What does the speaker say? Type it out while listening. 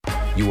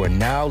You are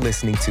now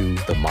listening to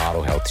The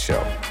Model Health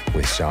Show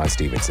with Sean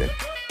Stevenson.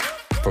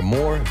 For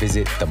more,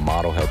 visit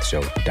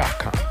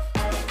themodelhealthshow.com.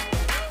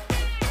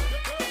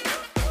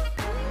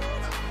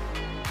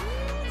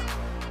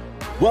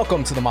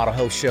 Welcome to The Model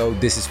Health Show.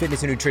 This is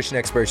fitness and nutrition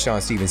expert Sean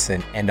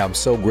Stevenson, and I'm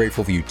so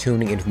grateful for you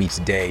tuning in with me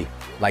today.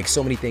 Like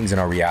so many things in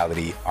our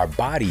reality, our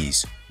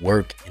bodies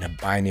work in a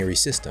binary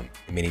system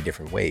in many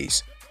different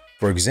ways.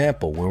 For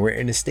example, when we're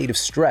in a state of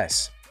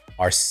stress,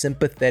 our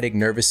sympathetic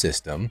nervous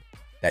system,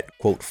 that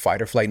quote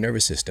fight or flight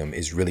nervous system,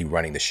 is really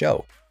running the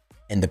show.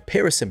 And the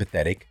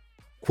parasympathetic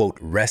quote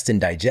rest and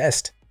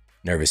digest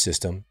nervous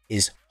system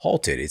is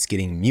halted. It's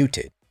getting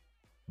muted.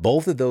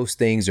 Both of those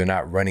things are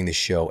not running the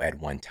show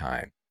at one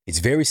time. It's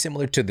very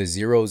similar to the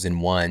zeros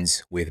and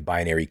ones with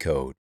binary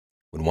code.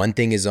 When one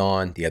thing is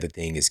on, the other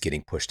thing is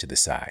getting pushed to the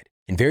side.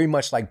 And very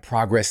much like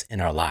progress in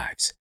our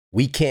lives,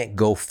 we can't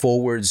go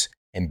forwards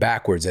and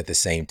backwards at the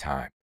same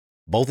time.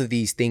 Both of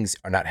these things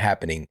are not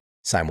happening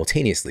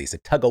simultaneously. It's a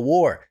tug of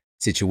war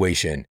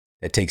situation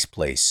that takes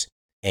place,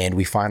 and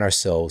we find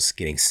ourselves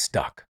getting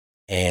stuck.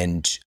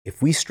 And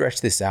if we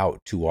stretch this out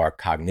to our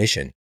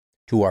cognition,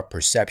 to our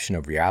perception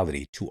of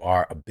reality, to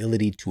our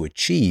ability to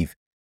achieve,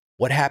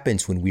 what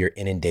happens when we are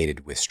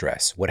inundated with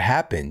stress? What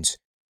happens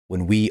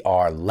when we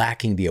are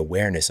lacking the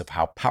awareness of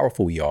how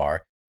powerful we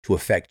are to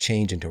affect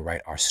change and to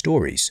write our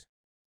stories?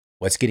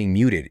 What's getting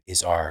muted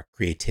is our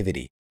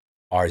creativity,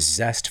 our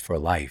zest for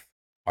life,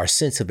 our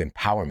sense of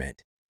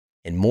empowerment.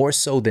 And more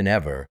so than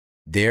ever,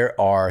 there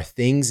are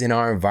things in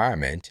our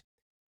environment.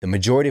 The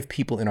majority of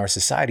people in our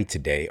society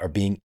today are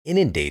being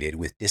inundated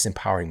with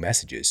disempowering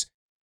messages,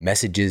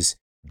 messages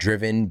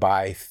driven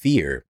by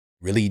fear,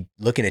 really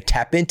looking to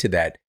tap into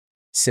that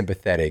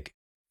sympathetic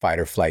fight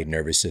or flight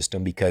nervous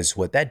system, because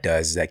what that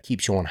does is that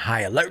keeps you on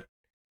high alert,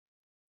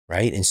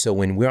 right? And so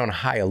when we're on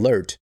high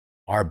alert,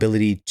 our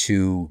ability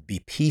to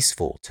be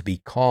peaceful, to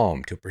be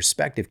calm, to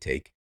perspective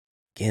take,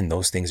 again,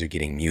 those things are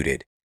getting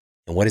muted.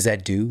 And what does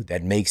that do?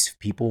 That makes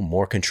people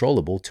more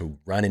controllable to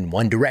run in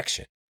one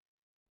direction.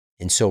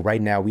 And so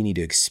right now we need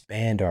to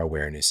expand our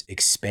awareness,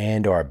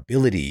 expand our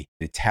ability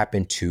to tap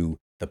into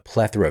the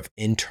plethora of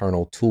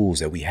internal tools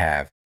that we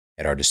have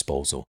at our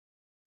disposal.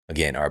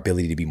 Again, our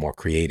ability to be more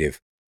creative,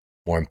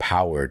 more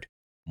empowered,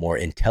 more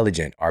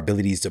intelligent, our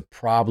abilities to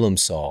problem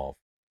solve.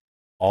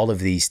 All of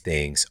these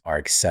things are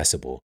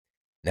accessible.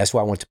 And that's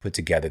why I want to put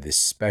together this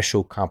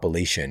special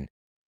compilation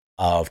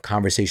of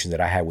conversations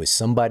that I had with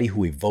somebody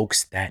who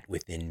evokes that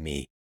within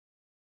me.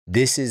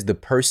 This is the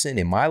person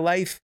in my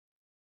life,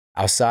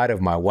 outside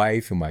of my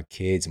wife and my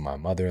kids and my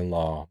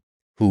mother-in-law,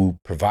 who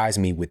provides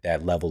me with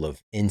that level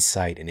of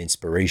insight and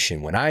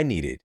inspiration when I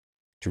need it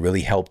to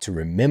really help to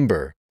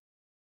remember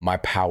my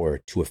power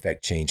to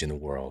affect change in the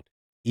world,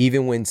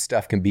 even when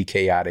stuff can be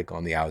chaotic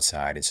on the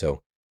outside. And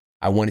so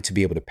I wanted to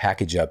be able to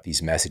package up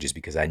these messages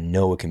because I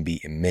know it can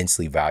be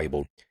immensely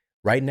valuable.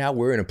 Right now,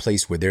 we're in a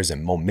place where there's a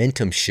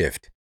momentum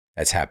shift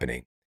that's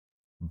happening,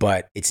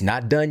 but it's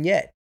not done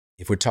yet.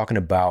 If we're talking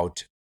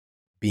about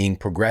being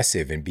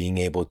progressive and being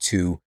able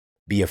to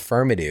be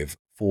affirmative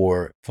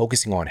for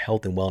focusing on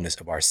health and wellness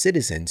of our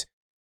citizens,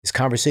 this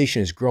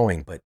conversation is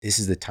growing, but this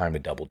is the time to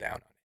double down on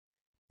it.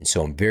 And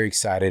so I'm very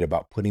excited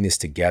about putting this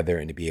together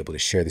and to be able to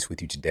share this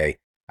with you today.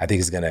 I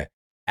think it's going to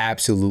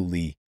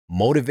absolutely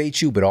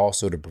motivate you, but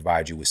also to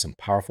provide you with some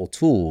powerful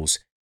tools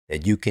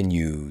that you can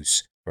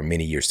use for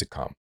many years to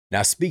come.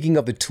 Now, speaking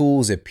of the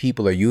tools that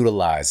people are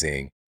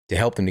utilizing to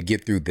help them to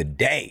get through the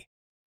day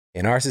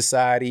in our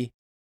society,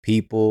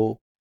 people,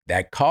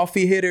 that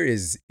coffee hitter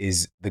is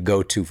the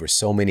go-to for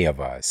so many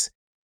of us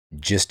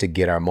just to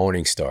get our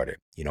morning started.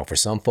 You know, for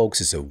some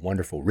folks, it's a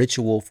wonderful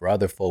ritual. For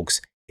other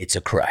folks, it's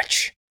a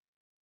crutch.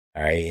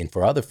 All right. And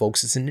for other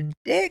folks, it's an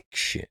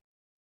addiction,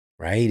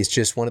 right? It's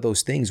just one of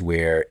those things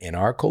where in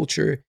our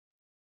culture,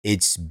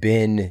 it's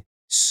been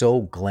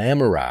so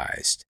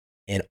glamorized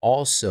and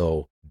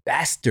also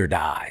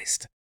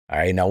bastardized. All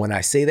right. Now, when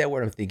I say that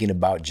word, I'm thinking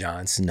about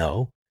Jon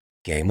Snow,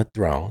 Game of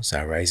Thrones.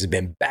 All right. It's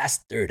been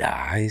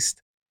bastardized.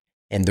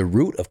 And the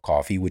root of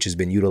coffee, which has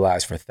been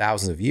utilized for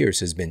thousands of years,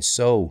 has been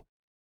so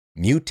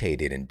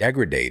mutated and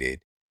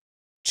degraded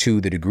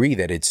to the degree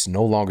that it's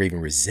no longer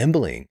even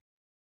resembling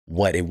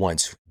what it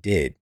once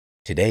did.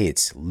 Today,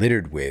 it's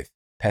littered with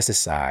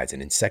pesticides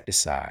and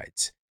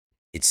insecticides.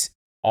 It's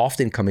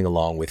often coming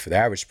along with, for the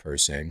average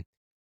person,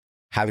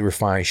 highly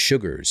refined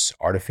sugars,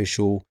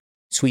 artificial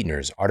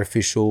sweeteners,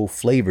 artificial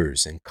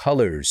flavors and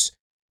colors,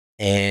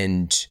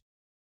 and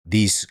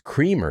these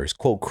creamers,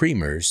 quote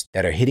creamers,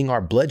 that are hitting our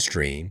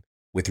bloodstream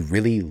with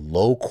really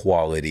low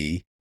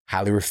quality,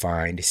 highly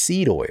refined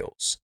seed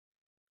oils.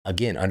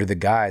 Again, under the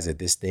guise that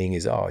this thing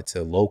is, it's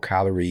a low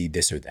calorie,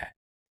 this or that.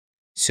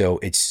 So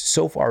it's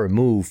so far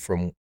removed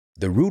from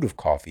the root of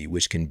coffee,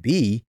 which can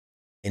be,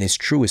 in its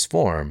truest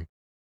form,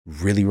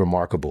 really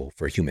remarkable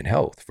for human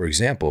health. For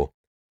example,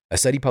 a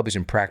study published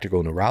in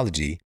Practical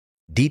Neurology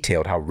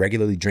detailed how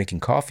regularly drinking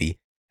coffee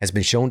has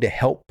been shown to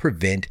help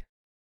prevent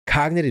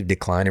cognitive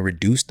decline and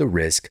reduce the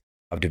risk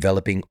of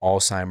developing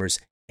Alzheimer's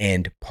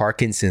and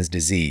Parkinson's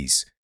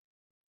disease.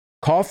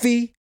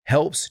 Coffee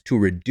helps to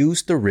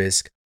reduce the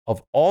risk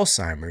of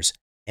Alzheimer's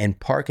and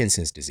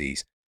Parkinson's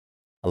disease.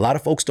 A lot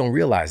of folks don't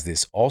realize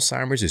this.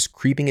 Alzheimer's is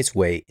creeping its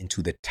way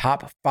into the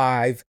top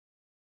 5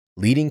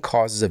 leading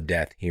causes of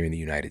death here in the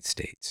United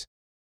States.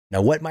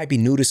 Now, what might be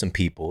new to some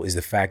people is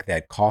the fact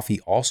that coffee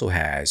also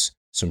has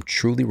some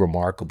truly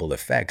remarkable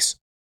effects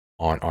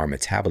on our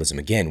metabolism.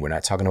 Again, we're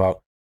not talking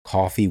about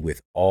coffee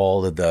with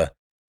all of the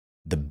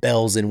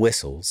bells and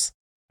whistles,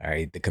 all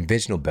right, the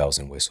conventional bells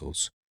and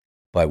whistles,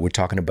 but we're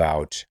talking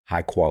about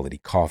high quality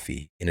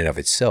coffee in and of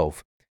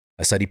itself.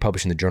 A study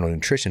published in the Journal of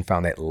Nutrition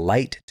found that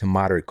light to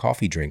moderate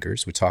coffee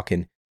drinkers, we're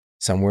talking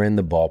somewhere in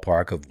the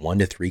ballpark of 1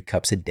 to 3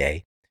 cups a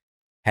day,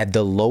 had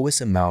the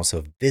lowest amounts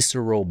of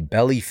visceral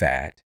belly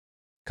fat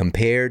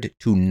compared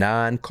to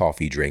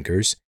non-coffee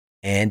drinkers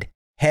and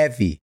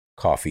heavy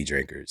coffee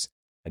drinkers.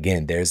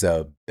 Again, there's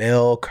a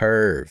bell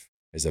curve.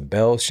 There's a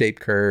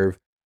bell-shaped curve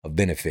of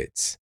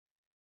benefits.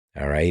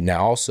 All right.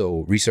 Now,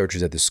 also,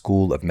 researchers at the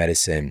School of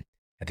Medicine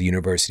at the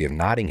University of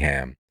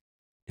Nottingham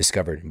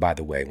discovered, and by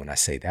the way, when I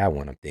say that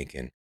one, I'm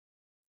thinking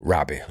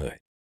Robin Hood,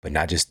 but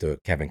not just the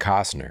Kevin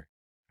Costner.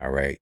 All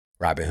right.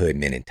 Robin Hood,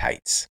 Men in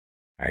Tights.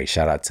 All right.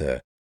 Shout out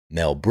to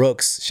Mel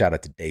Brooks. Shout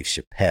out to Dave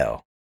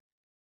Chappelle.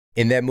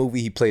 In that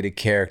movie, he played a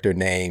character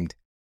named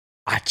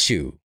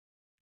Achu.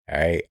 All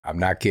right. I'm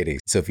not kidding.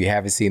 So if you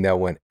haven't seen that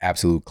one,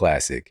 absolute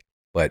classic.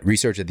 But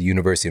research at the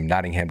University of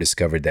Nottingham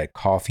discovered that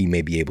coffee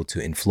may be able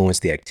to influence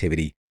the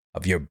activity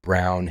of your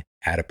brown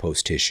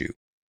adipose tissue.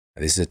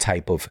 Now, this is a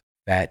type of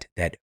fat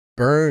that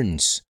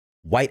burns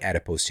white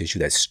adipose tissue,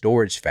 that's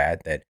storage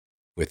fat that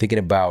we're thinking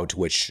about,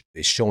 which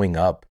is showing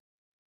up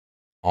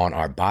on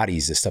our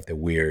bodies, the stuff that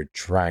we're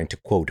trying to,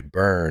 quote,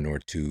 burn or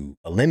to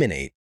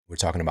eliminate. We're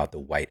talking about the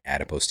white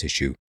adipose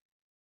tissue.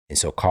 And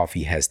so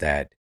coffee has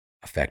that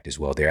effect as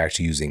well. They're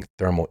actually using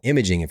thermal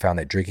imaging and found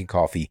that drinking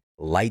coffee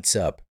lights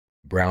up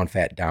brown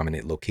fat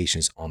dominant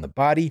locations on the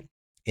body,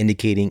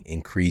 indicating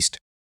increased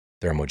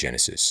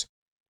thermogenesis.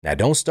 Now,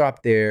 don't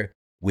stop there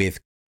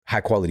with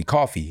high quality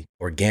coffee,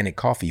 organic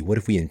coffee. What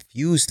if we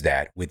infused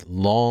that with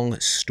long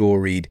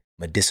storied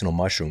medicinal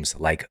mushrooms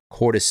like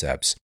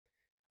cordyceps?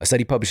 A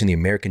study published in the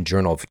American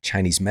Journal of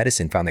Chinese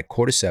Medicine found that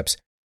cordyceps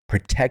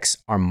protects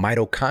our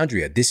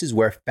mitochondria. This is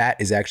where fat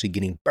is actually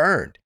getting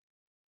burned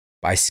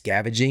by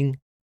scavenging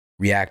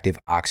reactive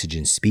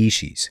oxygen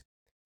species.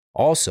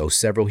 Also,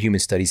 several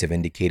human studies have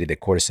indicated that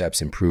cordyceps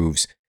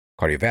improves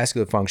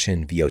cardiovascular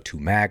function, VO2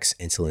 max,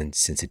 insulin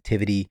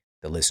sensitivity.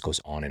 The list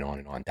goes on and on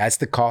and on. That's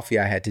the coffee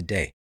I had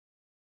today.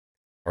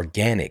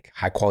 Organic,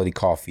 high quality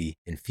coffee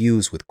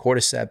infused with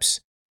cordyceps.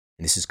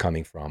 And this is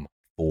coming from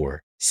Four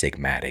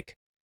Sigmatic.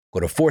 Go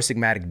to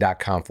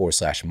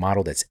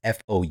foursigmatic.com/model. That's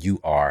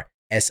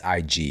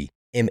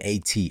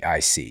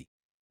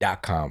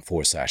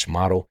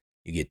FOURSIGMATIC.com/model.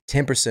 You get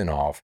 10%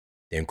 off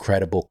the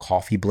incredible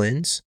coffee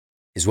blends,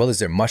 as well as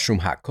their mushroom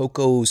hot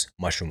cocos,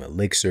 mushroom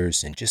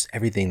elixirs, and just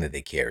everything that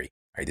they carry.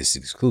 All right, this is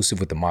exclusive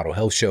with the Model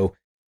Health Show.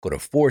 Go to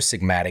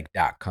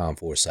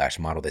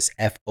foursigmatic.com/model. That's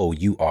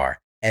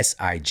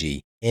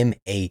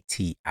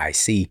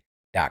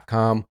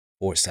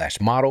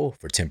FOURSIGMATIC.com/model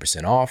for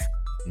 10% off.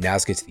 Now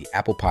let's get to the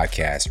Apple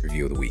Podcast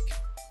review of the week.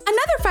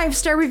 Another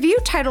 5-star review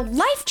titled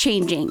Life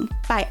Changing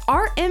by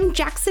RM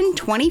Jackson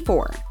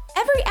 24.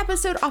 Every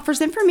episode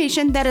offers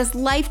information that is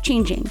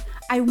life-changing.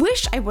 I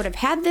wish I would have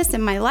had this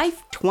in my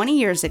life 20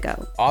 years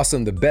ago.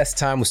 Awesome. The best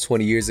time was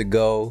 20 years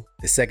ago.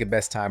 The second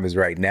best time is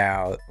right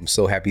now. I'm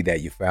so happy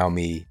that you found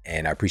me,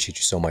 and I appreciate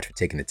you so much for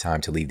taking the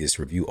time to leave this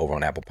review over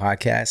on Apple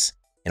Podcasts.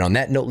 And on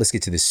that note, let's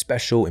get to this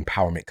special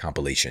empowerment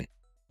compilation.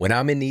 When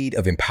I'm in need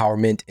of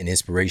empowerment and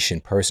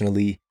inspiration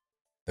personally,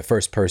 the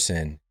first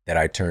person that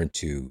I turn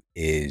to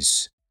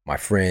is my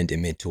friend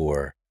and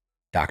mentor,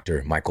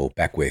 Dr. Michael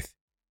Beckwith.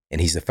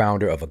 And he's the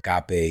founder of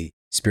Agape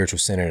Spiritual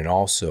Center and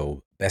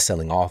also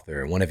best-selling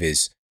author. One of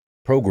his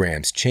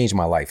programs changed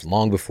my life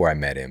long before I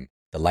met him,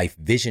 the Life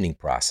Visioning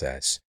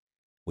Process,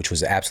 which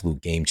was an absolute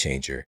game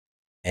changer.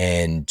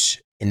 And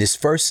in this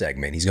first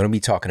segment, he's going to be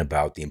talking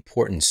about the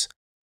importance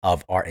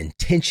of our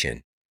intention.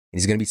 And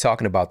he's going to be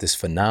talking about this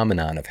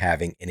phenomenon of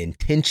having an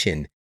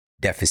intention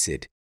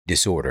deficit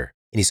disorder.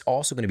 And he's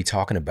also going to be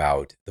talking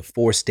about the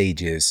 4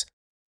 stages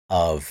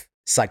of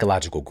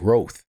psychological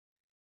growth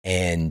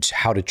and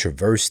how to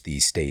traverse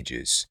these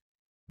stages,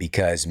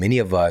 because many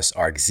of us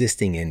are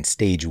existing in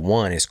stage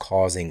 1 is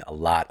causing a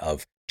lot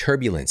of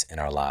turbulence in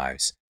our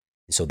lives.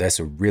 And so that's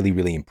a really,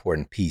 really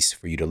important piece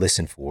for you to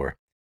listen for.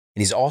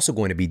 And he's also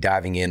going to be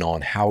diving in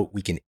on how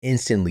we can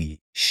instantly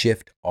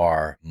shift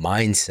our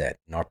mindset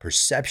and our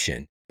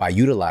perception by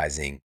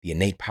utilizing the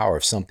innate power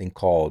of something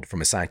called, from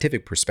a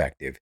scientific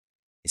perspective,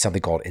 it's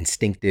something called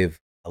instinctive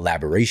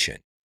elaboration.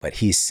 But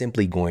he's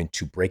simply going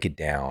to break it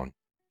down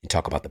and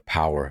talk about the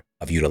power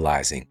of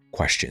utilizing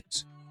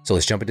questions. So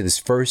let's jump into this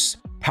first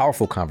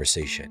powerful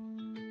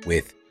conversation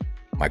with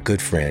my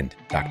good friend,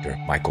 Dr.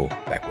 Michael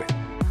Beckwith.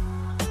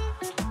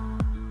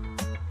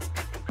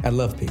 I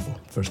love people,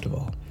 first of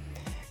all.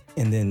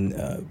 And then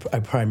I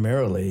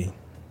primarily,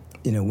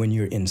 when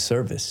you're in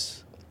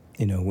service,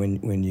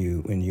 when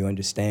you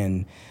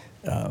understand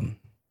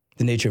the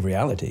the nature of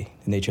reality,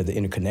 the nature of the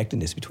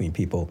interconnectedness between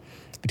people,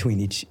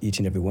 between each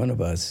and every one of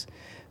us.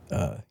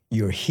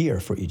 You're here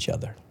for each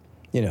other,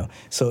 you know.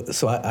 So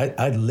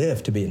I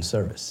live to be in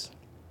service,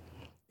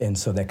 and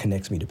so that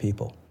connects me to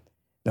people.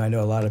 Now I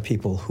know a lot of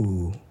people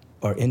who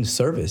are in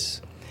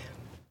service,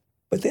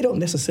 but they don't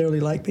necessarily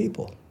like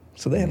people,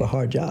 so they have a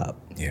hard job.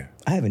 Yeah,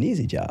 I have an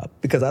easy job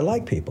because I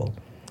like people,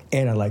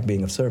 and I like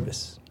being of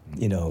service.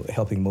 You know,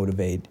 helping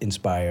motivate,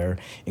 inspire,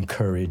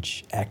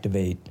 encourage,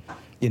 activate.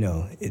 You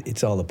know,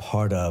 it's all a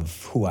part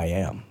of who I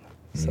am.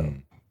 So.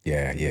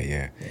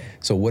 Yeah.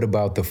 So what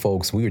about the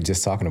folks, we were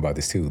just talking about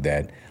this too,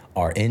 that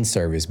are in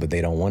service, but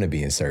they don't want to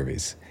be in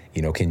service?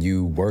 You know, can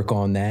you work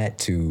on that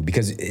too?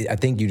 Because I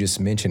think you just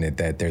mentioned it,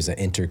 that there's an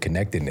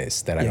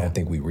interconnectedness that I don't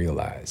think we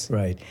realize.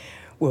 Right.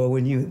 Well,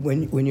 when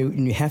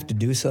you have to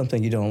do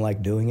something you don't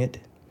like doing it,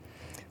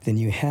 then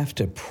you have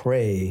to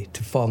pray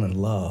to fall in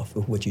love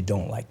with what you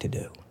don't like to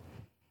do.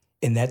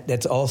 And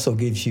that also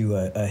gives you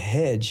a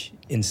hedge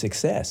in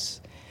success,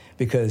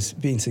 because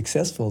being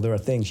successful, there are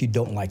things you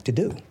don't like to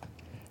do,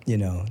 you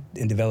know,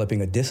 in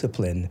developing a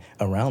discipline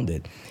around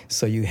it.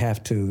 So you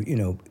have to, you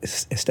know,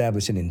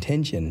 establish an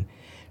intention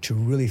to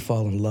really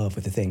fall in love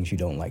with the things you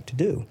don't like to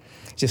do.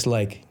 Just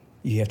like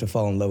you have to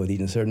fall in love with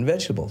eating certain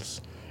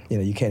vegetables. You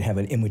know, you can't have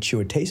an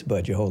immature taste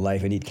bud your whole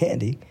life and eat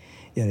candy.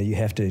 You know, you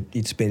have to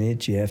eat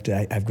spinach. You have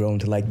to. I've grown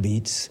to like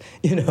beets.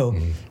 You know,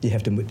 you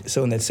have to.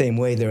 So in that same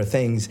way, there are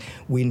things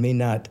we may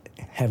not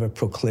have a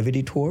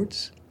proclivity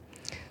towards.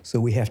 So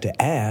we have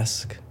to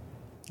ask,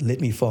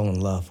 let me fall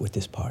in love with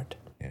this part,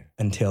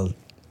 until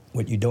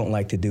what you don't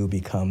like to do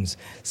becomes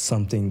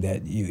something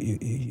that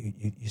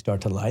you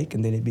start to like,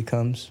 and then it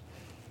becomes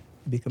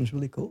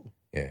really cool.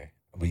 Yeah,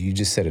 but you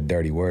just said a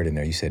dirty word in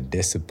there. You said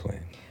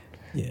discipline.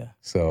 Yeah.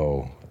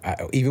 So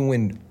even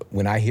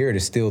when I hear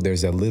it,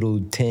 there's a little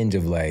tinge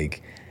of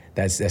like,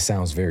 that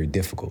sounds very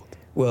difficult.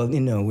 Well, you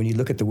know, when you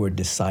look at the word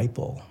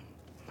disciple,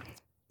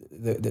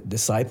 the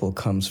disciple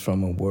comes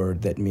from a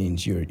word that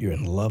means you're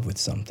in love with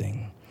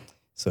something.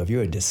 So if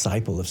you're a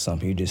disciple of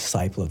something, you're a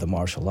disciple of the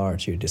martial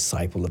arts, you're a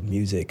disciple of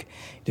music,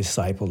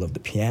 disciple of the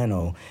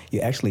piano,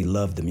 you actually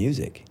love the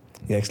music.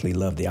 You actually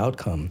love the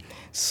outcome.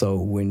 So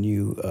when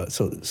you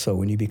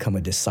when you become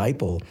a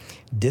disciple,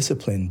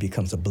 discipline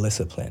becomes a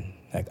blisscipline,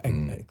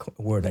 a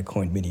word I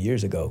coined many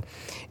years ago.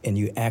 And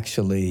you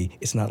actually,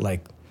 it's not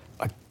like,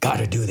 I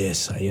gotta do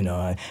this, you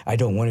know, I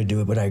don't want to do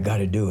it, but I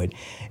gotta do it.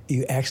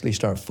 You actually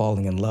start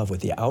falling in love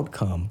with the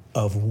outcome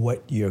of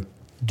what you're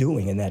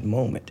doing in that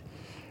moment.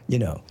 You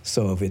know,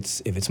 so if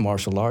it's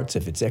martial arts,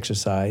 if it's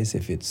exercise,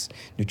 if it's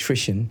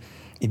nutrition,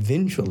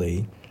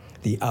 eventually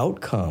the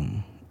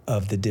outcome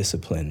of the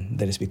discipline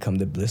that has become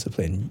the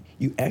discipline,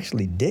 you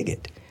actually dig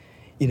it.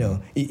 You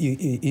know,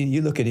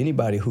 you look at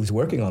anybody who's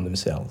working on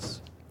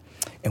themselves,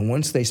 and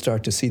once they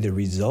start to see the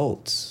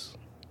results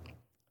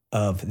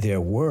of their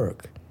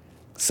work,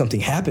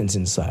 something happens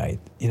inside.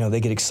 You know, they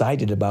get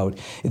excited about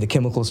the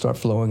chemicals start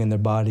flowing in their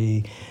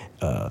body,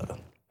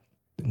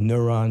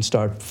 neurons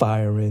start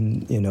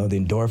firing, you know, the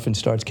endorphin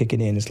starts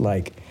kicking in. It's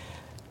like,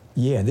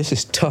 yeah, this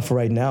is tough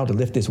right now to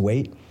lift this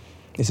weight.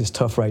 This is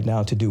tough right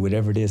now to do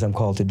whatever it is I'm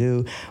called to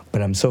do,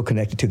 but I'm so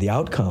connected to the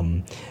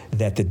outcome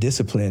that the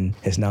discipline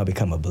has now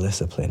become a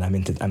blisscipline. I'm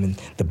in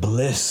the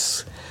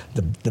bliss.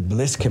 The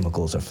bliss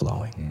chemicals are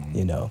flowing,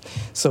 you know.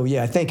 So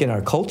yeah, I think in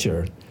our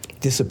culture,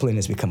 discipline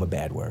has become a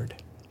bad word,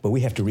 but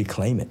we have to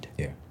reclaim it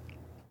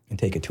and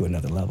take it to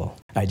another level.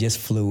 I just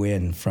flew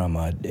in from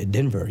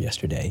Denver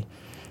yesterday.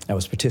 I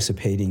was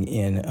participating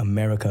in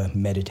America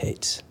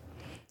Meditates,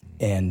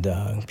 and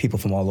people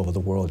from all over the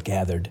world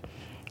gathered.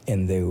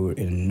 And they were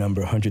in a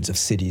number, hundreds of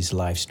cities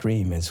live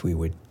stream as we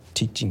were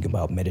teaching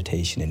about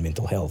meditation and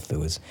mental health. There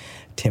was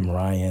Tim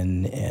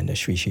Ryan and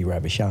Sri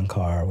Ravi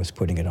Shankar was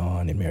putting it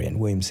on, and Marianne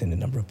Williamson, a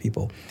number of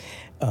people,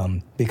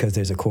 because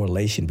there's a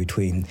correlation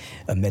between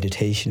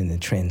meditation and the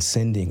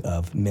transcending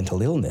of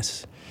mental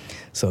illness.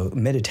 So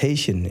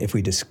meditation, if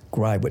we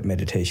describe what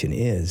meditation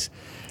is,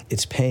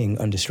 it's paying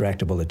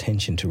undistractable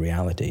attention to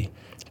reality,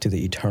 to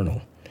the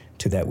eternal,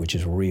 to that which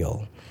is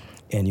real.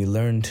 And you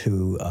learn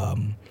to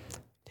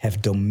have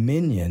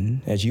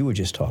dominion, as you were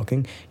just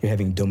talking, you're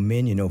having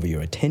dominion over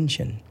your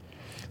attention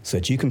so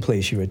that you can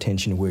place your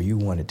attention where you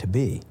want it to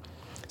be.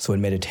 So in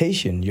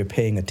meditation, you're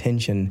paying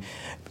attention.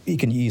 You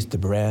can use the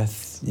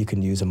breath, you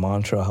can use a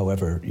mantra,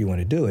 however you want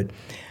to do it,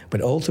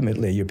 but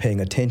ultimately you're paying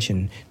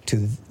attention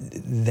to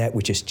that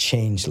which is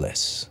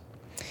changeless.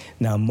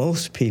 Now,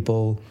 most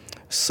people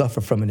suffer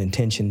from an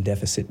attention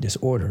deficit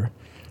disorder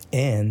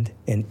and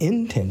an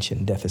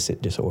intention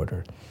deficit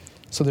disorder.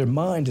 So their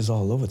mind is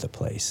all over the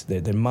place.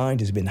 Their mind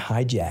has been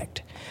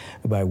hijacked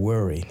by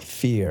worry,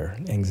 fear,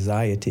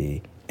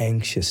 anxiety,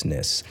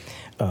 anxiousness,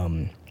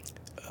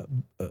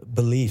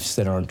 beliefs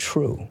that aren't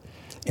true.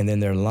 And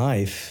then their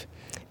life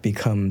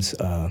becomes,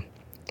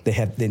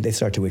 they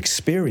start to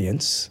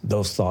experience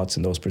those thoughts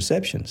and those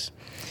perceptions.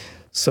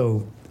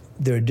 So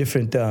there are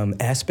different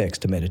aspects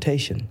to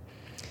meditation.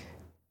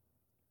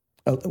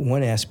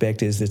 One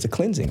aspect is there's a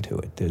cleansing to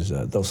it. There's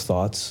those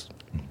thoughts,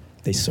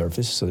 they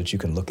surface so that you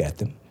can look at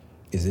them.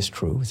 Is this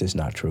true? Is this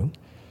not true?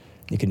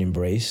 You can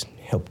embrace,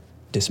 help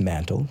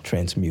dismantle,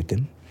 transmute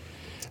them.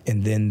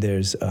 And then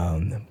there's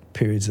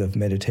periods of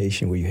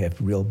meditation where you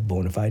have real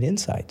bona fide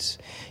insights.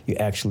 You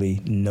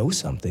actually know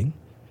something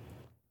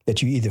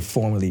that you either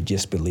formerly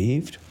just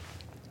believed,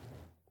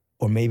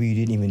 or maybe you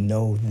didn't even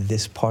know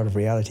this part of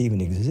reality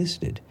even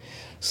existed.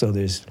 So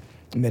there's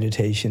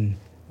meditation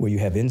where you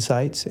have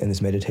insights, and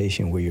there's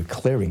meditation where you're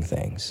clearing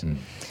things.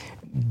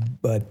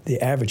 But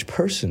the average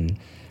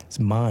person's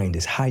mind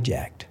is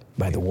hijacked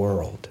by the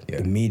world,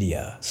 the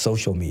media,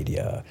 social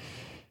media.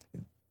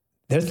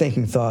 They're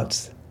thinking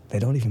thoughts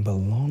that don't even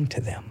belong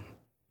to them.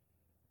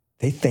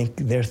 They think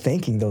they're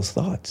thinking those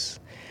thoughts,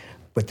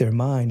 but their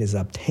mind is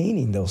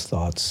obtaining those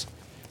thoughts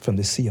from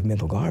the sea of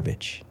mental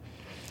garbage.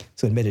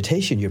 So in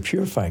meditation, you're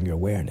purifying your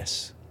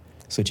awareness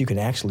so that you can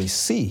actually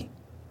see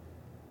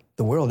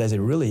the world as it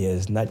really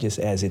is, not just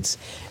as it's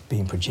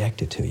being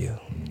projected to you.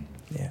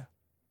 Yeah.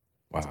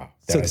 Wow.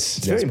 So it's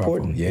very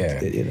important.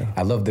 Yeah.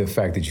 I love the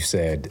fact that you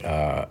said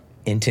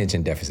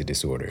attention deficit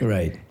disorder.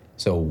 Right.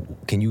 So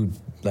can you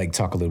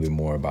talk a little bit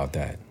more about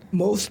that?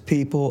 Most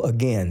people,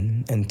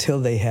 again, until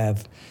they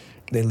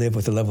live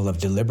with a level of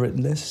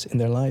deliberateness in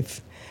their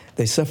life,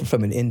 they suffer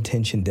from an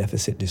attention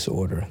deficit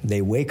disorder.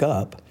 They wake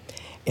up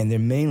and they're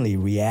mainly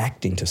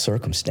reacting to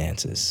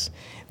circumstances.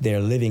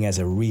 They're living as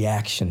a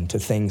reaction to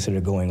things that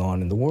are going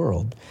on in the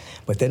world,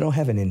 but they don't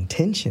have an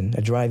intention,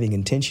 a driving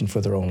intention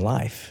for their own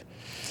life.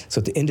 So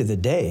at the end of the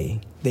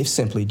day, they've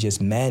simply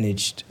just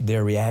managed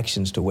their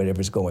reactions to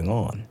whatever's going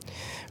on,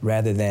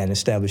 rather than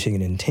establishing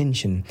an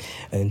intention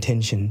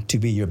to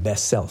be your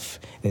best self,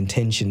 an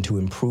intention to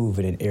improve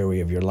in an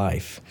area of your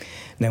life.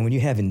 Now, when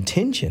you have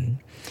intention,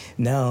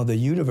 now the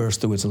universe,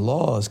 through its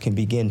laws, can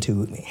begin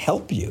to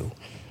help you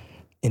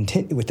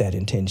with that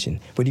intention.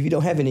 But if you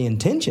don't have any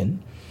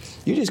intention,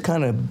 you're just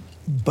kind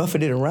of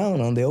buffeted around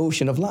on the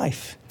ocean of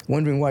life,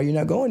 wondering why you're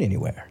not going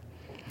anywhere.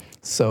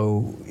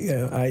 So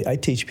I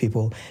teach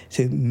people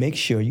to make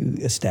sure you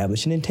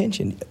establish an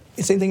intention. It's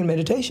the same thing in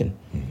meditation.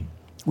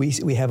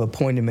 Mm-hmm. We have a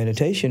point in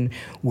meditation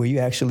where you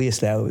actually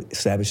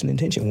establish an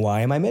intention.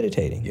 Why am I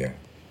meditating? Yeah.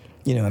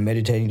 I'm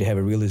meditating to have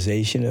a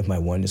realization of my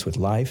oneness with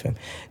life, and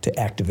to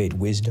activate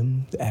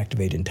wisdom, to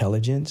activate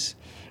intelligence,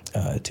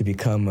 to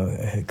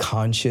become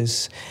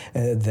conscious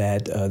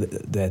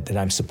that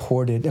I'm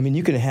supported. I mean,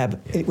 you can have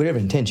whatever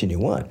intention you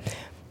want,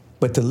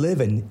 but to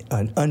live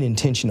an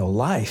unintentional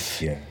life,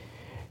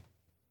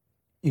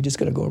 you're just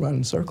going to go around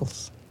in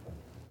circles.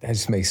 That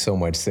just makes so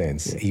much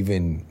sense.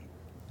 Even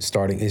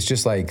starting, it's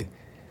just like,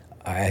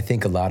 I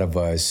think a lot of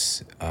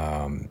us,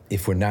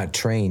 if we're not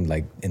trained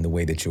in the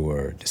way that you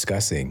were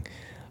discussing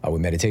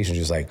with meditation,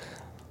 just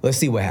let's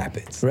see what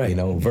happens, right?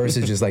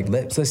 Versus just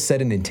let's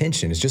set an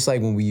intention. It's just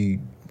like when we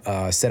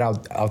set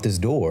out this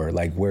door,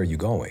 where are you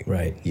going?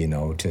 Right.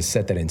 To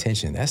set that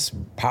intention. That's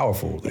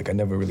powerful. I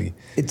never really.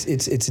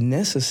 It's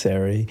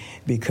necessary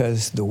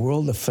because the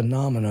world of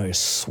phenomena is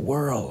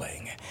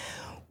swirling.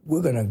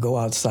 We're going to go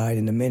outside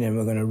in a minute and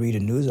we're going to read a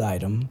news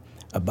item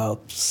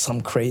about some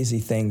crazy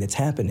thing that's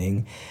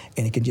happening,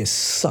 and it can just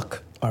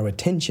suck our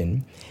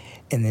attention,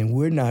 and then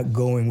we're not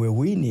going where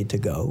we need to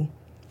go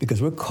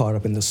because we're caught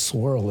up in the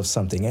swirl of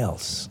something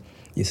else,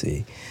 you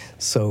see.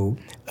 So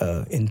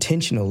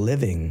intentional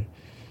living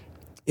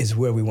is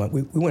where we want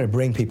to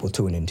bring people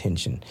to an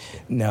intention.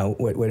 Now,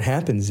 what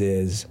happens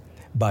is,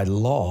 by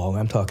law,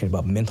 I'm talking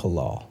about mental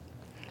law,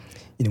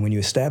 when you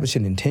establish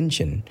an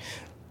intention,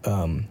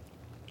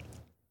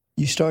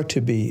 you start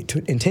to be,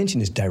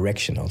 intention is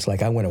directional. It's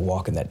like, I want to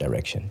walk in that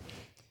direction.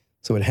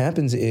 So what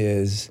happens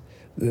is,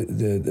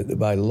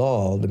 by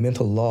law, the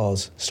mental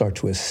laws start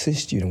to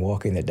assist you in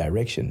walking in that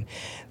direction.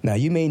 Now,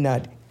 you may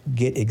not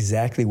get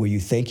exactly where you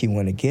think you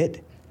want to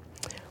get.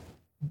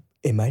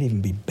 It might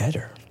even be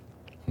better.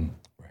 Right.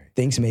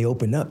 Things may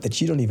open up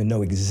that you don't even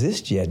know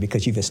exist yet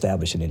because you've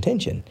established an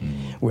intention.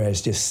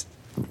 Whereas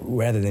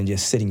rather than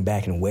just sitting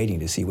back and waiting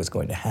to see what's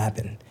going to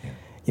happen.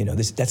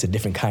 That's a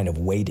different kind of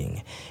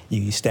waiting.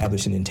 You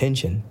establish an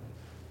intention,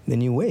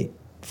 then you wait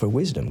for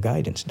wisdom,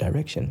 guidance,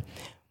 direction.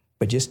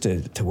 But just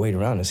to wait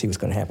around and see what's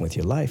going to happen with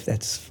your life,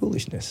 that's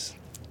foolishness.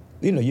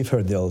 You've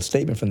heard the old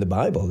statement from the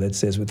Bible that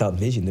says, without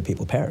vision, the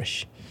people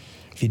perish.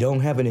 If you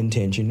don't have an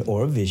intention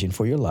or a vision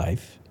for your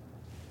life,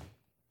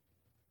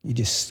 you're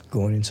just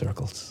going in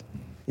circles.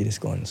 You're just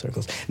going in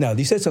circles. Now,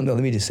 you said something,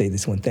 let me just say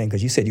this one thing,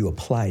 because you said you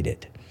applied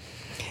it.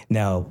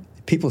 Now,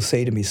 people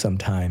say to me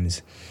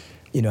sometimes,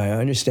 I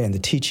understand the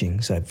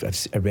teachings. I've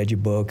read your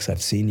books.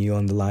 I've seen you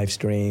on the live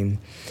stream.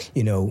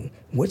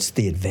 What's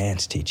the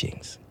advanced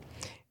teachings?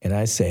 And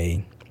I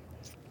say,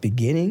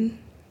 beginning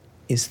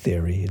is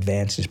theory,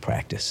 advanced is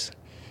practice.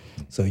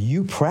 So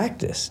you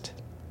practiced.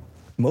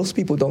 Most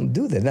people don't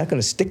do that. They're not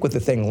going to stick with the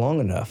thing long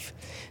enough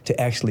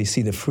to actually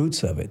see the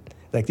fruits of it.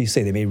 Like you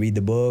say, they may read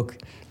the book,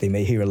 they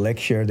may hear a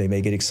lecture, they may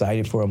get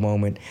excited for a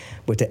moment,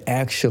 but to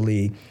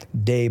actually,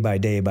 day by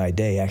day by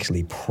day,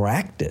 actually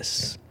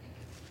practice,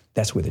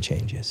 that's where the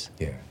change is.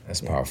 Yeah,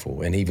 that's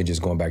powerful. And even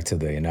just going back to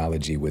the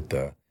analogy with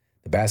the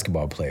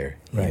basketball player,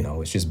 right.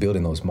 It's just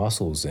building those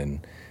muscles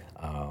and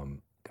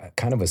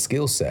kind of a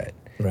skill set.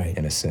 Right.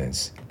 in a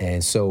sense.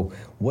 And so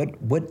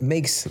what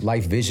makes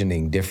life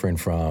visioning different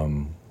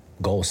from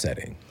goal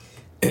setting?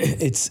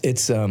 I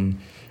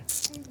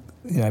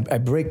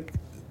break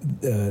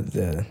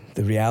the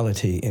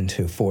reality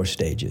into 4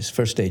 stages.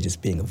 First stage is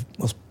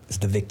is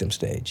the victim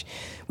stage.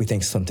 We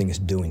think something is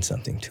doing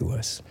something to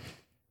us.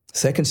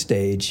 Second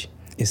stage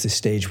is the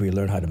stage where you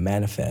learn how to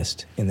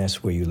manifest, and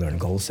that's where you learn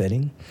goal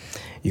setting.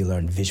 You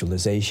learn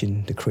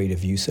visualization, the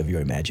creative use of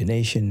your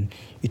imagination.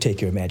 You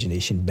take your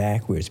imagination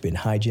back where it's been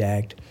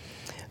hijacked.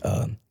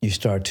 You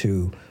start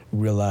to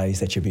realize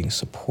that you're being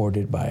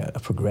supported by a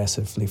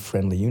progressively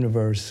friendly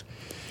universe.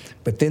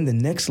 But then the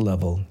next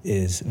level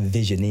is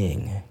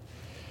visioning.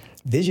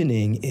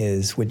 Visioning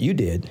is what you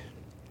did,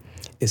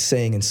 is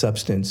saying in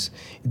substance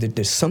that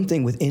there's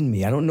something within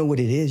me. I don't know what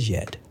it is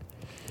yet,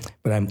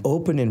 but I'm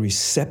open and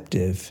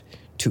receptive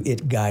to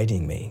it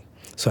guiding me.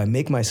 So I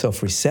make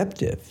myself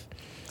receptive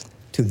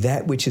to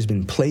that which has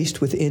been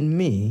placed within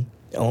me,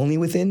 only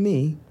within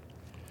me,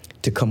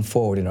 to come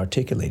forward and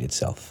articulate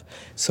itself.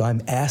 So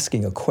I'm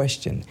asking a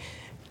question.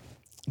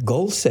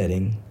 Goal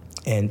setting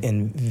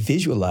and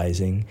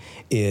visualizing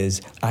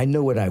is, I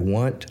know what I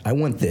want. I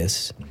want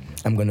this.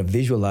 I'm going to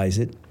visualize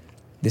it.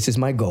 This is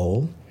my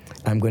goal.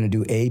 I'm going to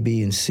do A,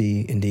 B, and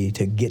C, and D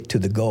to get to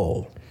the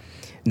goal.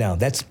 Now,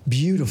 that's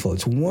beautiful.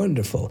 It's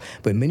wonderful.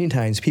 But many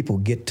times people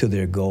get to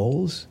their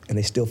goals and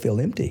they still feel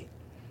empty.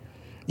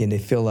 And they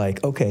feel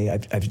like, okay,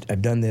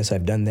 I've done this,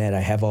 I've done that, I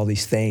have all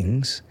these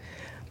things,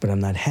 but I'm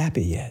not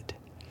happy yet.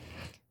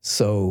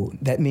 So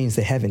that means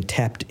they haven't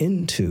tapped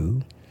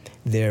into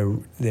their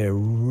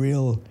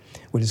real,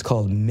 what is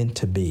called meant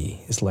to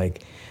be. It's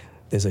like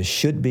there's a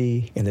should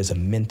be and there's a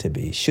meant to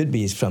be. Should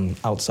be is from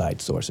outside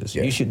sources.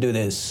 Yeah. You should do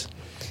this.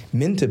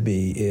 Meant to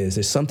be is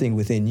there's something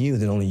within you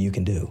that only you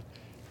can do,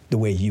 the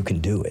way you can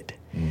do it.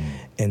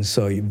 And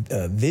so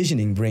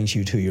visioning brings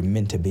you to your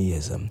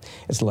meant-to-beism.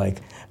 It's like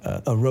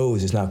a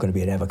rose is not going to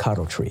be an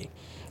avocado tree.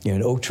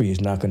 An oak tree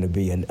is not going to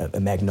be a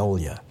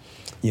magnolia.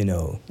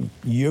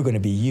 You're going to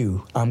be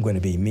you, I'm going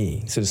to be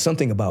me. So there's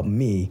something about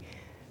me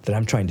that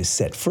I'm trying to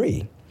set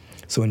free.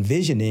 So in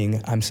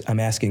visioning, I'm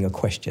asking a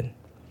question,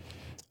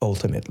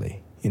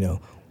 ultimately.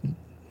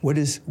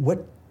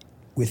 What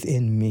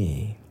within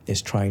me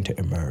is trying to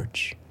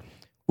emerge?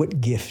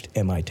 What gift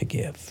am I to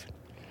give?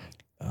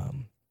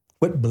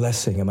 What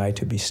blessing am I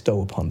to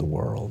bestow upon the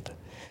world?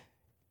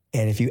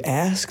 And if you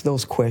ask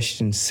those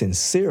questions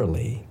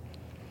sincerely,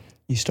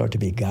 you start to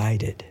be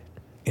guided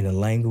in a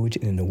language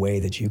and in a way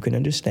that you can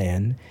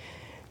understand,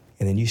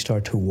 and then you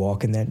start to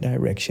walk in that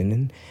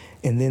direction.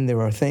 And then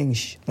there are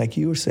things, like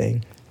you were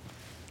saying,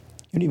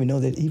 you don't even know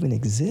that even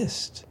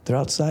exist. They're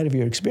outside of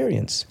your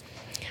experience,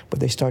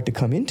 but they start to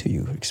come into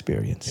your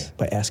experience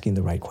by asking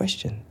the right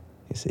question,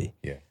 you see.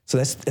 Yeah. So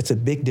that's a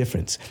big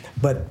difference.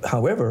 But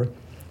however,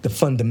 the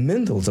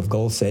fundamentals of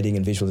goal setting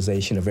and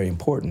visualization are very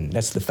important.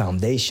 That's the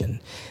foundation.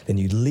 Then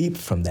you leap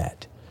from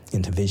that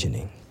into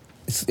visioning.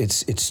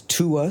 It's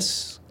to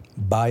us,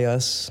 by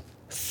us,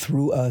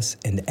 through us,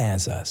 and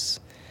as us.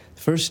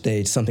 First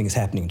stage, something is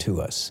happening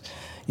to us.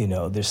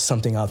 There's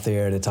something out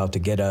there that's out to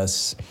get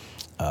us.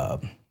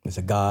 There's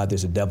a God,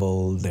 there's a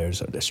devil,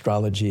 there's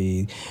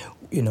astrology.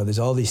 There's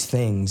all these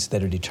things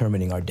that are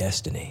determining our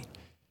destiny.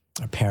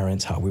 Our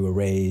parents, how we were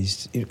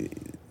raised,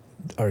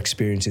 our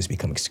experiences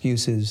become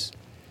excuses.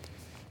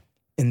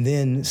 And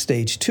then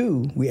stage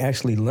 2, we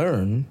actually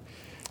learn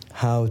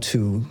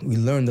we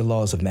learn the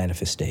laws of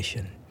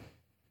manifestation.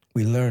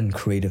 We learn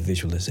creative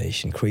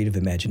visualization, creative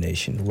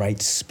imagination, right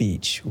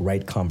speech,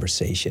 right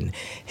conversation,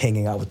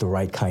 hanging out with the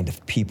right kind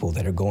of people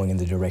that are going in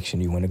the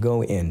direction you want to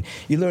go in.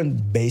 You learn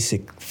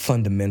basic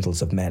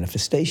fundamentals of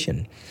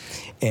manifestation.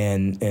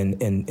 And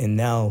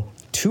now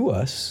to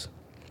us,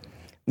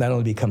 not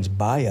only becomes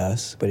by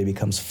us, but it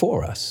becomes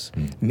for us,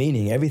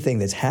 meaning everything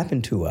that's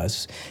happened to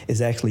us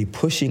is actually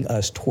pushing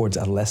us towards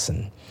a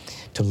lesson,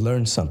 to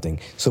learn something.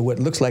 So what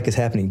looks like is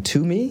happening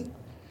to me,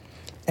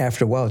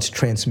 after a while it's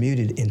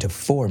transmuted into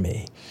for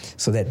me.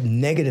 So that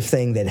negative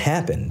thing that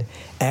happened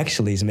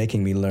actually is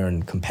making me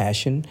learn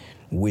compassion,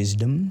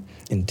 wisdom,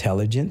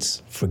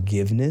 intelligence,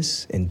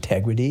 forgiveness,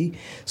 integrity.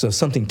 So if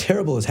something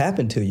terrible has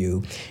happened to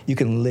you, you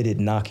can let it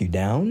knock you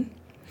down.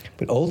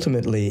 But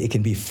ultimately, it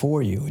can be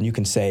for you. And you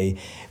can say,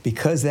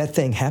 because that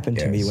thing happened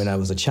to me when I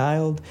was a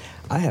child,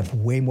 I have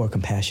way more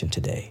compassion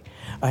today.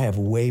 I have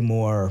way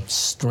more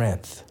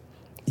strength,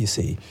 you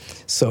see.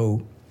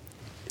 So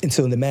in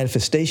the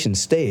manifestation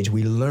stage,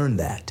 we learn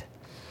that.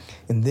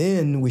 And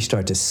then we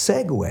start to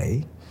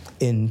segue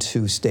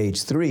into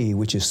stage 3,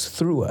 which is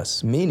through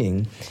us,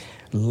 meaning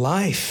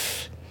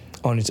life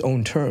on its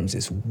own terms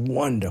is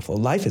wonderful.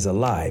 Life is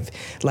alive.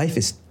 Life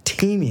is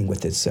teeming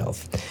with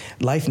itself.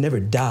 Life never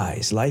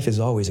dies. Life is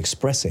always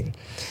expressing.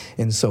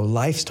 And so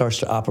life starts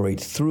to operate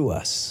through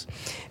us.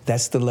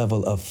 That's the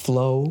level of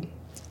flow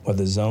or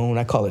the zone.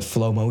 I call it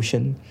flow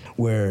motion,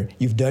 where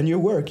you've done your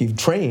work, you've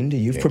trained,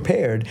 you've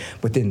prepared,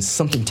 but then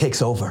something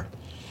takes over.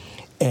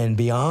 And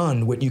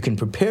beyond what you can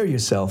prepare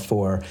yourself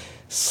for,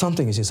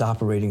 something is just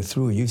operating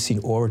through you. You've seen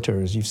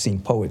orators, you've seen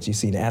poets, you've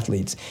seen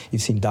athletes,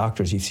 you've seen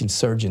doctors, you've seen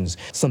surgeons.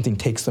 Something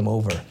takes them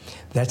over.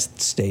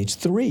 That's stage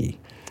 3.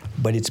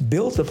 But it's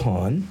built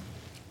upon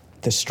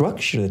the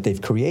structure that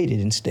they've created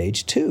in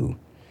stage 2.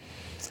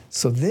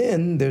 So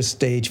then there's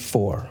stage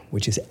 4,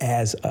 which is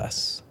as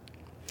us,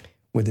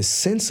 where the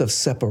sense of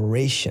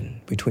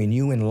separation between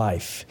you and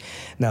life.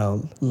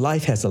 Now,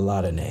 life has a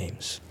lot of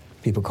names.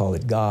 People call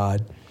it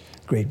God,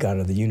 great God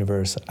of the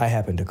universe. I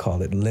happen to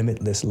call it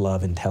limitless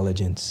love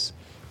intelligence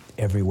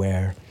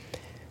everywhere.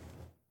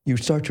 You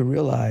start to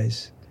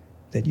realize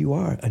that you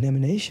are an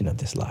emanation of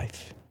this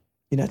life.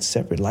 You're not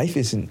separate.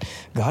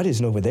 God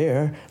isn't over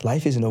there.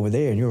 Life isn't over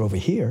there and you're over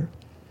here.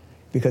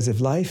 Because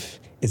if life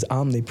is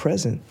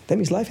omnipresent, that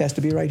means life has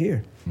to be right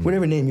here,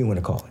 whatever name you want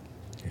to call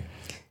it.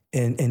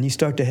 Yeah. And you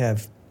start to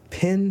have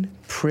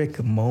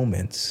pinprick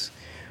moments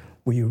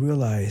where you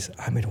realize,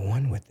 I'm at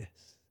one with this.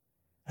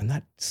 I'm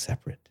not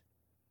separate,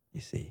 you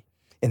see.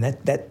 And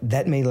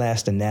that may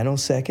last a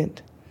nanosecond,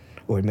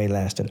 or it may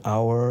last an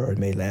hour, or it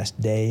may last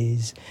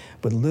days.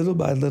 But little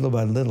by little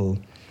by little,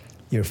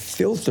 your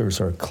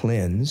filters are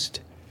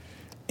cleansed,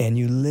 and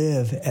you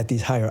live at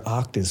these higher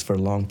octaves for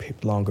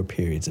longer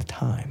periods of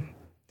time.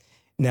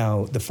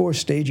 Now, the 4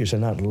 stages are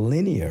not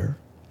linear.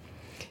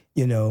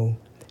 You know,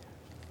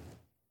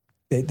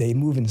 they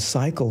move in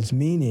cycles,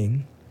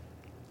 meaning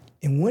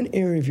in one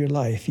area of your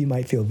life, you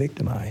might feel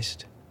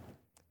victimized.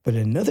 But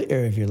in another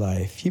area of your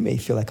life, you may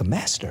feel like a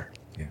master.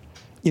 Yeah.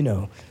 You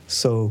know,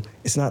 so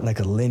it's not like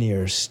a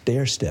linear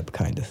stair-step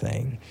kind of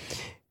thing,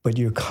 but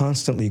you're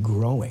constantly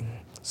growing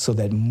so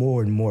that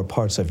more and more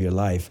parts of your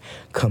life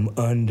come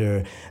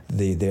under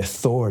the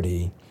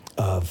authority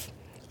of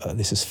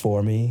this is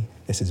for me,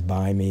 this is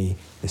by me,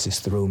 this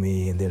is through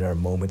me, and there are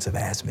moments of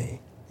as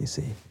me, you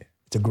see.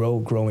 It's a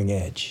growing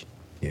edge.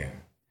 Yeah.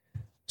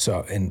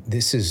 So, and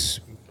this is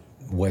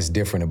what's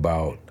different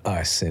about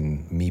us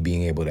and me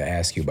being able to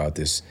ask you about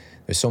this.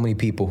 There's so many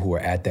people who are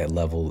at that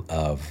level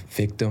of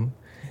victim.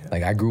 Yeah.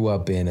 Like I grew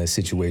up in a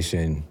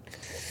situation,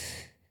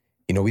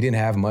 you know, we didn't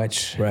have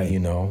much, right. You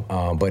know,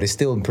 but it's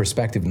still in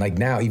perspective. Like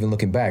now, even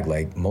looking back,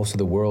 like most of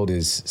the world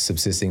is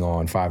subsisting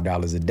on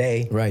 $5 a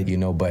day, right? You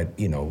know, but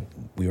you know,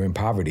 we were in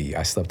poverty.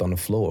 I slept on the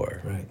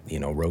floor, right? You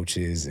know,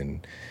 roaches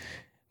and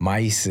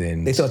mice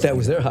and... They thought that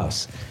was their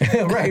house.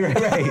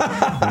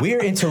 right.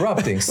 We're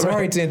interrupting.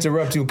 Sorry to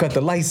interrupt you, cut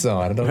the lights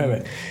on.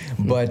 Right.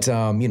 But,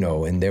 you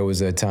know, and there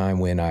was a time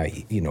when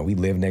we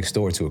lived next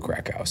door to a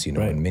crack house, you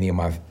know, and many of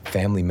my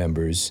family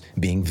members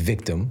being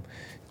victim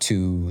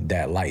to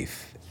that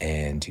life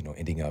and, you know,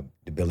 ending up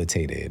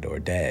debilitated or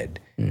dead.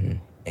 Mm-hmm.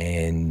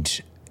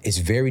 And it's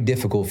very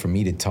difficult for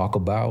me to talk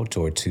about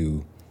or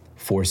to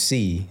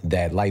foresee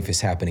that life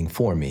is happening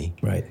for me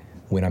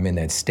when I'm in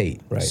that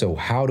state. Right. So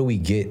how do we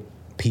get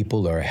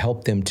people or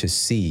help them to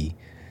see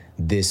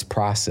this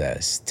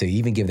process, to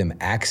even give them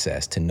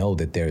access to know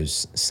that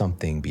there's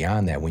something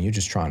beyond that when you're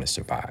just trying to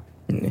survive?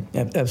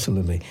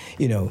 Absolutely.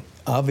 You know,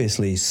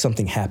 obviously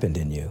something happened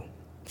in you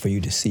for you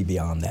to see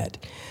beyond that.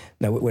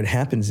 Now, what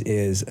happens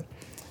is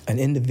an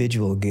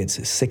individual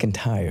gets sick and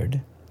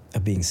tired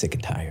of being sick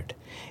and tired.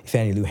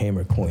 Fannie Lou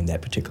Hamer coined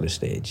that particular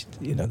stage.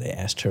 You know, they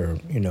asked her,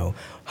 you know,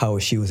 how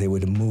she was able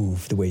to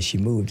move the way she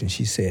moved, and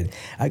she said,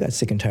 I got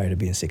sick and tired of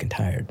being sick and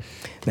tired.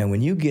 Now,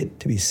 when you get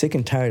to be sick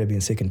and tired of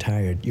being sick and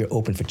tired, you're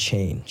open for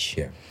change.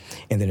 Yeah.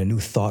 And then a new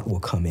thought will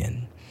come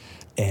in,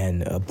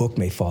 and a book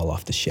may fall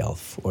off the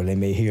shelf, or they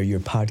may hear your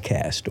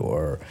podcast,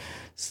 or,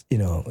 you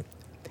know,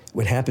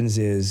 what happens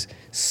is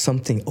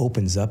something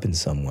opens up in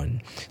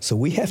someone. So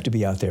we have to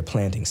be out there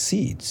planting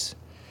seeds.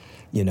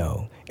 You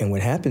know, and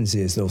what happens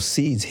is those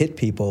seeds hit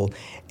people,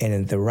 and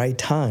at the right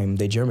time,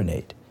 they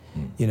germinate.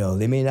 You know,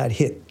 they may not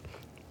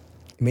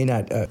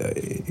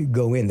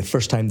go in the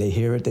first time they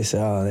hear it. They say,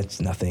 "Oh, that's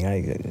nothing."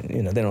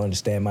 They don't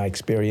understand my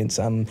experience.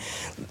 I'm,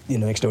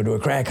 next door to a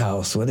crack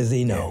house. What does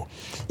he know?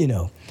 You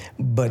know,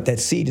 but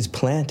that seed is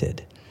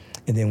planted,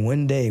 and then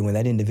one day when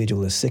that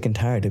individual is sick and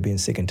tired of being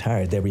sick and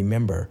tired, they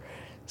remember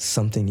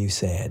something you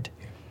said,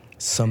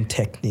 some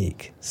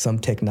technique, some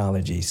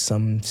technology,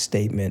 some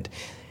statement.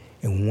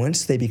 And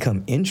once they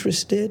become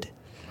interested,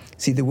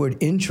 see, the word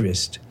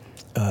interest,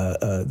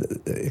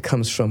 it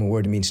comes from a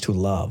word that means to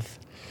love.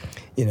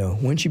 You know,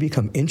 once you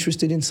become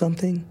interested in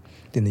something,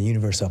 then the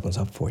universe opens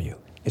up for you.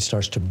 It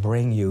starts to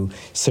bring you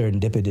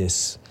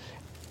serendipitous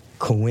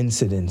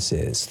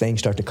coincidences. Things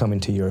start to come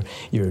into you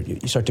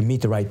start to meet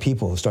the right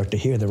people, start to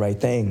hear the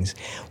right things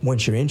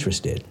once you're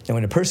interested. And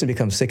when a person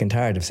becomes sick and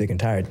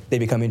tired, they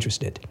become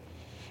interested.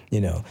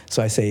 You know,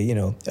 so I say,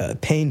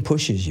 pain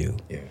pushes you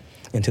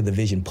until the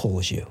vision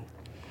pulls you.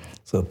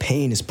 So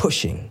pain is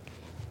pushing.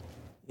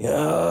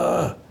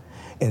 And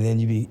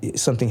then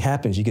something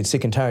happens. You get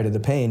sick and tired of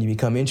the pain. You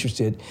become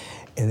interested,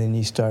 and then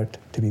you start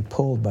to be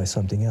pulled by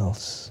something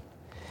else.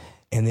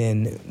 And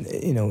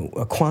then,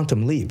 a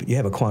quantum leap. You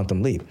have a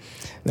quantum leap.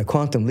 And a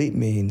quantum leap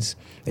means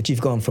that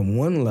you've gone from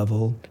one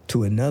level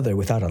to another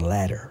without a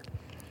ladder.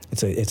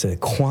 It's a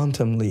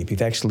quantum leap.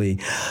 You've actually,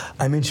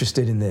 I'm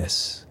interested in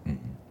this.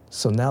 Mm-hmm.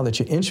 So now that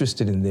you're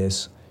interested in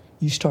this,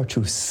 you start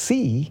to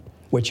see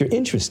what you're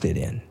interested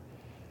in.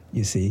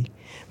 You see?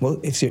 Well,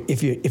 if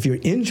you're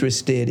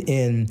interested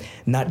in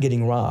not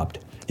getting robbed,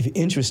 if you're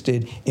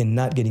interested in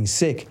not getting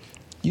sick,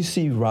 you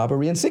see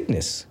robbery and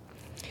sickness.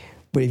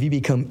 But if you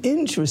become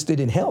interested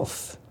in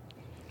health,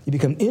 you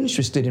become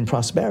interested in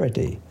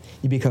prosperity,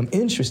 you become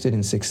interested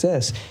in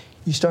success,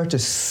 you start to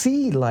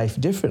see life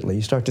differently.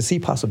 You start to see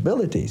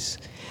possibilities.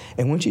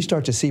 And once you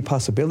start to see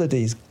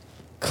possibilities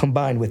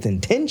combined with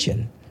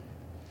intention,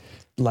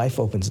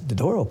 the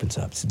door opens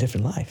up. It's a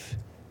different life.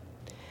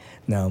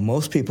 Now,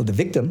 most people, the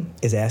victim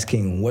is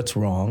asking what's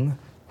wrong,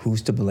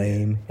 who's to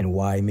blame, and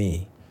why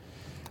me?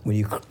 When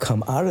you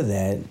come out of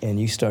that and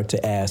you start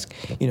to ask,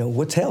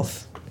 what's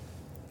health?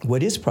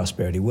 What is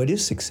prosperity? What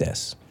is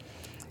success?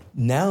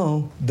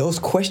 Now, those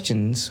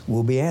questions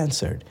will be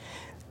answered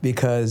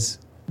because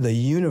the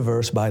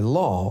universe, by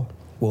law,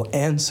 will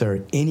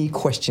answer any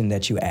question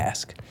that you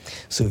ask.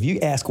 So if you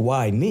ask,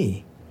 why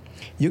me?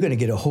 You're going to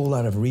get a whole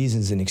lot of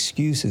reasons and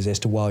excuses as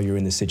to why you're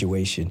in the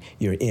situation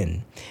you're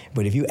in.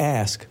 But if you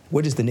ask,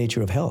 what is the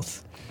nature of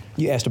health?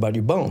 You asked about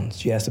your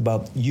bones. You asked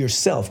about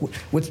yourself.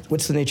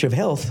 What's the nature of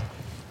health?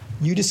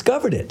 You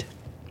discovered it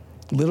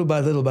little by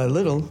little by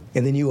little,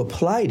 and then you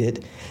applied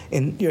it,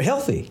 and you're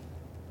healthy,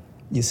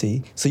 you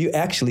see? So you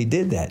actually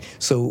did that.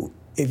 So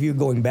if you're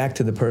going back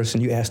to the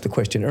person, you asked the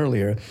question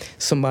earlier,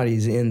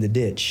 somebody's in the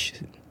ditch,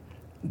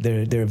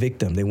 they're a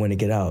victim, they want to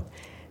get out.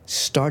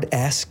 Start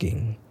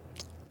asking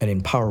an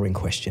empowering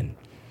question.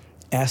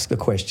 Ask a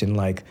question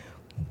like,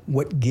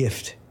 what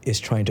gift is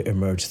trying to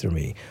emerge through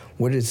me?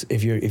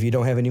 If you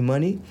don't have any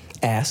money,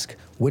 ask,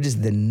 what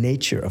is the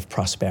nature of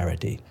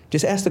prosperity?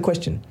 Just ask the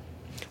question.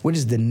 What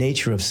is the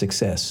nature of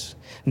success?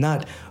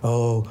 Not,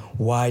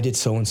 why did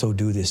so-and-so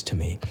do this to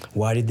me?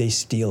 Why did they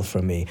steal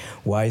from me?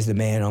 Why is the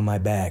man on my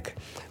back?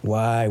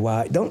 Why?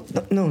 No.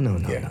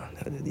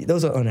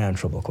 Those are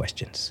unanswerable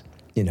questions.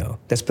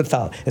 That's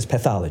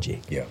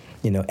pathology. Yeah.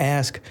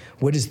 Ask,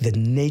 what is the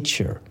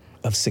nature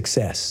of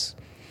success?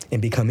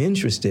 And become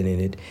interested in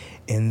it,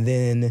 and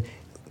then,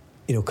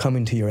 come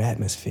into your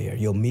atmosphere.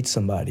 You'll meet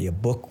somebody, a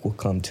book will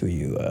come to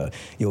you,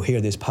 you'll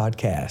hear this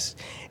podcast,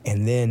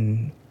 and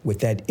then with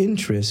that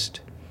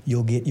interest,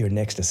 you'll get your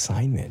next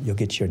assignment, you'll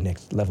get your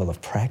next level of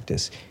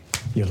practice,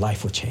 your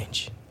life will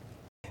change.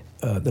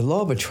 The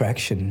law of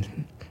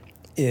attraction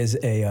is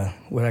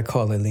what I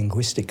call a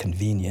linguistic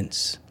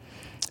convenience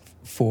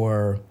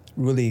for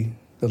really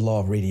the law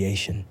of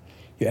radiation.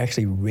 You're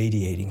actually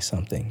radiating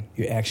something.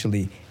 You're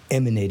actually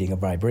emanating a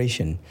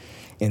vibration.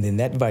 And then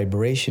that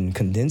vibration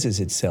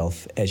condenses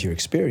itself as your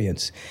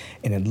experience,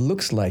 and it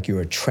looks like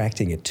you're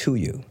attracting it to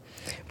you,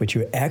 but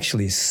you're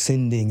actually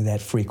sending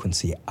that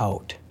frequency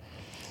out.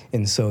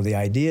 And so the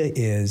idea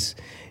is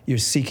you're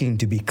seeking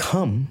to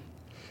become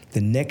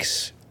the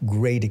next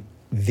great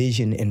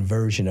vision and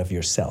version of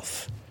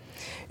yourself.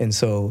 And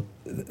so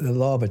the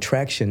law of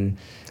attraction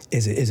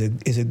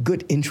is a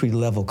good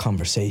entry-level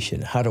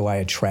conversation. How do I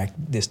attract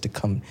this to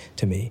come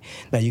to me?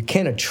 Now, you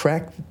can't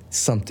attract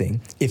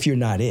something if you're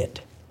not it.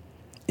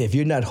 If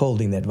you're not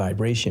holding that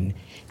vibration,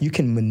 you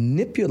can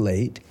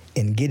manipulate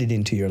and get it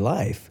into your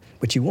life,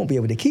 but you won't be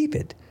able to keep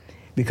it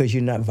because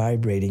you're not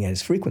vibrating at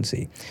its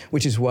frequency,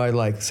 which is why,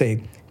 like,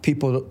 say,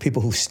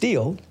 people who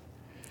steal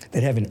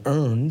that haven't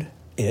earned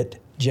it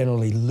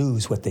generally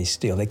lose what they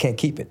steal. They can't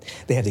keep it.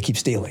 They have to keep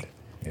stealing.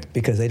 Yeah.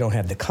 Because they don't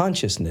have the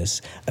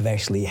consciousness of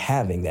actually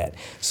having that.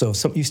 So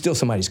if you steal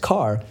somebody's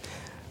car,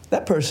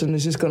 that person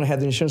is just going to have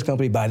the insurance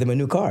company buy them a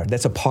new car.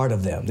 That's a part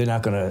of them. They're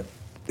not going to,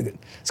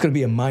 it's going to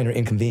be a minor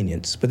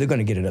inconvenience, but they're going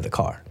to get another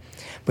car.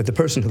 But the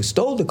person who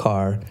stole the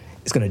car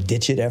is going to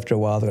ditch it after a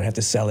while. They're going to have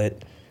to sell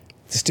it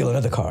to steal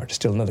another car,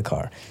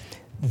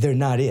 They're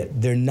not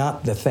it. They're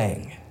not the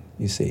thing,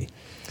 you see.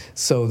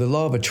 So the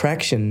law of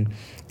attraction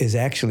is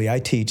actually, I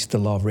teach the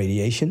law of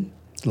radiation,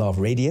 the law of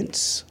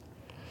radiance,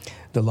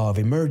 the law of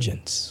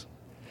emergence.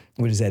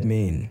 What does that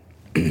mean?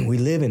 We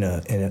live in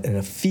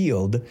a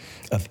field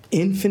of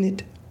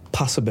infinite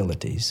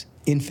possibilities,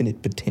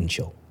 infinite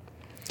potential.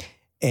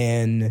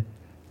 And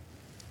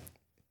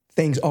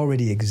things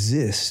already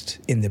exist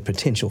in the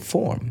potential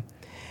form.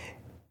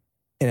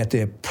 And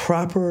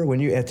when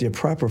you're at their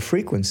proper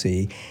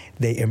frequency,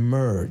 they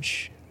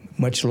emerge,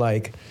 much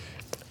like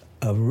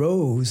a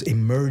rose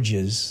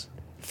emerges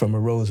from a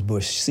rose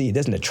bush seed. It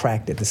doesn't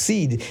attract it. The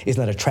seed is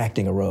not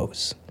attracting a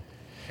rose.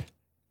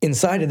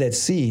 Inside of that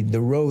seed,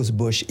 the rose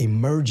bush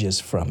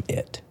emerges from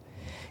it.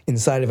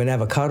 Inside of an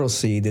avocado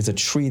seed, there's a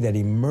tree that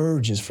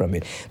emerges from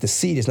it. The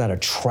seed is not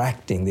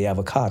attracting the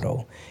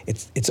avocado.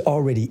 It's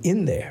already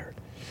in there.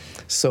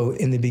 So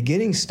in the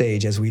beginning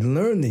stage, as we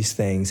learn these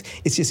things,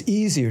 it's just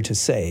easier to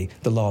say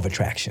the law of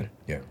attraction.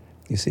 Yeah.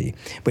 You see.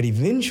 But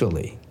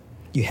eventually,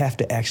 you have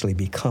to actually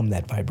become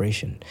that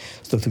vibration.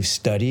 So through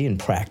study and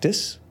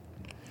practice,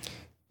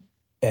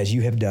 as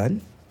you have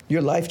done,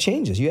 your life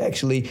changes. You're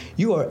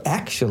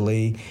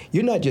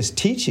not just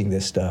teaching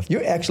this stuff.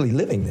 You're actually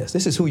living this.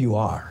 This is who you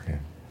are. Yeah.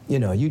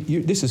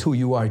 This is who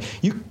you are.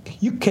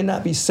 You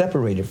cannot be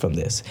separated from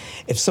this.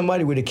 If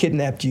somebody were to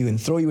kidnap you and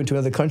throw you into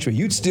another country,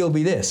 you'd still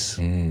be this,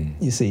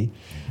 you see.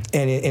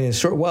 And in a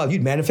short while,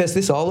 you'd manifest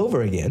this all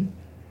over again.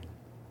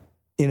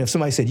 If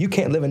somebody said, you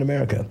can't live in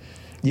America,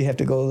 you have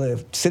to go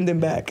live, send them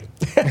back.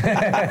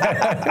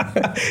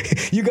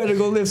 You got to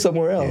go live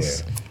somewhere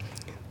else. Yeah.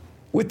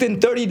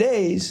 Within 30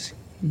 days,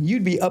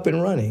 you'd be up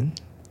and running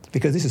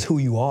because this is who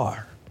you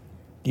are.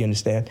 You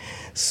understand?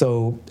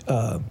 So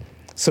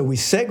we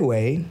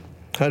segue.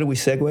 How do we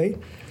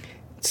segue?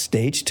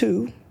 Stage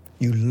 2,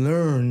 you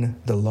learn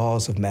the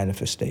laws of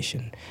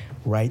manifestation.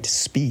 Right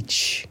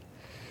speech,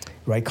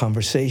 right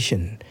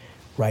conversation,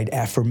 right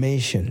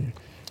affirmation,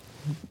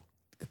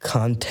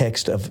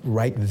 context of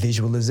right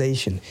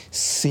visualization,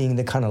 seeing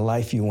the kind of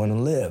life you want to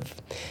live.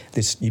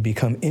 You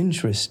become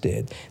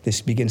interested.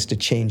 This begins to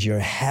change your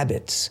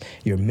habits,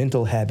 your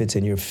mental habits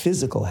and your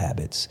physical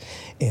habits.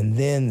 And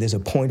then there's a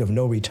point of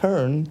no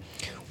return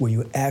where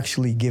you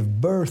actually give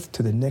birth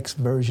to the next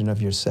version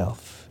of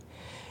yourself.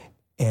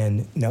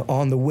 And now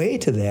on the way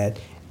to that,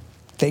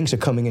 things are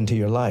coming into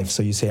your life.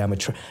 So you say, I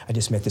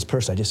just met this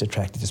person. I just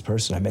attracted this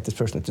person. I met this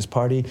person at this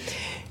party.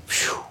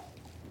 Whew.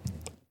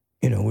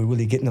 We're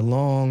really getting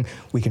along.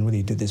 We can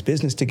really do this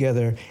business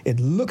together. It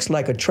looks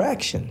like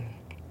attraction.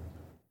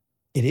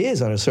 It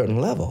is on a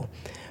certain level,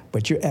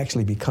 but you're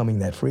actually becoming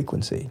that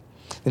frequency.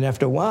 And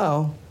after a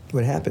while,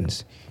 what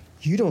happens?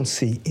 You don't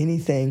see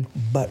anything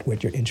but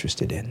what you're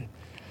interested in.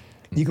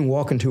 You can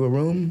walk into a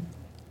room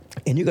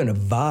and you're going to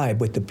vibe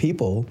with the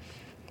people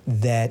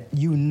that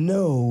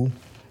you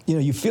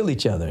feel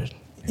each other,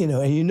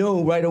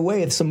 and right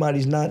away if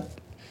somebody's not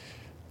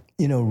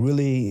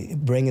really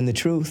bringing the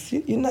truth,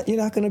 you're not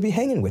going to be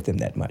hanging with them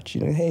that much.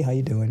 Hey, how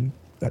you doing?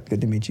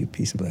 Good to meet you.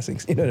 Peace and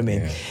blessings. You know what I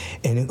mean? Yeah.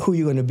 And who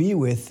you're going to be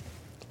with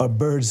are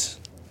birds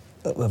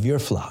of your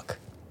flock,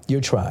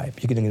 your tribe.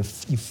 You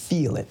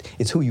feel it.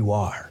 It's who you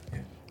are. Yeah.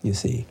 You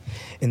see.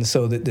 And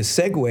so the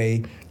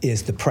segue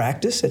is the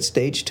practice at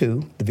stage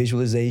 2, the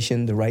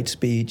visualization, the right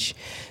speech,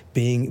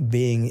 being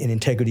in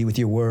integrity with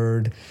your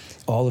word,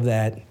 all of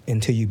that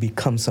until you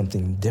become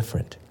something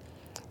different.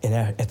 And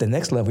at the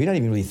next level, you're not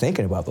even really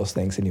thinking about those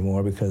things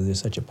anymore because they're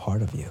such a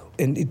part of you.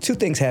 And 2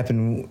 things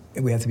happen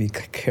we have to be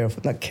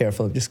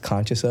careful, just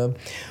conscious of.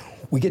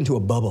 We get into a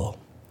bubble,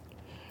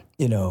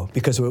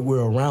 because we're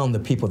around the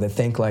people that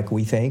think like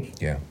we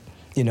think. Yeah.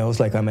 It's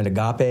like I'm at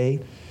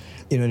Agape,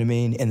 you know what I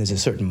mean? And there's a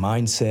certain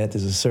mindset,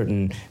 there's a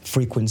certain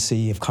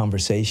frequency of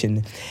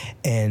conversation.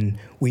 And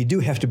we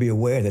do have to be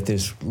aware that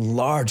there's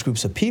large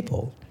groups of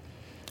people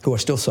who are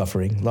still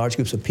suffering, large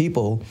groups of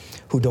people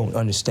who don't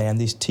understand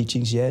these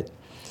teachings yet.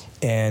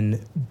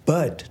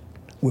 But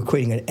we're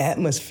creating an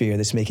atmosphere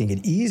that's making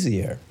it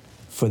easier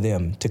for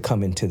them to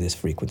come into this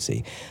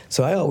frequency.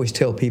 So I always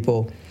tell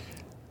people,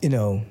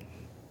 there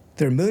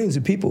are millions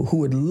of people who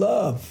would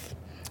love,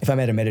 if I'm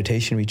at a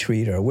meditation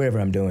retreat or wherever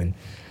I'm doing,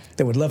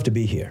 they would love to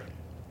be here.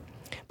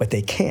 But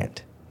they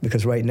can't,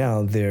 because right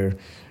now they're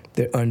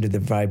under the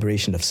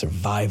vibration of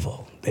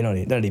survival. They're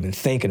not even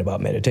thinking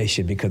about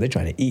meditation because they're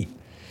trying to eat.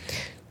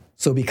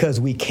 So because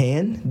we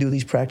can do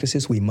these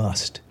practices, we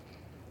must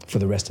for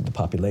the rest of the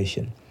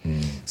population.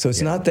 So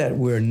it's not that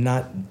it's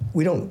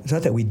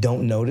not that we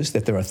don't notice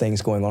that there are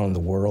things going on in the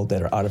world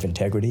that are out of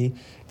integrity,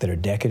 that are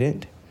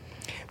decadent,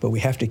 but we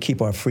have to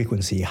keep our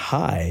frequency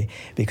high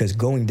because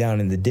going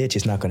down in the ditch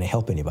is not going to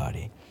help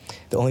anybody.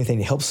 The only thing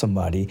that helps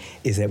somebody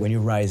is that when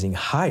you're rising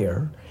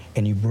higher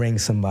and you bring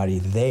somebody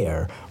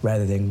there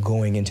rather than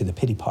going into the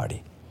pity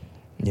party.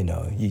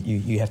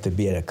 You have to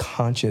be at a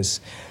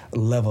conscious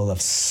level of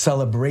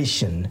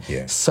celebration,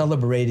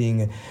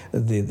 celebrating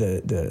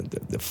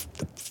the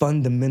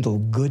fundamental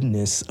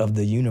goodness of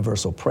the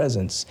universal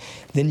presence.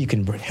 Then you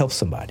can help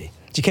somebody.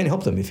 You can't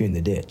help them if you're in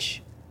the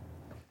ditch.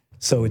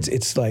 So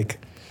it's like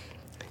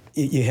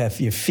you have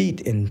your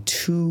feet in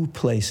 2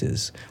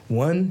 places.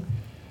 One,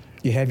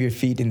 you have your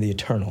feet in the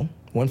eternal.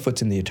 One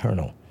foot's in the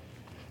eternal.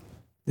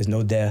 There's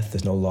no death,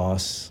 there's no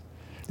loss,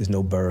 there's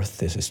no birth,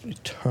 there's this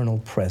eternal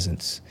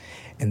presence.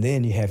 And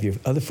then you have your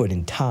other foot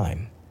in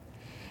time.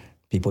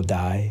 People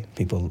die,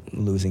 people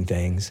losing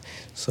things.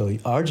 So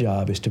our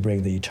job is to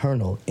bring the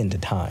eternal into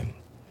time.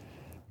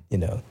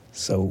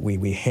 So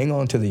we hang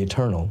on to the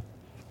eternal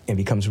and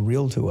it becomes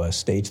real to us,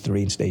 stage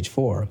 3 and stage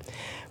 4.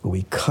 But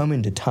we come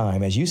into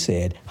time, as you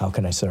said, how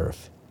can I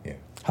serve? Yeah.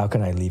 How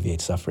can I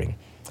alleviate suffering?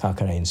 How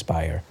can I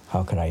inspire?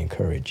 How can I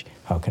encourage?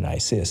 How can I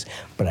assist?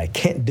 But I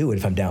can't do it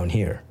if I'm down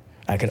here.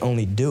 I can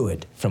only do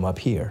it from up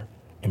here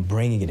and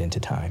bringing it into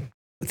time.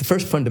 The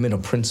first fundamental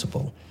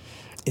principle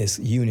is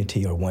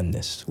unity or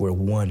oneness. We're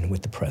one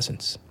with the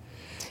presence.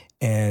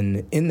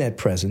 And in that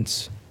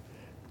presence,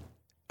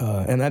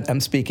 and I'm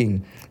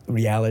speaking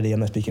reality, I'm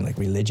not speaking like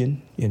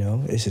religion,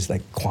 It's just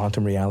like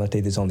quantum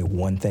reality. There's only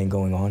one thing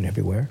going on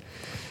everywhere.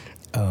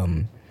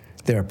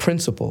 There are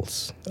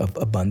principles of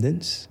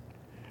abundance,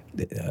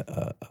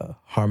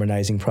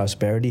 harmonizing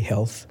prosperity,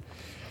 health.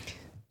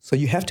 So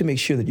you have to make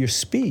sure that your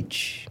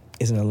speech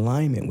is in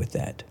alignment with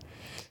that.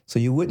 So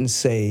you wouldn't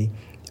say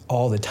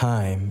all the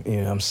time,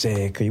 I'm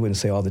sick, or you wouldn't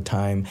say all the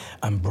time,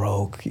 I'm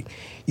broke.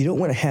 You don't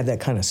want to have that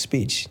kind of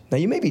speech. Now,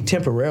 you may be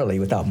temporarily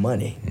without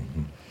money.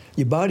 Mm-hmm.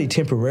 Your body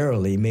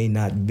temporarily may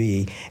not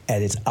be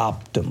at its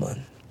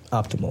optimal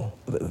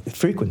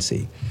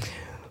frequency.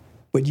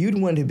 But you'd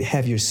want to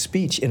have your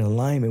speech in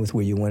alignment with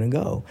where you want to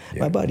go.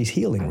 My body's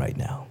healing right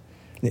now.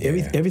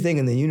 Everything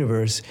in the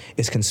universe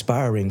is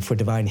conspiring for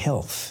divine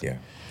health. Yeah.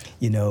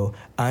 You know,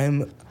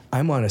 I'm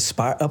on a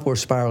upward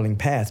spiraling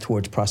path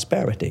towards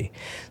prosperity.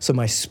 So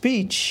my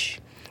speech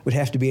would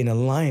have to be in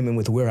alignment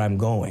with where I'm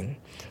going.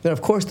 Now,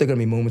 of course, there are going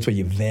to be moments where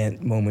you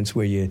vent, moments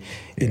where you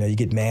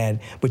get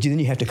mad, but then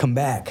you have to come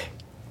back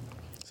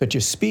so that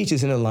your speech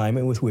is in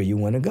alignment with where you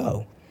want to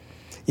go.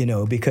 You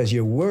know, because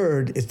your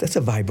word that's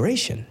a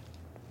vibration.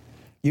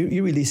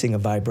 You're releasing a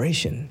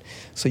vibration.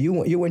 So you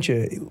want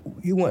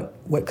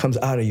what comes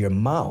out of your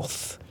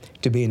mouth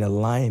to be in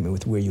alignment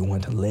with where you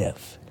want to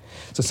live.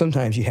 So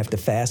sometimes you have to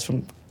fast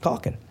from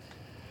talking.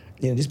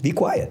 You know, just be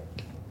quiet.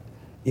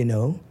 You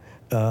know,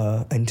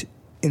 and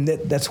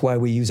that's why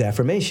we use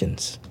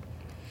affirmations.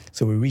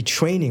 So we're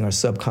retraining our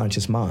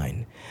subconscious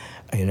mind.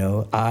 You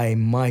know, I,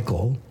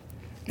 Michael,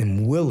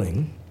 am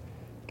willing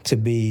to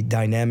be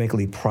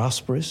dynamically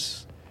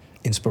prosperous,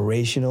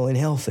 inspirational, and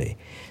healthy.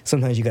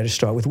 Sometimes you got to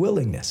start with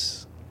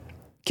willingness.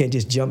 Can't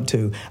just jump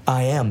to,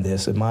 I am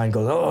this, and mind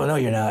goes, oh, no,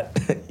 you're not.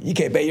 You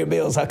can't pay your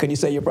bills. How can you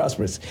say you're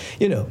prosperous?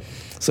 You know,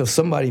 so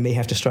somebody may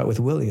have to start with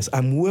willingness.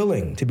 I'm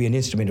willing to be an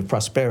instrument of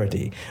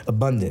prosperity,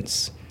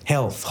 abundance,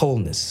 health,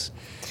 wholeness.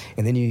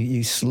 And then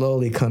you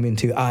slowly come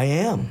into, I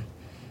am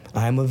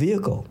a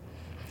vehicle.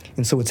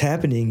 And so what's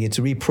happening, it's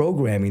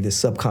reprogramming the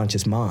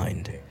subconscious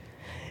mind.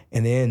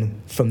 And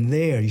then from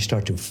there, you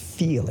start to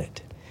feel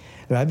it.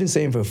 And I've been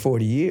saying for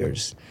 40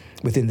 years,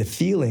 within the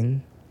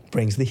feeling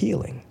brings the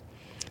healing.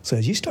 So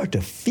as you start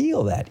to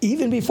feel that,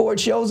 even before it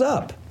shows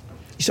up,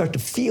 you start to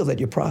feel that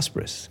you're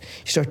prosperous.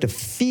 You start to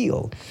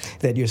feel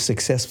that you're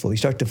successful. You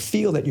start to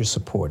feel that you're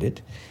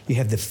supported. You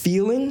have the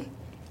feeling,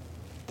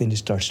 then it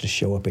starts to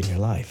show up in your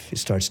life. It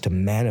starts to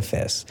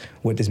manifest.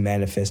 What does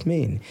manifest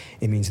mean?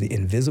 It means the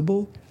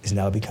invisible is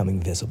now becoming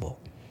visible.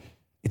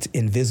 It's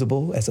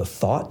invisible as a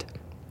thought,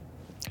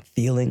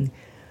 feeling,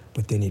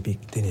 but then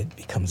it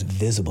becomes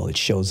visible. It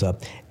shows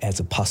up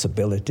as a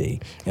possibility,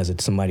 as a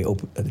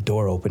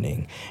door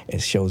opening.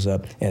 It shows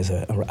up as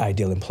an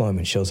ideal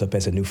employment. It shows up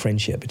as a new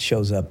friendship. It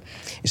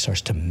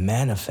starts to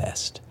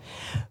manifest.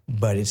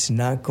 But it's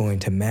not going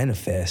to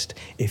manifest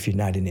if you're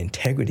not in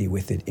integrity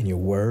with it in your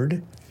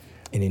word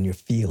and in your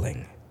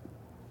feeling.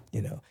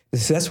 You know,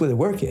 that's where the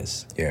work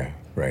is. Yeah,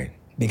 right.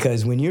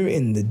 Because when you're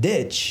in the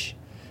ditch,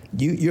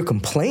 you're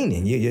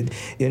complaining. You're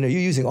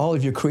using all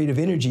of your creative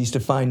energies to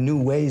find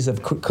new ways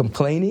of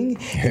complaining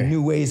and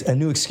a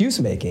new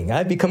excuse making.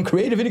 I've become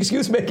creative in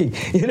excuse making,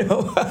 you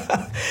know.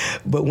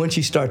 But once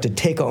you start to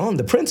take on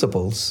the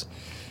principles,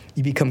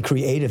 you become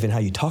creative in how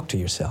you talk to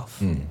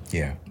yourself.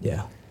 Yeah.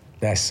 Yeah.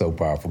 That's so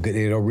powerful.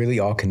 It really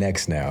all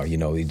connects now. You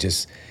know,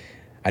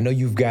 I know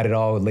you've got it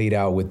all laid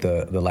out with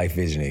the life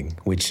visioning,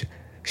 which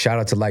shout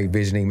out to life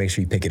visioning. Make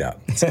sure you pick it up.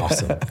 It's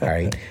awesome. All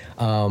right.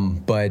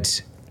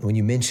 But when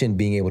you mentioned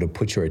being able to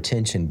put your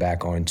attention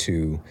back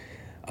onto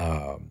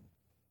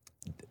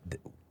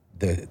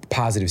the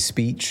positive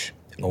speech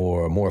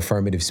or more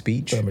affirmative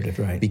speech. Affirmative,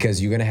 right.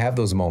 Because you're going to have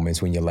those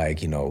moments when you're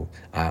like, you know,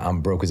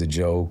 I'm broke as a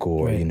joke,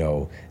 or, right, you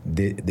know,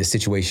 the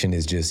situation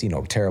is just, you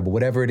know, terrible.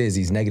 Whatever it is,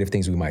 these negative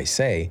things we might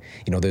say,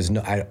 you know,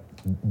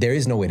 there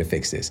is no way to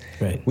fix this.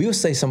 Right. We will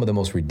say some of the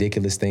most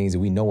ridiculous things that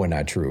we know are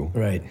not true.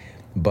 Right.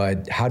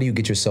 But how do you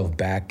get yourself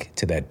back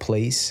to that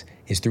place?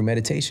 Is through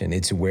meditation.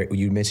 It's where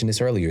you mentioned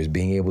this earlier, is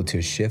being able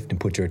to shift and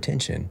put your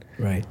attention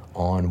right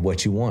on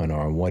what you want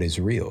or on what is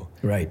real.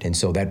 Right. And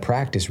so that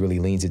practice really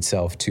leans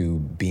itself to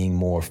being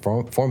more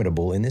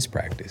formidable in this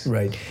practice.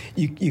 Right.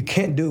 You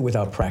can't do it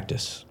without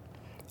practice.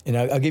 And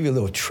I'll give you a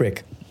little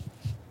trick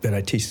that I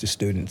teach the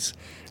students,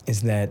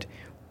 is that,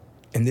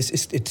 and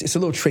it's a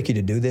little tricky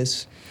to do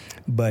this,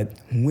 but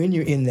when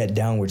you're in that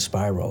downward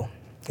spiral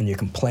and you're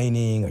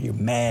complaining or you're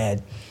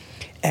mad,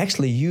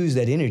 actually use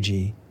that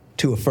energy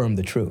to affirm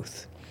the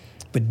truth,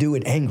 but do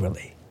it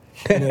angrily.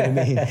 You know what I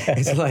mean?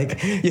 It's like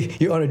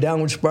you're on a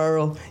downward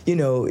spiral, you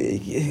know,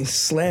 you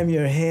slam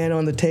your hand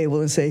on the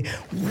table and say,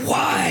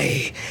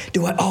 why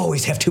do I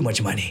always have too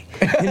much money?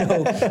 You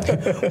know,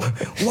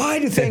 why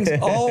do things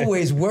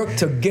always work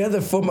together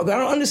for me? I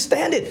don't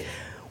understand it.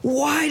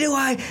 Why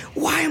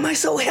am I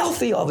so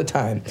healthy all the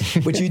time?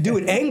 But you do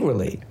it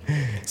angrily.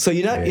 So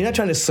you're not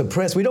trying to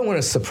suppress. We don't want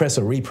to suppress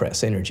or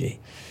repress energy,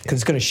 because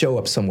it's going to show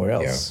up somewhere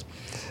else. Yeah.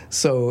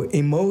 So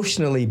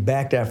emotionally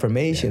backed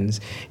affirmations,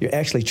 you're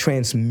actually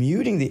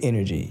transmuting the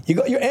energy.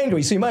 You're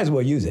angry, so you might as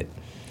well use it.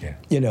 Yeah.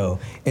 You know,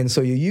 and so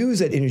you use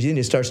that energy and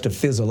it starts to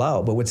fizzle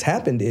out. But what's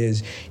happened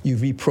is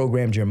you've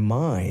reprogrammed your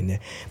mind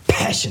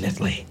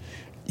passionately,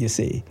 you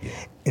see. Yeah.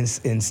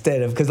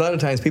 Instead of, because a lot of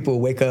times people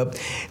wake up,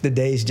 the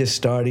day's just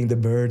starting, the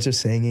birds are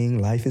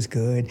singing, life is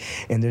good,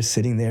 and they're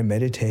sitting there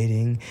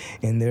meditating,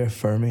 and they're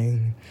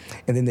affirming,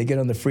 and then they get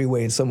on the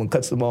freeway and someone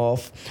cuts them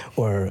off,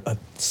 or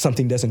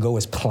something doesn't go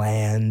as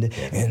planned,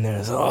 and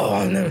there's,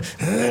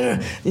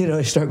 you know,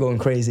 they start going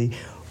crazy.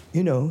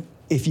 You know,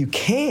 if you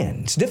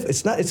can,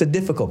 it's a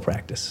difficult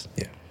practice.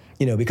 Yeah.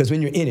 You know, because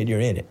when you're in it, you're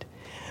in it.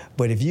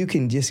 But if you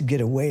can just get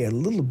away a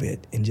little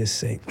bit and just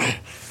say,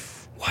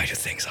 why do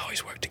things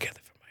always work together?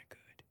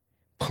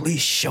 please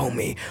show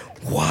me,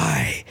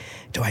 why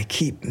do I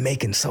keep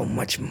making so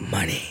much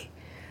money?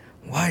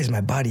 Why is my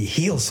body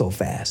heal so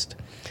fast?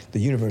 The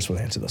universe will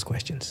answer those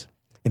questions.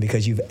 And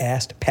because you've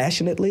asked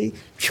passionately,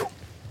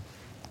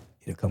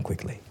 it'll come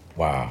quickly.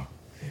 Wow.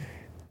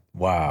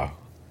 Wow.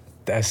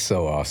 That's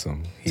so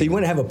awesome. So you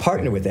want to have a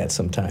partner with that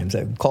sometimes.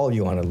 I call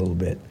you on it a little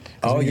bit.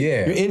 Oh,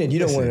 yeah. You're in it. You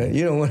don't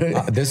want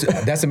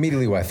to. That's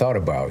immediately what I thought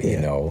about, you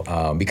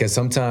know, because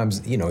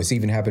sometimes, you know, it's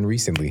even happened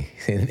recently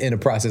in the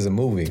process of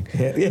moving.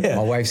 Yeah.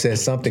 My wife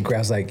says something, I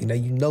was like, you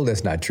know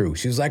that's not true.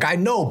 She was like, I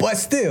know, but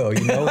still,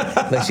 you know.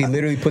 Like she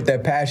literally put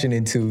that passion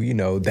into, you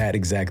know, that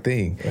exact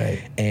thing.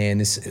 Right.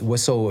 And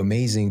what's so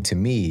amazing to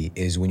me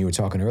is when you were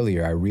talking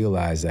earlier, I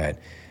realized that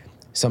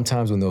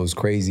sometimes when those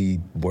crazy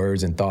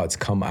words and thoughts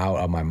come out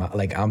of my mouth,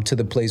 like I'm to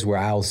the place where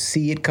I'll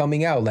see it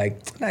coming out,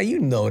 like, now you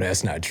know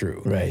that's not true.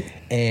 Right.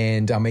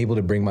 And I'm able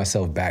to bring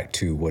myself back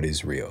to what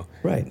is real.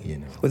 Right. You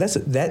know. Well, that's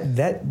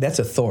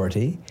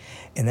authority,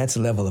 and that's a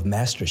level of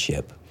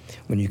mastership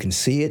when you can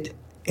see it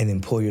and then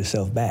pull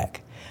yourself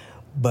back.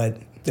 But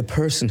the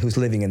person who's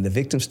living in the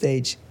victim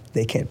stage,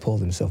 they can't pull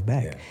themselves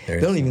back. Yeah, they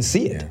don't even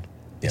see it. Yeah.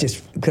 It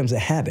just becomes a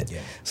habit.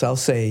 Yeah. So I'll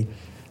say,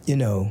 you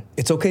know,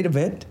 it's okay to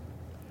vent.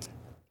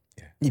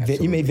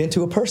 You may vent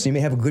to a person. You may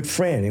have a good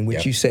friend in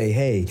which you say,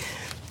 hey,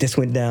 this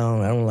went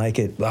down, I don't like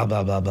it, blah,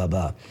 blah, blah, blah,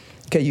 blah.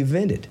 Okay, you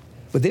vented.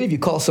 But then if you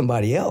call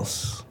somebody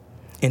else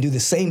and do the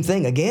same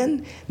thing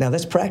again, now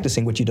that's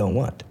practicing what you don't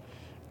want.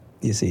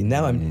 You see,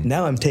 now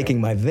I'm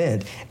taking my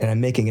vent and I'm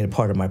making it a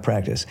part of my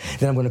practice.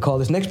 Then I'm going to call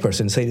this next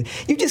person and say,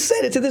 "You just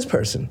said it to this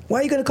person.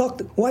 Why are you going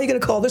to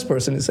call this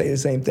person and say the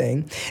same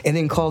thing, and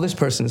then call this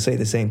person and say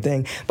the same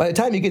thing? By the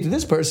time you get to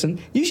this person,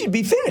 you should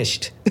be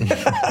finished."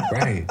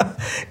 Right.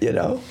 You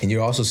know. And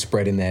you're also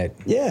spreading that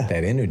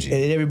energy.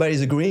 And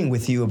everybody's agreeing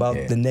with you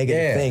about the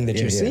negative thing that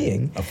you're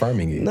seeing,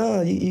 affirming it.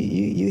 No,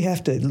 you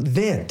have to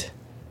vent,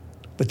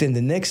 but then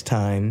the next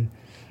time,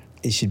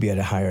 it should be at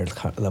a higher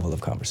level of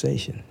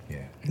conversation. Yeah.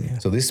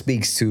 So this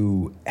speaks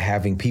to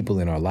having people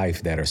in our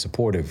life that are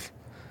supportive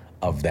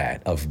of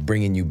that, of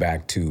bringing you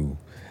back to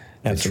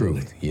the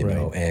truth, you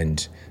know?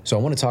 And so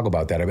I want to talk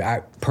about that. I mean,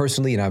 I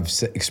personally, and I've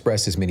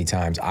expressed this many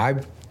times,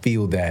 I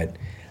feel that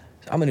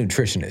I'm a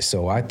nutritionist,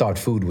 so I thought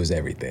food was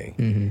everything.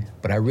 Mm-hmm.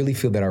 But I really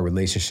feel that our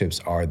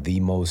relationships are the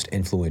most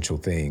influential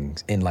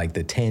things in like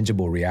the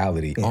tangible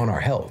reality on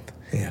our health.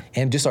 Yeah.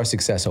 And just our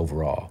success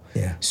overall.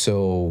 Yeah.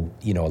 So,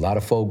 you know, a lot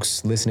of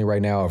folks listening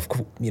right now,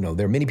 you know,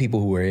 there are many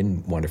people who are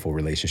in wonderful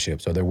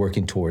relationships or they're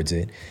working towards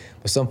it.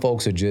 But some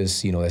folks are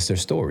just, you know, that's their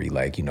story.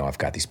 Like, you know, I've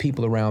got these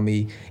people around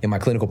me. In my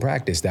clinical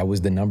practice, that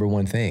was the number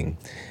one thing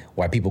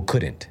why people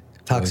couldn't.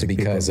 Toxic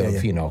because people,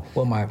 of, you know,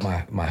 well,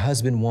 my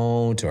husband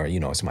won't, or,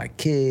 you know, it's my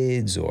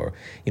kids, or,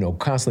 you know,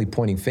 constantly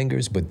pointing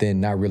fingers, but then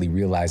not really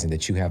realizing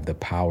that you have the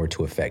power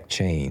to affect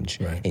change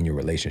in your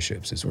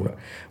relationships as well.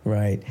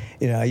 Right.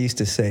 You know, I used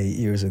to say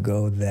years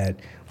ago that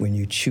when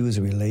you choose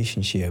a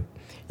relationship,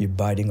 you're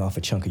biting off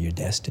a chunk of your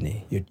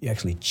destiny. You're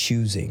actually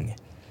choosing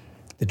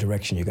the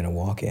direction you're going to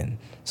walk in.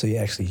 So you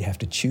actually have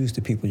to choose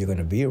the people you're going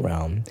to be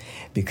around,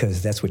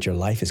 because that's what your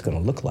life is going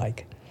to look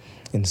like.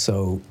 And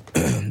so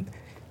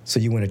so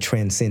you want to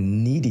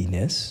transcend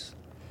neediness,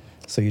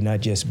 so you're not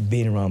just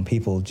being around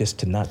people just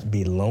to not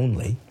be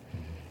lonely,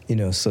 you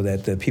know, so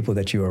that the people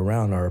that you're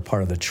around are a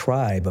part of the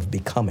tribe of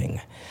becoming,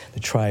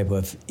 the tribe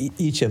of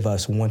each of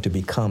us want to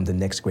become the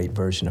next great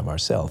version of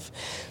ourselves.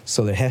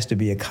 So there has to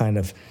be a kind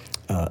of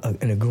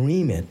an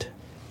agreement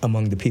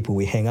among the people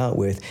we hang out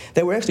with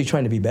that we're actually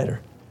trying to be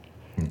better.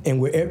 And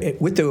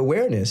with the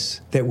awareness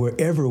that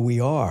wherever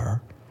we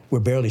are, we're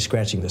barely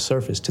scratching the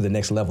surface to the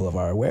next level of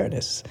our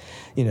awareness,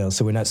 you know,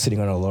 so we're not sitting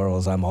on our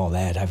laurels, I'm all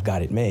that, I've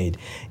got it made,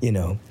 you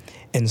know.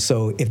 And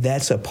so if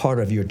that's a part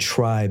of your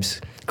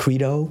tribe's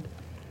credo,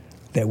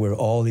 that we're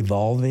all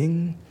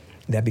evolving,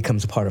 that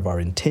becomes a part of our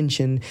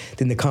intention,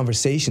 then the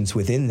conversations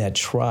within that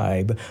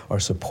tribe are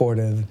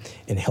supportive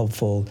and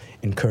helpful,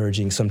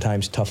 encouraging,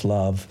 sometimes tough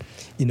love,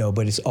 you know,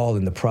 but it's all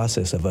in the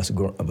process of us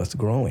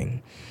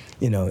growing.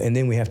 You know, and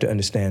then we have to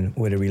understand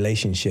what a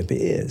relationship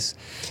is.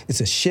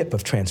 It's a ship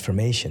of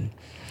transformation.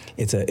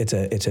 It's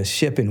a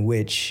ship in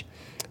which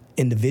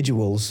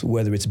individuals,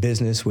 whether it's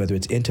business, whether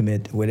it's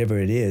intimate, whatever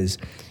it is,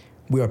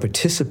 we are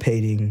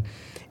participating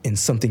in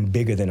something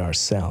bigger than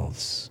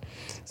ourselves.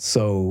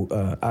 So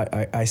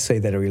I say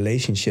that a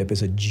relationship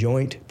is a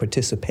joint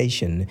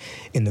participation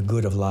in the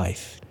good of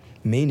life,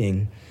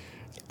 meaning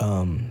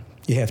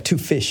you have two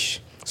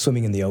fish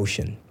swimming in the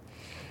ocean.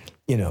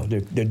 You know,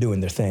 they're doing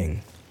their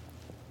thing.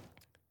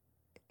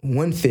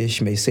 One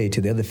fish may say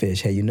to the other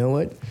fish, hey, you know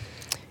what?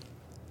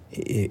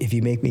 If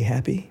you make me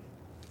happy,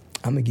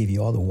 I'm going to give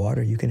you all the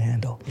water you can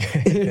handle.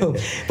 You know,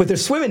 but they're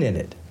swimming in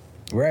it.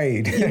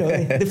 Right. You know,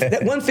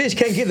 that one fish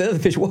can't give the other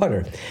fish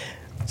water.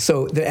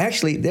 So they're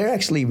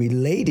actually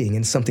relating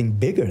in something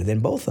bigger than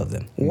both of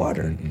them,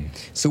 water. Mm-hmm.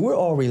 So we're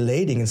all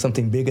relating in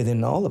something bigger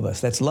than all of us.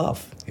 That's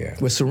love. Yeah.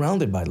 We're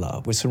surrounded by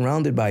love. We're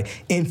surrounded by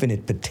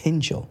infinite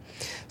potential.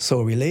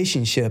 So a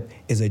relationship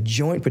is a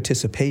joint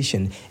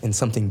participation in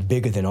something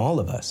bigger than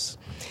all of us.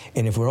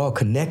 And if we're all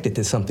connected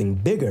to something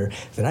bigger,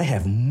 then I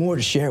have more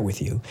to share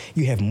with you.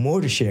 You have more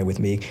to share with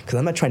me because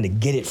I'm not trying to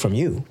get it from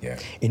you. Yeah.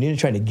 And you're not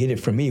trying to get it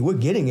from me. We're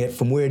getting it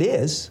from where it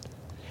is,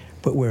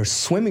 but we're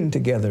swimming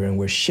together and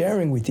we're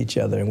sharing with each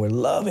other and we're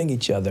loving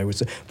each other. We're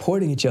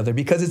supporting each other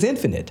because it's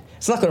infinite.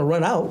 It's not going to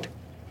run out.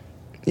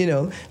 You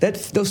know,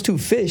 those two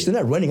fish, they're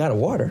not running out of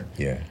water.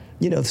 Yeah.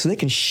 You know, so they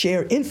can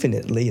share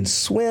infinitely and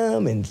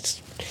swim and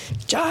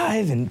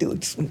jive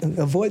and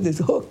avoid these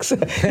hooks.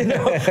 You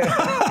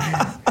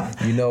know?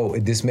 You know,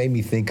 this made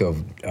me think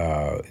of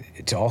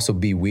to also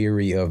be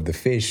weary of the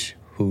fish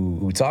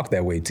who talk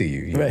that way to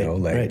you. You know,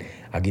 like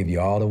I'll give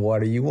you all the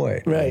water you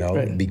want. Right, you know,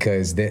 right.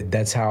 Because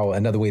that's how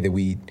another way that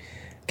we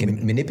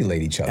can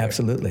manipulate each other.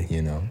 Absolutely.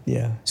 You know.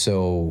 Yeah.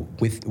 So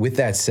with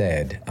that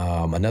said,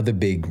 another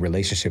big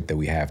relationship that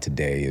we have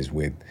today is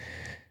with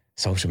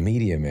social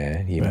media,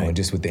 man, you know, and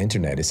just with the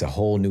internet. It's a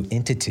whole new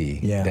entity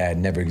that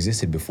never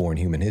existed before in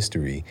human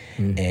history.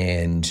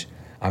 And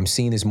I'm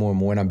seeing this more and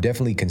more, and I'm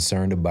definitely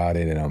concerned about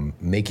it, and I'm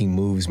making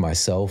moves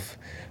myself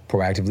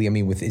proactively. I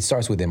mean, it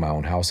starts within my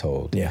own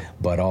household,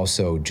 but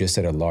also just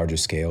at a larger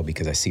scale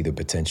because I see the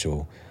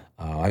potential.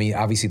 I mean,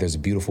 obviously there's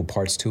beautiful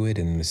parts to it,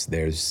 and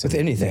there's some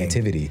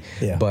negativity,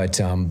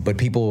 but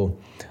people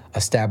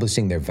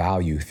establishing their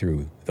value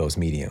through those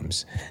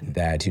mediums,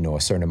 that, you know,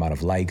 a certain amount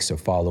of likes or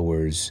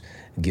followers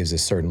gives a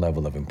certain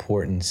level of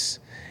importance.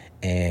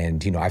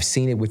 And, you know, I've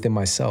seen it within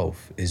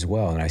myself as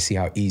well, and I see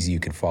how easy you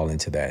can fall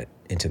into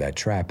that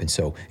trap. And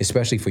so,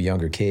 especially for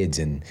younger kids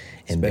and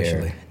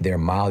their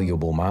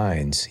malleable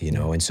minds, you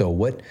know. And so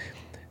what,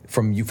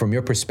 from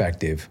your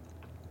perspective,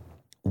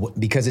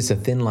 because it's a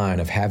thin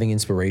line of having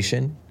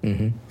inspiration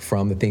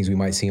from the things we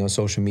might see on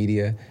social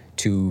media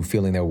to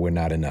feeling that we're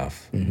not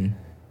enough.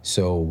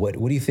 So what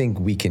do you think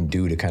we can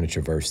do to kind of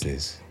traverse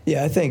this?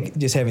 Yeah, I think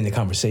just having the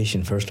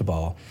conversation, first of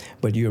all.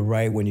 But you're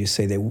right when you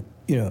say that,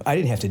 you know, I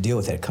didn't have to deal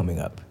with that coming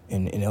up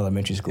in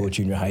elementary school,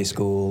 junior high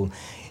school.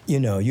 You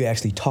know, you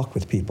actually talk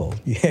with people.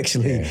 You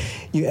actually,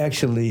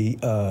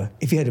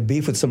 if you had a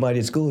beef with somebody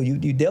at school,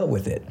 you dealt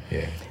with it.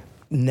 Yeah.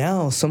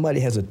 Now somebody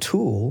has a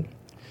tool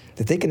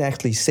that they can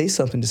actually say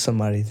something to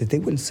somebody that they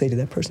wouldn't say to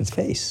that person's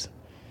face.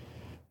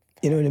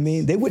 You know what I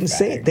mean? They wouldn't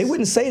say it. They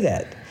wouldn't say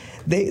that.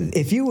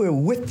 If you were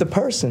with the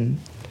person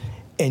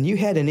and you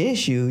had an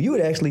issue, you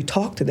would actually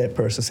talk to that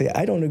person, say,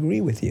 I don't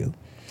agree with you.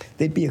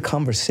 There'd be a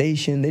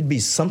conversation, there'd be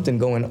something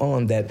going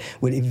on that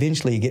would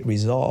eventually get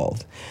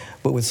resolved.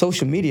 But with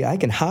social media, I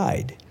can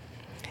hide.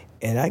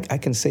 And I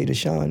can say to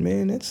Sean,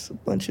 man, that's a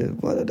bunch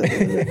of...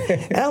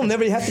 and I'll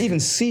never have to even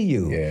see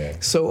you. Yeah.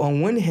 So on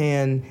one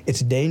hand,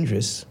 it's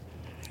dangerous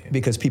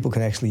because people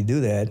can actually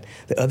do that.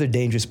 The other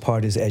dangerous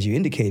part is, as you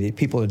indicated,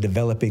 people are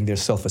developing their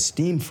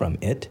self-esteem from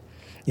it,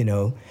 you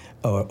know,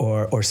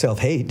 or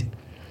self-hate.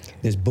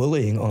 There's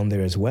bullying on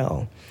there as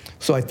well.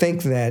 So I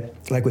think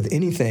that, like with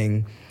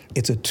anything,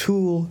 it's a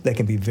tool that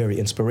can be very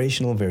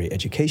inspirational, very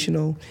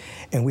educational,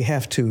 and we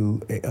have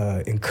to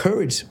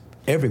encourage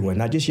everyone,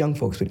 not just young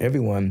folks, but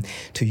everyone,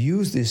 to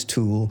use this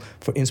tool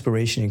for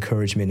inspiration,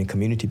 encouragement, and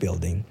community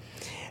building,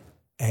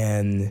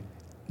 and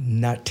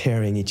not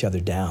tearing each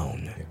other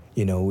down. Yeah.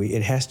 You know,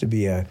 it has to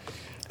be a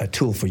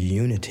tool for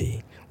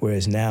unity,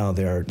 whereas now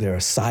there are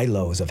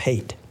silos of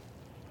hate.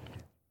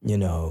 You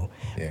know,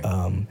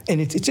 and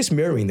it's just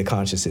mirroring the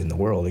consciousness in the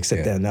world,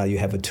 except that now you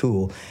have a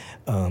tool,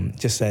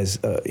 just as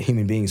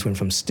human beings went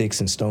from sticks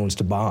and stones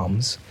to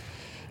bombs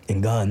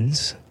and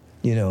guns.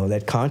 You know,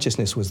 that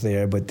consciousness was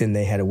there, but then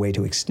they had a way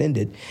to extend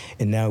it,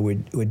 and now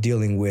we're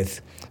dealing with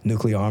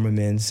nuclear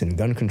armaments and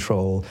gun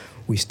control.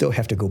 We still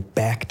have to go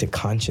back to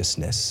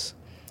consciousness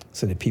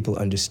so that people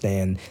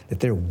understand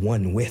that they're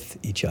one with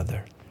each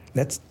other.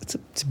 It's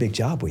a big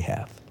job we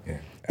have. Yeah,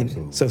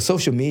 absolutely. And so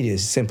social media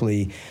is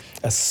simply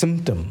a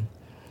symptom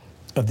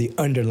of the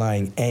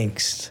underlying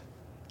angst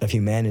of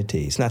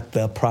humanity. It's not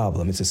the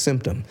problem, it's a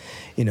symptom.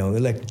 You know,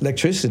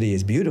 electricity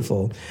is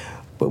beautiful,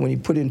 but when you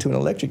put it into an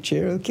electric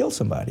chair, it'll kill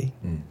somebody.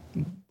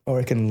 Or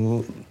it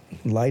can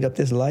light up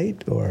this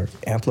light or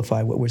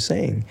amplify what we're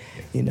saying,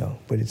 you know,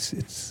 but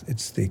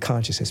it's the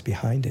consciousness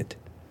behind it.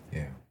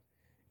 Yeah.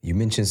 You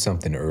mentioned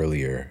something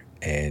earlier,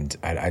 and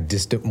I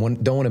just don't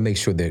want to make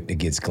sure that it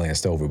gets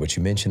glanced over, but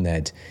you mentioned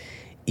that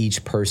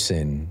each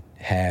person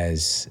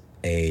has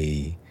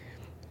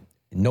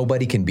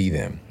nobody can be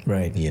them,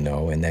 right? You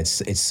know, and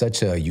it's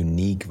such a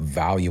unique,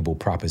 valuable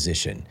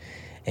proposition,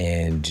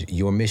 and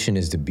your mission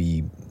is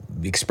to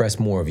express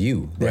more of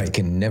you that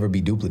can never be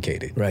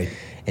duplicated, right?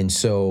 And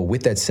so,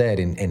 with that said,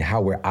 and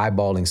how we're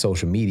eyeballing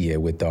social media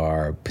with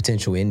our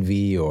potential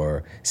envy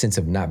or sense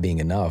of not being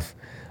enough,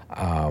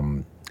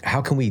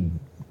 how can we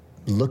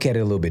look at it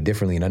a little bit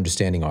differently in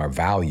understanding our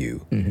value?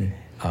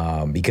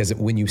 Because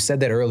when you said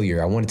that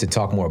earlier, I wanted to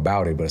talk more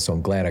about it, but so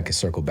I'm glad I could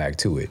circle back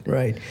to it.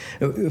 Right.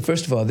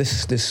 First of all,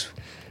 this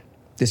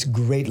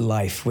great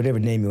life, whatever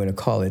name you want to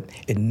call it,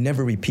 it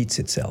never repeats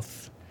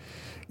itself.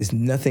 There's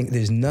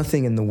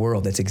nothing in the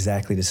world that's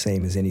exactly the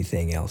same as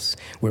anything else.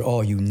 We're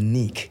all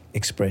unique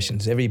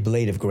expressions. Every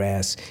blade of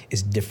grass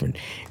is different.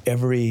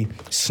 Every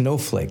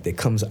snowflake that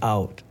comes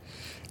out,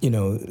 you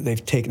know,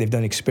 they've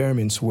done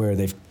experiments where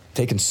they've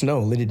taken snow,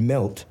 let it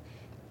melt.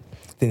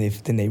 Then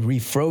they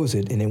refroze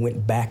it and it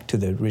went back to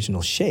the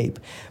original shape,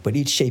 but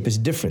each shape is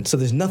different. So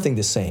there's nothing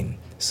the same.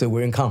 So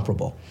we're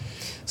incomparable.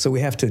 So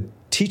we have to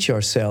teach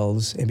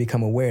ourselves and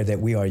become aware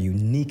that we are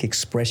unique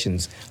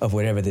expressions of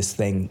whatever this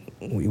thing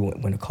we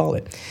want to call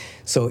it.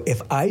 So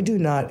if I do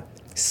not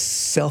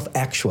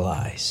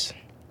self-actualize,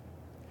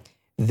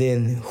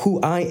 then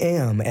who I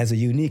am as a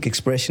unique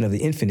expression of the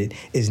infinite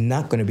is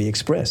not going to be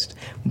expressed.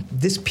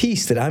 This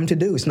piece that I'm to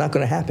do is not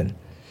going to happen.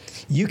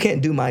 You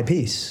can't do my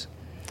piece.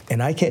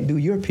 And I can't do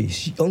your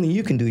piece. Only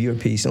you can do your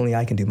piece. Only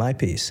I can do my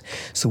piece.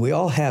 So we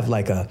all have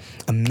like a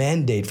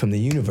mandate from the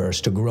universe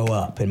to grow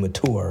up and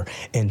mature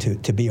and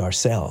to be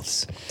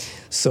ourselves.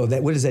 So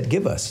that, what does that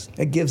give us?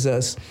 It gives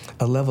us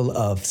a level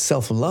of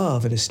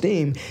self-love and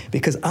esteem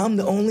because I'm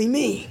the only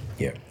me.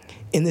 Yeah.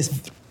 In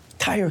this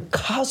entire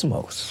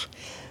cosmos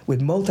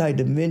with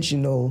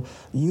multi-dimensional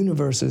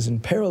universes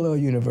and parallel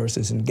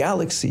universes and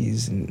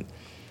galaxies, and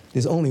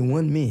there's only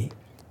one me.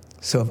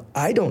 So if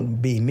I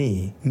don't be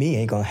me, me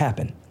ain't gonna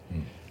happen.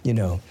 You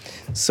know,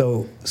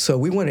 so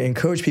we want to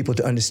encourage people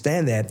to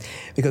understand that,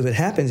 because what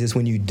happens is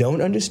when you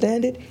don't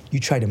understand it, you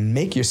try to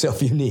make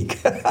yourself unique.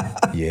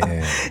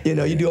 Yeah. You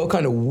know, you do all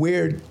kind of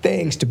weird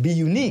things to be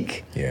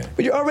unique. Yeah.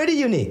 But you're already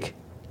unique.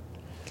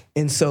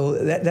 And so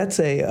that's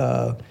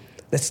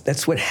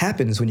what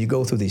happens when you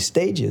go through these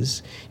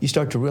stages. You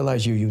start to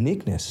realize your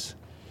uniqueness.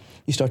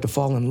 You start to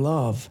fall in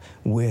love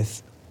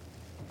with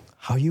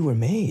how you were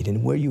made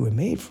and where you were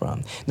made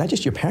from. Not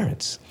just your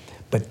parents,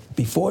 but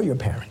before your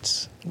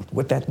parents.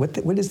 What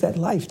is that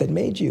life that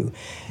made you?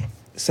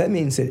 So that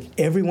means that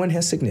everyone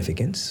has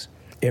significance,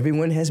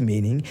 everyone has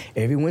meaning,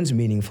 everyone's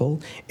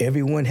meaningful,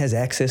 everyone has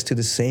access to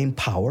the same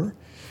power,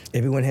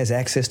 everyone has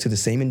access to the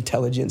same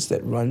intelligence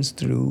that runs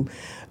through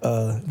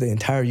the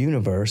entire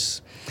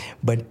universe.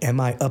 But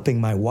am I upping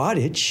my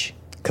wattage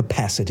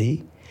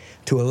capacity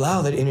to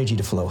allow that energy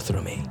to flow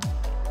through me?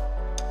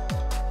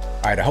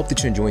 All right, I hope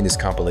that you're enjoying this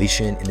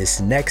compilation and this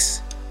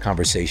next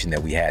conversation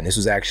that we had. And this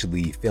was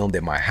actually filmed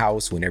at my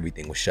house when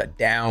everything was shut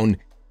down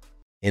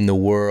in the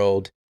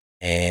world.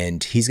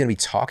 And he's going to be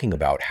talking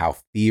about how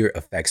fear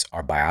affects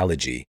our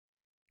biology.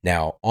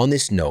 Now, on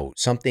this note,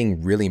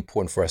 something really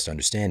important for us to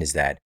understand is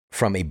that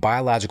from a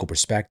biological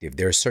perspective,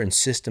 there are certain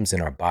systems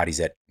in our bodies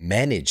that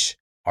manage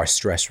our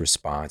stress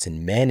response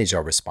and manage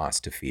our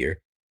response to fear.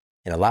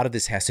 And a lot of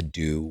this has to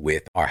do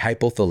with our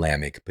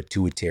hypothalamic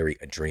pituitary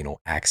adrenal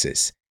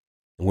axis.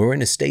 When we're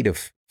in a state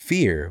of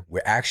fear,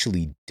 we're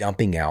actually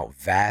dumping out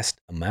vast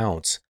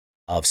amounts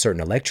of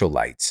certain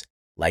electrolytes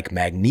like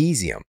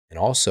magnesium. And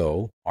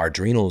also our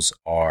adrenals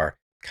are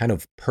kind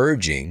of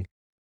purging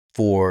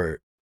for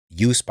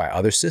use by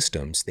other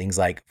systems, things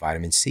like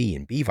vitamin C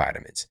and B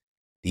vitamins.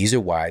 These are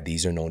why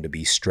these are known to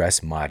be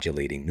stress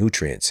modulating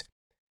nutrients.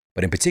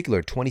 But in particular,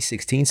 a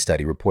 2016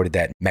 study reported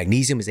that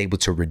magnesium is able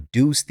to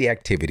reduce the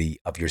activity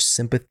of your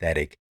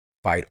sympathetic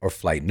fight or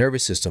flight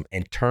nervous system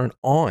and turn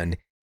on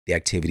the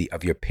activity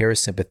of your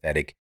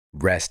parasympathetic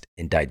rest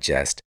and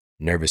digest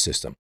nervous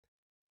system.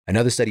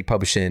 Another study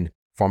published in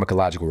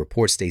Pharmacological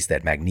Reports states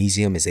that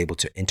magnesium is able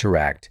to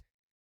interact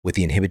with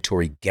the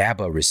inhibitory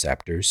GABA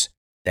receptors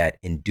that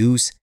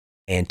induce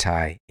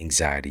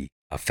anti-anxiety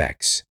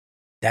effects.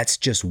 That's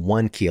just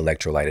one key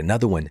electrolyte.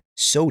 Another one,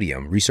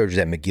 sodium. Researchers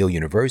at McGill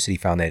University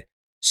found that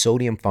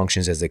sodium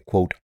functions as a,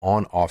 quote,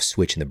 on-off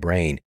switch in the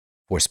brain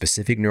for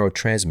specific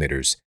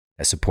neurotransmitters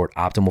that support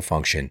optimal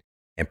function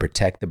and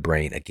protect the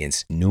brain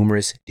against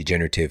numerous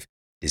degenerative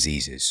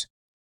diseases.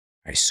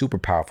 All right, super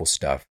powerful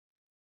stuff.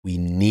 We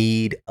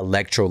need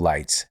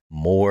electrolytes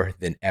more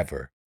than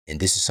ever. And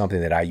this is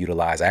something that I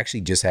utilize. I actually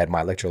just had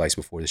my electrolytes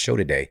before the show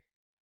today.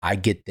 I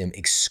get them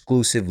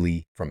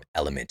exclusively from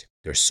Element.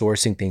 They're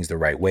sourcing things the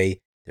right way.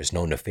 There's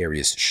no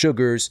nefarious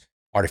sugars,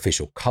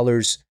 artificial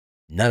colors,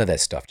 none of that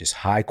stuff, just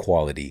high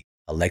quality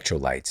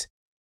electrolytes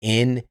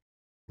in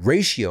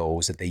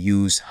ratios that they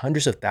use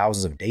hundreds of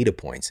thousands of data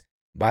points.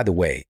 By the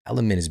way,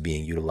 Element is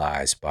being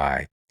utilized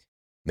by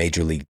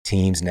major league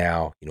teams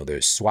now. You know,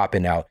 they're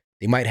swapping out.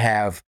 They might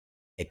have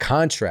a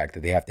contract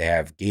that they have to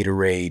have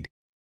Gatorade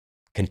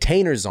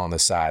containers on the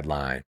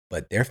sideline,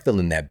 but they're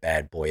filling that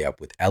bad boy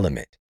up with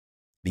Element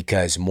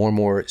because more and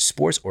more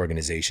sports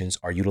organizations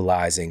are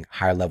utilizing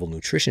higher level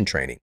nutrition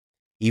training.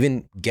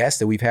 Even guests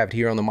that we've had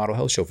here on the Model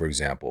Health Show, for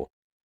example,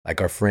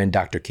 like our friend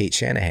Dr. Kate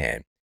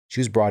Shanahan, she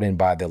was brought in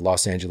by the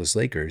Los Angeles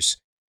Lakers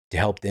to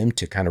help them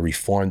to kind of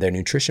reform their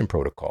nutrition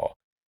protocol.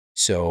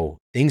 So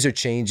things are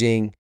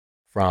changing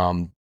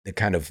from the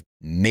kind of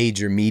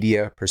major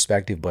media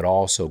perspective, but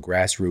also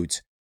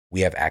grassroots.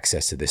 We have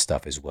access to this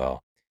stuff as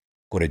well.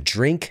 Go to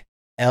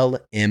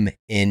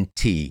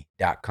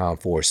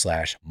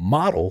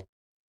drinklmnt.com/model,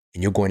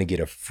 and you're going to get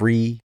a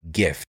free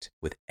gift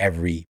with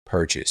every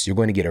purchase. You're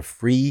going to get a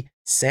free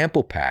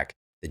sample pack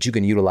that you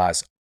can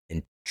utilize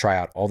and try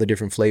out all the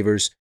different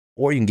flavors,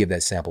 or you can give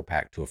that sample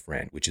pack to a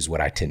friend, which is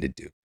what I tend to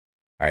do.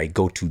 All right,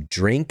 go to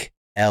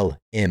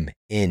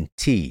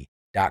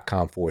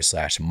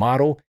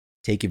drinklmnt.com/model.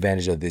 Take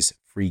advantage of this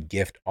free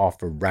gift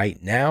offer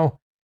right now.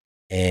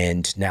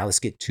 And now let's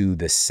get to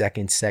the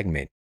second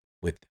segment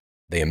with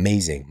the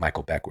amazing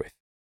Michael Beckwith.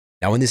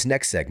 Now, in this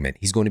next segment,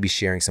 he's going to be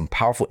sharing some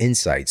powerful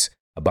insights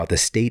about the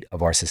state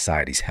of our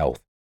society's health.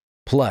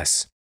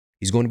 Plus,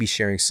 he's going to be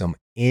sharing some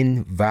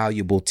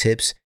invaluable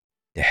tips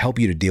to help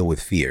you to deal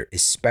with fear,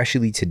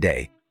 especially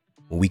today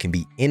when we can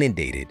be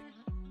inundated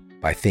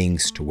by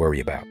things to worry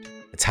about.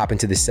 Let's hop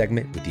into this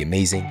segment with the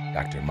amazing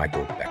Dr.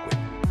 Michael Beckwith.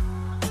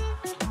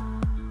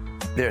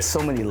 There are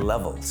so many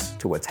levels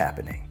to what's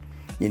happening,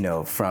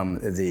 from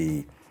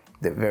the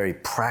very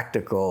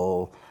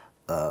practical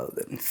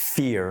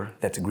fear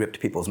that's gripped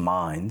people's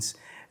minds.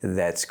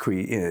 That's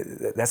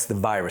the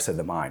virus of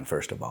the mind,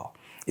 first of all,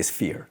 is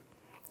fear.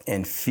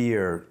 And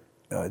fear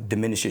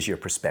diminishes your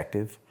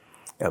perspective,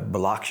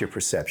 blocks your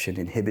perception,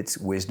 inhibits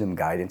wisdom,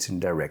 guidance,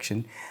 and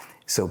direction.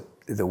 So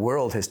the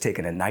world has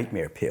taken a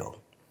nightmare pill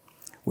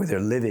where they're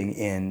living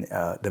in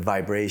the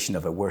vibration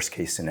of a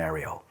worst-case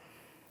scenario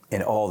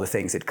and all the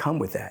things that come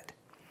with that.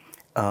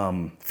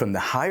 From the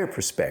higher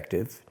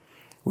perspective,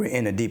 we're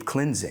in a deep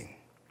cleansing.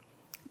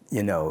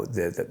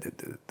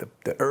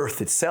 The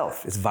earth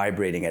itself is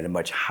vibrating at a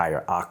much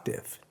higher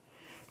octave.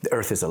 The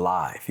earth is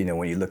alive.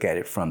 When you look at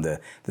it from the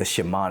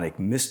shamanic,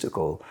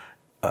 mystical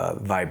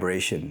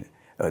vibration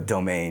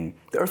domain,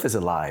 the earth is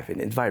alive and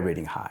it's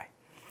vibrating high,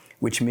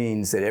 which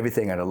means that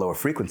everything at a lower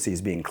frequency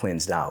is being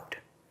cleansed out.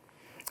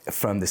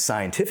 From the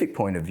scientific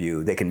point of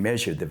view, they can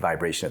measure the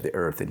vibration of the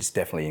earth, and it's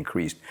definitely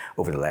increased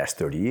over the last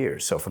 30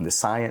 years. So from the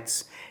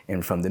science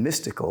and from the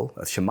mystical,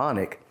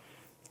 shamanic,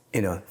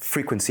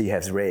 frequency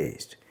has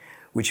raised,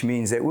 which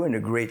means that we're in a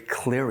great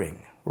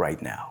clearing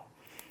right now.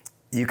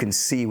 You can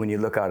see when you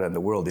look out on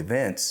the world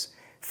events,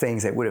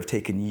 things that would have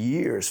taken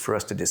years for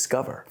us to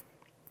discover,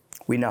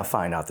 we now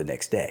find out the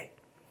next day.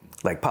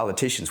 Like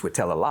politicians would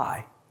tell a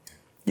lie.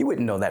 You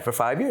wouldn't know that for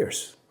 5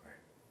 years.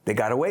 They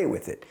got away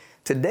with it.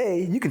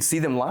 Today, you can see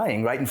them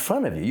lying right in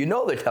front of you. You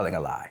know they're telling a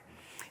lie.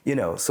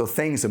 So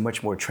things are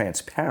much more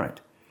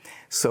transparent.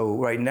 So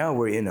right now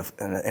we're in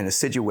a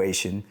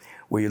situation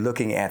where you're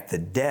looking at the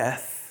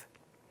death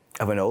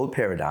of an old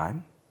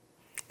paradigm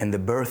and the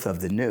birth of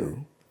the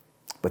new.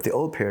 But the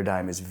old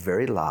paradigm is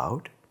very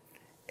loud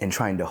and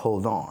trying to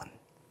hold on.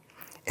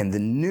 And the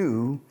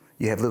new,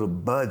 you have little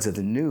buds of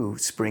the new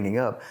springing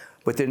up,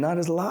 but they're not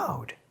as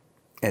loud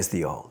as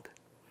the old.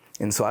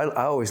 And so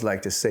I always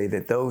like to say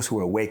that those who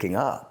are waking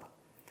up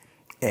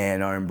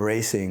and are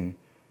embracing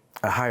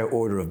a higher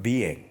order of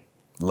being,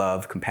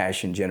 love,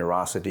 compassion,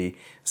 generosity,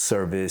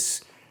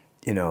 service,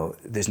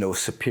 there's no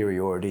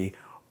superiority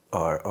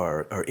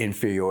or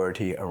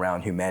inferiority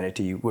around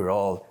humanity. We're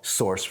all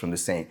sourced from the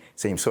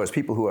same source.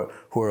 People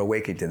who are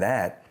awakened to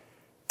that,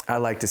 I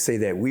like to say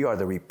that we are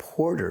the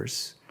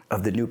reporters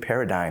of the new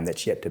paradigm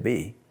that's yet to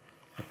be.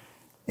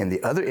 And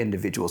the other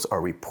individuals are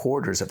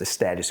reporters of the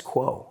status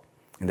quo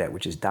and that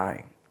which is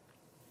dying.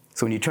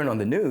 So when you turn on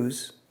the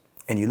news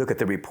and you look at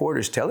the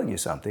reporters telling you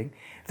something,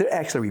 they're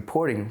actually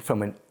reporting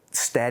from a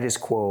status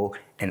quo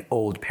and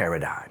old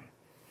paradigm.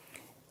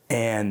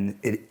 And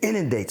it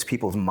inundates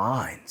people's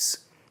minds.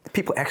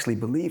 People actually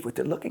believe what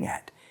they're looking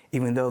at,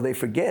 even though they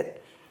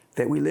forget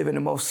that we live in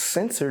one of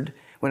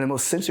the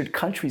most censored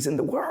countries in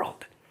the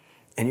world.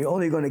 And you're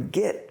only going to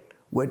get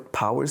what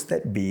powers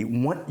that be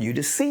want you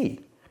to see.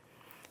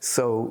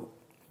 So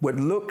what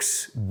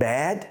looks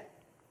bad,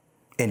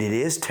 and it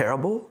is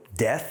terrible,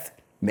 death,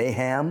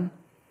 mayhem,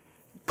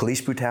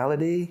 police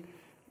brutality,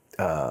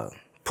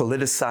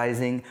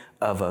 politicizing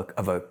of a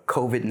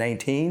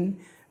COVID-19,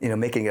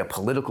 making a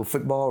political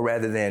football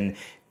rather than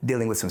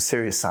dealing with some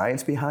serious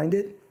science behind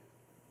it.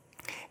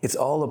 It's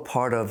all a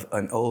part of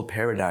an old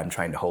paradigm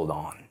trying to hold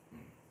on,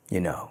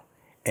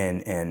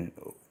 And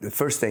the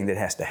first thing that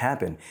has to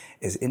happen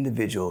is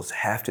individuals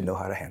have to know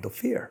how to handle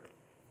fear.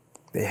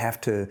 They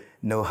have to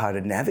know how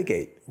to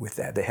navigate with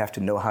that. They have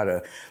to know how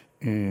to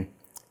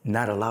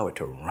not allow it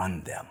to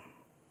run them,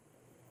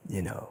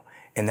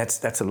 And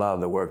that's a lot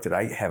of the work that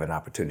I have an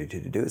opportunity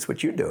to do. It's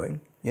what you're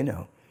doing,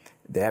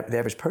 The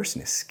average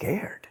person is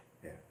scared,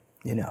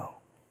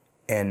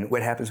 And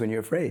what happens when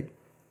you're afraid?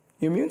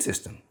 Your immune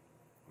system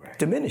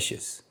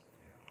diminishes.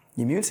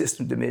 Your immune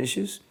system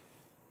diminishes.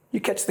 You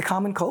catch the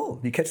common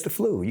cold. You catch the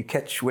flu. You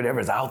catch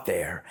whatever's out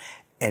there.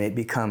 And it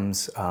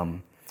becomes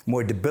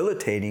more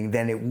debilitating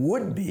than it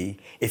would be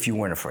if you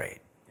weren't afraid,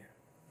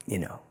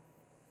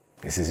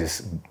 This is just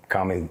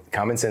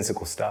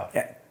commonsensical stuff.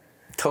 Yeah.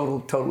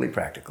 Totally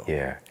practical.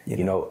 Yeah.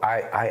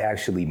 I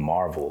actually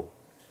marvel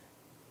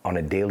on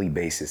a daily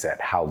basis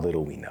at how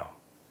little we know.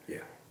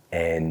 Yeah.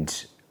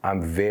 And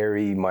I'm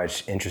very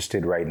much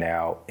interested right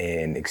now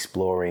in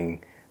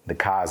exploring the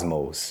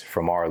cosmos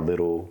from our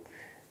little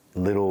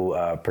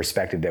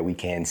perspective that we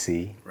can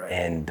see, right.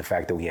 And the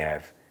fact that we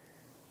have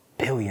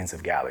billions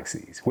of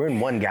galaxies. We're in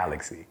one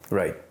galaxy.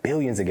 Right.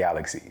 Billions of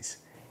galaxies.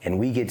 And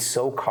we get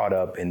so caught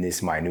up in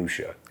this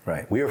minutia.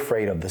 Right. We're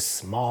afraid of the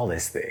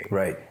smallest thing.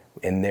 Right.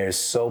 And there's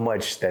so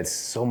much that's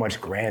so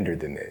much grander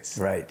than this.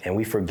 Right. And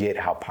we forget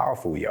how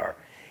powerful we are.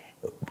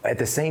 At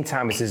the same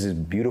time, it's this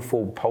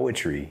beautiful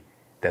poetry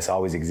that's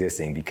always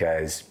existing,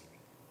 because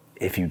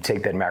if you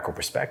take that macro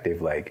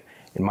perspective,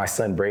 and my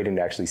son Braden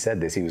actually said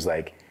this, he was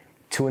like,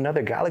 to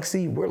another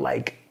galaxy, we're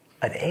like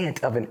an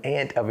ant of an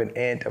ant of an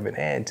ant of an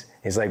ant.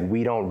 It's like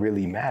we don't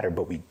really matter,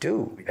 but we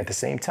do at the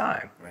same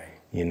time. Right.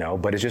 You know,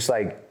 but it's just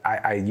like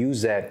I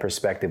use that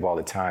perspective all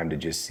the time to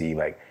just see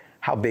like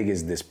how big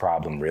is this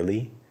problem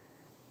really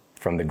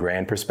from the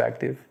grand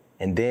perspective,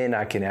 and then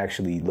I can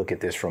actually look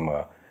at this from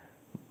a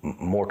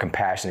more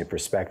compassionate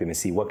perspective and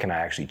see what can I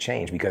actually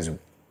change, because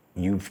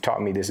you've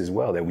taught me this as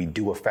well, that we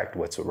do affect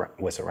what's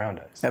around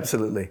us.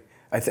 Absolutely.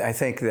 I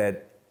think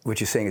that what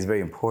you're saying is very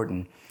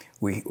important.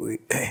 We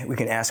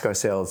can ask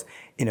ourselves,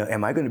 you know,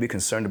 am I going to be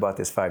concerned about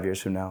this 5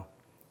 years from now?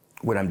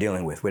 What I'm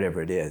dealing with,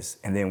 whatever it is.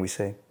 And then we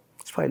say,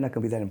 it's probably not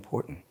going to be that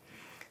important.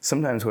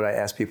 Sometimes what I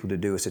ask people to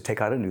do is to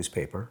take out a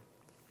newspaper,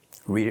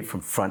 read it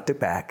from front to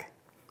back,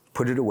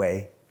 put it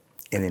away,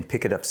 and then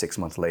pick it up 6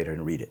 months later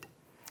and read it.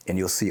 And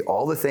you'll see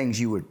all the things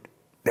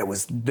that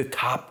was the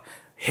top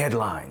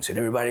headlines, and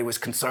everybody was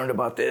concerned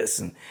about this,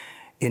 and,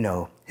 you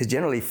know, has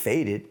generally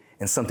faded,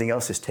 and something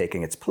else is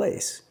taking its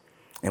place.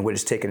 And what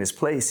is taking its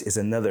place is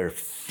another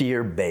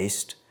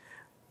fear-based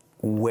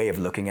way of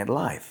looking at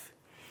life.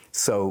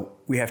 So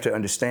we have to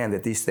understand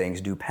that these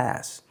things do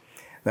pass.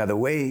 Now, the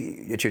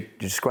way that you're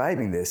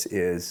describing this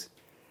is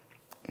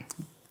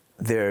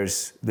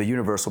there's the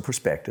universal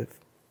perspective,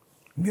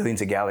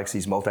 millions of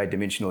galaxies,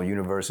 multidimensional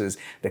universes,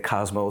 the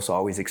cosmos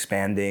always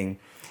expanding,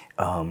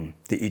 the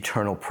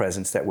eternal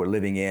presence that we're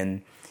living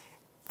in.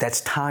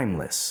 That's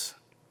timeless.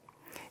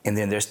 And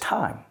then there's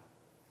time.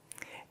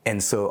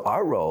 And so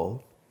our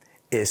role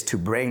is to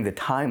bring the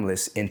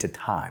timeless into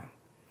time,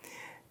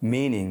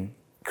 meaning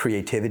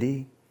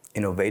creativity,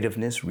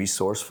 innovativeness,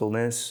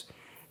 resourcefulness,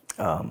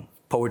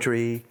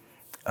 poetry,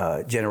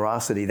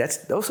 generosity.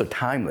 Those are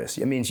timeless.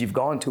 It means you've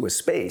gone to a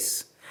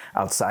space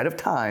outside of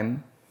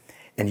time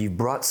and you've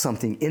brought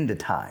something into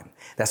time.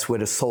 That's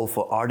what a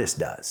soulful artist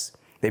does.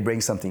 They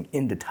bring something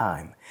into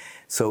time.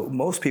 So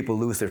most people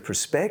lose their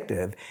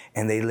perspective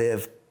and they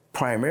live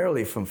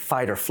primarily from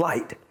fight or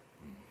flight.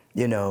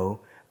 You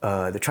know,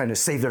 they're trying to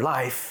save their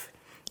life.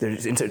 They're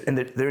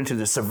into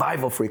the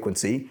survival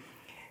frequency.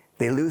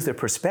 They lose their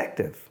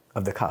perspective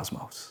of the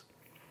cosmos,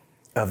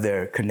 of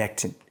their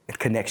connection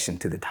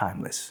to the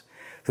timeless.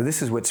 So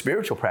this is what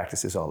spiritual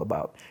practice is all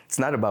about. It's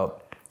not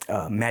about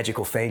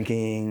magical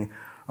thinking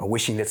or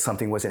wishing that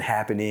something wasn't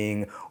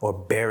happening or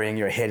burying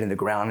your head in the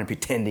ground and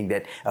pretending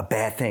that a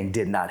bad thing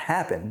did not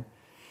happen.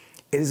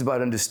 It is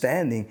about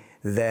understanding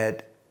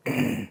that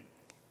in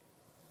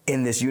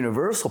this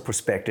universal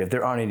perspective,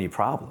 there aren't any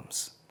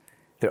problems.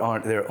 There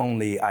are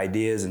only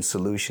ideas and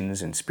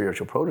solutions and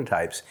spiritual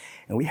prototypes,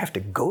 and we have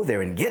to go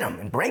there and get them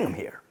and bring them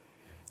here.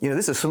 You know,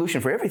 this is a solution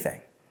for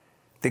everything.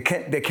 There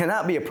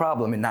cannot be a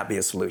problem and not be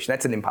a solution.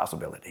 That's an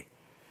impossibility.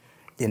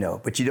 You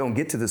know, but you don't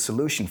get to the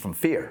solution from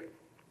fear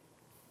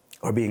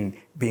or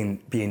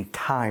being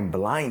time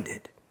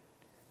blinded.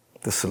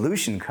 The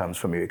solution comes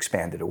from your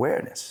expanded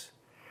awareness.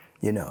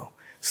 You know,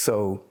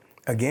 so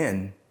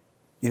again,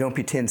 you don't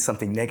pretend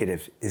something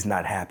negative is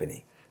not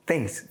happening.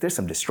 There's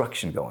some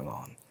destruction going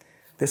on.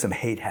 There's some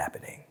hate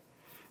happening.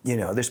 You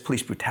know, there's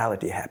police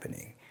brutality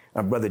happening.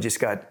 Our brother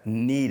just got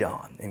kneed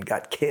on and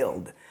got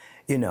killed.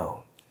 You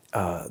know,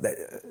 the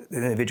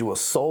individual was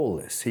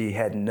soulless. The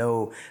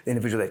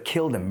individual that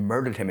killed him,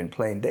 murdered him in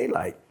plain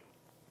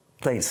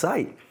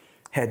sight,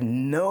 had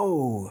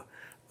no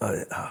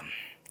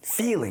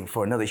feeling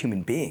for another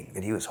human being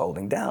that he was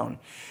holding down.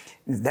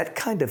 That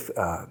kind of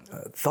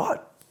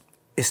thought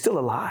is still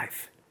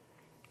alive.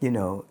 You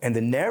know, and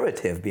the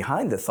narrative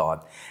behind the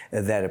thought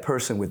that a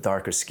person with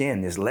darker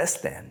skin is less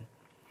than,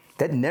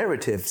 that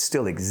narrative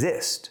still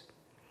exists.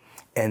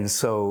 And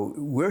so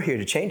we're here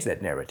to change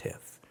that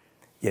narrative,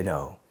 you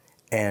know,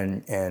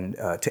 and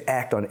to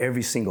act on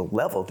every single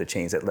level to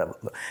change that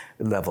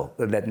level,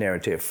 that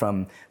narrative,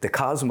 from the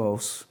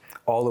cosmos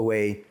all the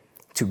way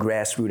to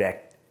grassroots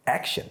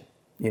action,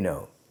 you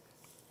know,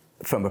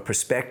 from a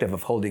perspective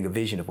of holding a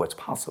vision of what's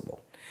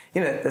possible.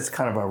 You know, that's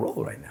kind of our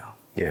role right now.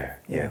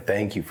 Yeah.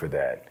 Thank you for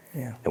that.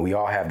 Yeah. And we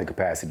all have the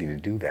capacity to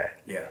do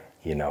that. Yeah.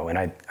 You know,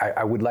 and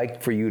I would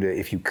like for you to,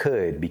 if you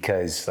could,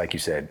 because like you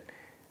said,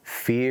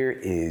 fear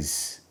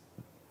is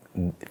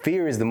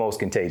the most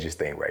contagious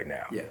thing right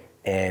now. Yeah.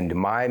 And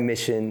my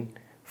mission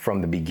from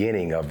the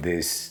beginning of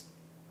this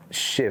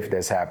shift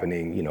that's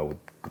happening, you know, with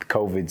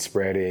COVID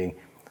spreading,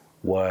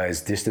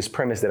 was this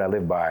premise that I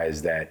live by,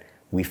 is that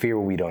we fear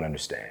what we don't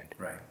understand.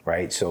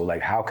 Right. So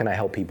like, how can I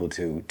help people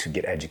to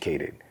get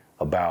educated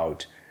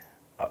about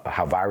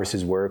how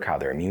viruses work, how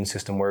their immune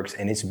system works?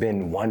 And it's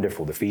been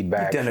wonderful, the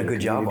feedback. You've done a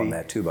good job on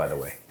that too, by the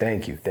way.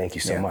 Thank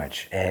you so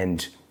much.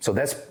 And so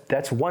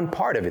that's one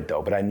part of it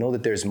though, but I know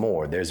that there's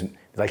more. There's,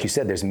 like you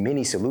said, there's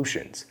many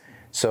solutions.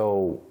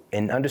 So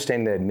in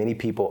understanding that many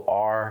people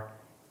are,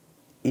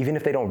 even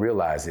if they don't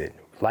realize it,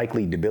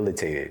 likely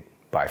debilitated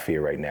by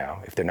fear right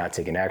now, if they're not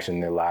taking action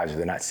in their lives, if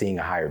they're not seeing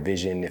a higher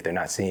vision, if they're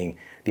not seeing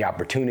the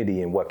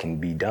opportunity in what can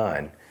be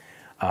done,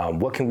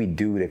 what can we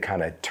do to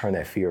kind of turn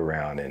that fear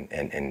around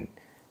and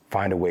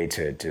find a way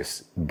to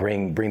just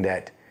bring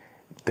that,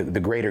 the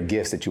greater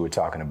gifts that you were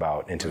talking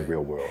about into the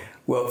real world?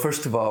 Well,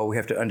 first of all, we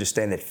have to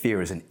understand that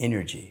fear is an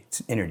energy.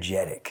 It's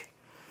energetic.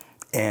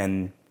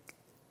 And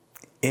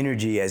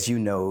energy, as you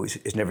know,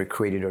 is never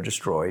created or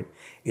destroyed.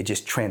 It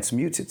just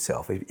transmutes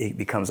itself. It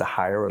becomes a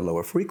higher or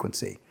lower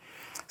frequency.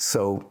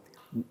 So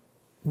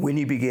when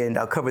you begin,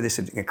 I'll cover this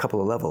in a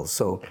couple of levels.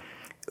 So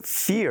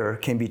fear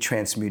can be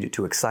transmuted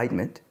to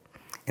excitement,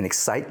 and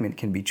excitement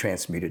can be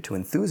transmuted to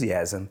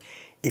enthusiasm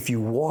if you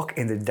walk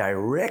in the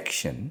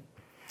direction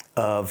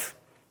of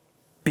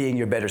being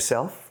your better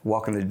self,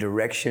 walk in the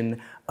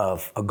direction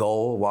of a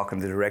goal, walk in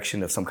the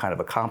direction of some kind of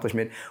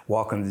accomplishment,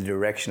 walk in the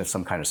direction of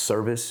some kind of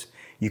service.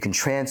 You can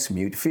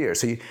transmute fear.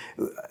 So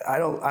I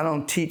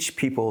don't teach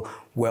people,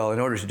 well,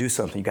 in order to do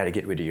something, you got to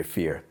get rid of your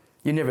fear.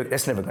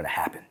 That's never going to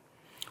happen.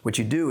 What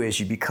you do is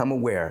you become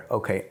aware,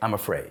 okay, I'm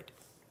afraid.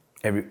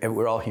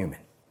 We're all human,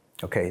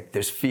 okay?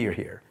 There's fear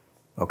here,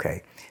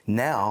 okay?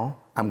 Now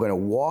I'm going to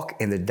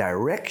walk in the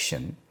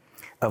direction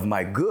of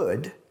my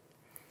good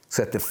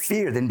so that the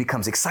fear then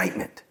becomes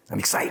excitement. I'm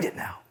excited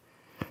now.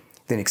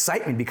 Then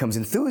excitement becomes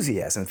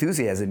enthusiasm.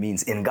 Enthusiasm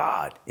means in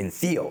God, in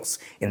theos,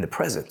 in the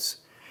presence.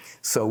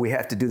 So we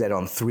have to do that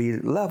on 3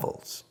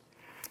 levels.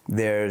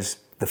 There's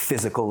the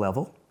physical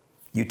level.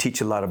 You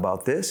teach a lot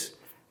about this.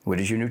 What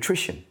is your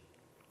nutrition?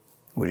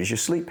 What is your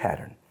sleep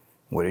pattern?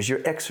 What is your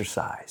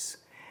exercise?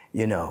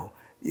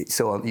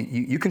 So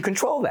you can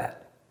control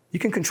that. You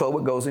can control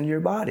what goes in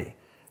your body.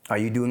 Are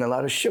you doing a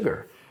lot of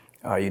sugar?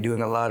 Are you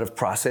doing a lot of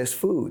processed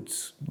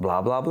foods?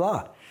 Blah, blah,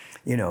 blah.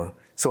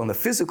 So on the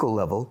physical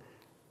level,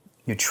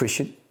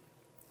 nutrition,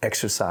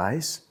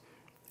 exercise,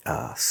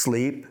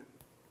 sleep.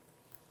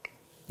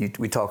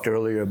 We talked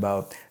earlier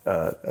about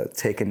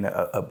taking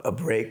a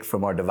break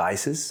from our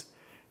devices.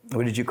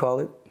 What did you call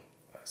it?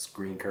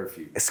 Screen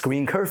curfew. A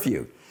screen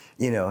curfew.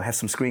 Have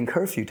some screen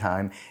curfew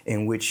time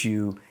in which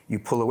you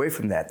pull away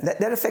from that.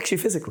 That affects you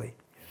physically.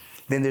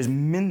 Then there's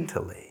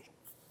mentally.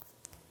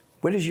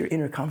 What is your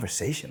inner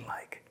conversation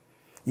like?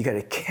 You got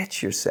to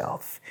catch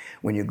yourself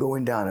when you're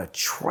going down a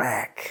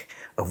track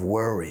of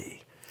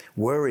worry.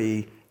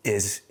 Worry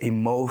is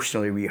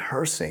emotionally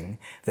rehearsing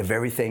the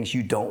very things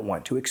you don't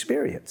want to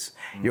experience.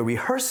 You're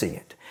rehearsing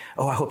it.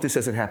 Oh, I hope this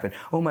doesn't happen.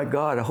 Oh my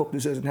God, I hope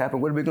this doesn't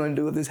happen. What are we going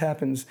to do if this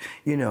happens?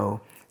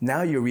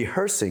 Now you're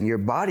rehearsing. Your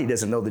body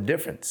doesn't know the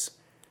difference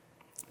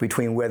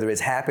between whether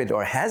it's happened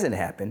or hasn't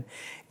happened.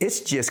 It's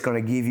just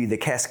going to give you the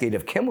cascade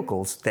of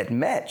chemicals that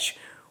match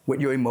what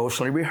you're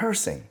emotionally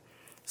rehearsing.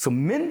 So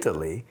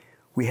mentally,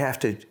 we have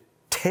to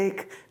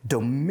take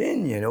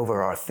dominion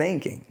over our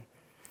thinking.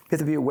 We have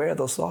to be aware of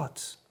those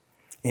thoughts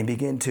and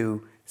begin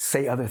to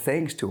say other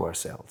things to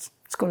ourselves.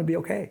 It's going to be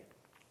okay.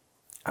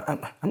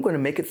 I'm going to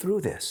make it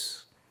through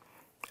this.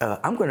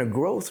 I'm going to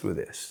grow through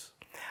this.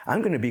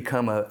 I'm going to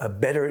become a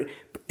better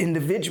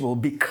individual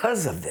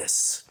because of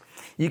this.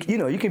 You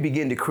can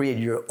begin to create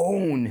your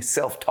own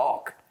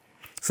self-talk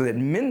so that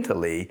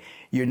mentally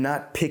you're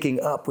not picking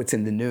up what's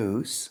in the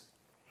news.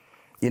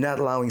 You're not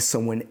allowing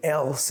someone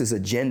else's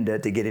agenda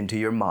to get into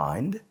your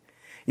mind.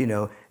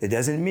 It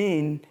doesn't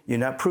mean you're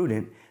not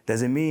prudent.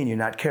 Doesn't mean you're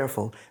not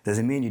careful.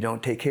 Doesn't mean you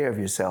don't take care of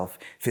yourself.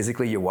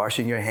 Physically, you're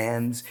washing your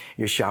hands,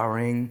 you're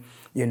showering,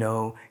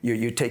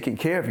 you're taking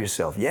care of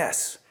yourself,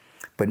 yes.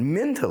 But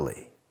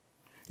mentally,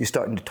 you're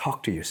starting to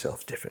talk to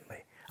yourself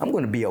differently. I'm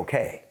going to be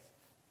okay.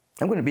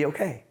 I'm going to be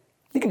okay.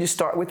 You can just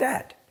start with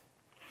that.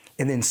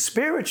 And then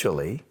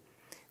spiritually,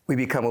 we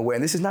become aware,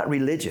 and this is not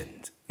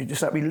religion. It's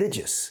just not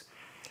religious.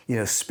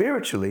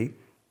 Spiritually,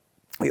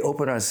 we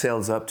open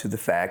ourselves up to the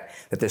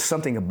fact that there's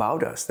something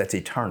about us that's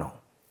eternal,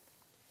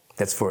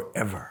 that's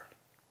forever.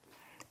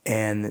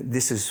 And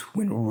this is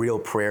when real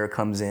prayer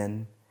comes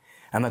in.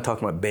 I'm not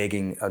talking about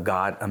begging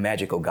a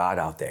magical God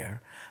out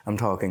there. I'm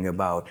talking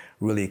about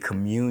really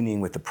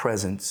communing with the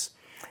presence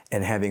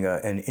and having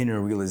an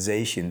inner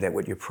realization that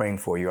what you're praying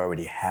for, you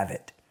already have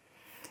it.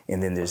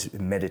 And then there's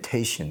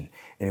meditation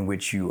in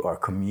which you are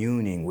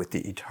communing with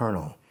the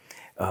eternal.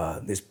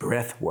 There's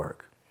breath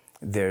work.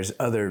 There's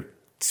other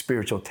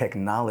spiritual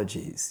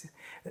technologies,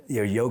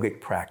 your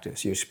yogic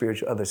practice, your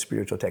other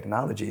spiritual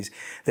technologies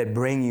that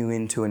bring you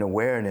into an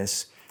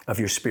awareness of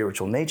your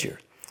spiritual nature.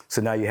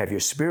 So now you have your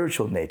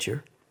spiritual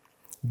nature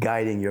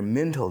guiding your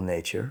mental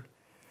nature,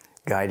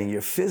 guiding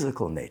your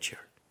physical nature.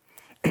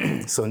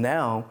 So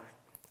now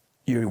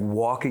you're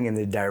walking in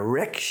the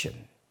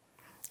direction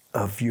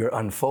of your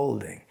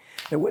unfolding.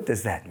 Now, what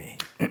does that mean?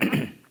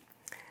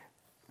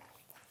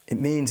 It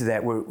means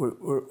that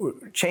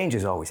change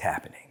is always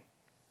happening.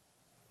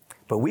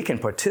 But we can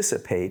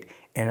participate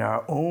in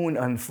our own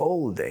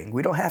unfolding.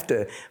 We don't have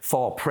to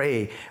fall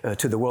prey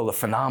to the world of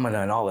phenomena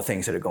and all the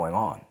things that are going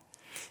on.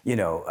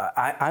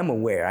 I'm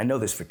aware, I know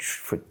this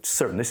for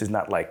certain, this is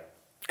not like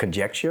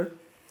conjecture.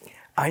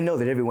 I know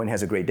that everyone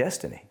has a great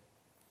destiny.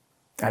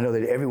 I know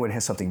that everyone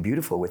has something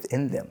beautiful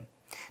within them.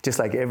 Just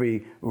like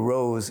every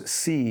rose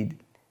seed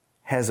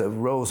has a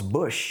rose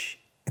bush,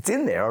 it's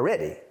in there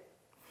already.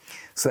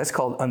 So that's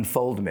called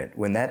unfoldment.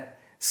 When that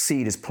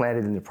seed is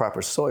planted in the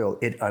proper soil,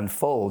 it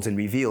unfolds and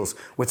reveals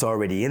what's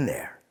already in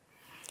there.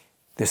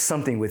 There's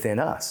something within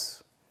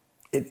us.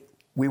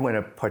 We want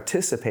to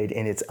participate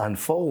in its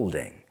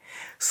unfolding.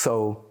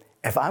 So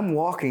if I'm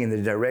walking in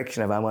the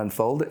direction of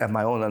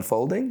my own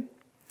unfolding,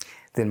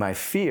 then my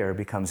fear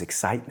becomes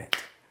excitement.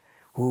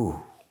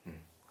 Ooh,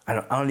 I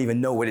don't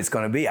even know what it's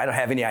going to be. I don't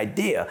have any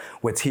idea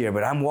what's here,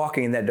 but I'm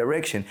walking in that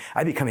direction.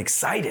 I become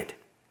excited.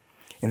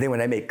 And then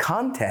when I make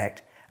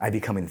contact, I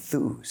become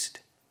enthused.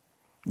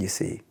 You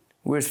see,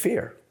 where's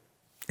fear?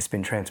 It's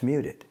been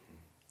transmuted.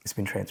 It's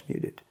been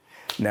transmuted.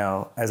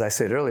 Now, as I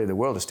said earlier, the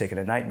world has taken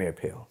a nightmare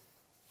pill.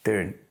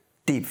 They're in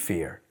deep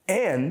fear.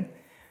 And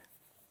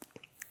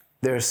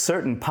there are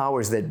certain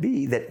powers that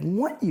be that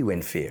want you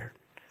in fear.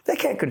 They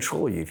can't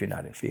control you if you're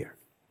not in fear.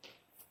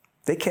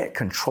 They can't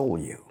control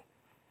you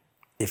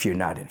if you're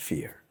not in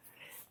fear.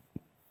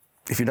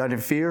 If you're not in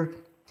fear,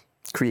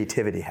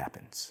 creativity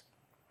happens.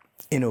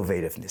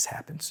 Innovativeness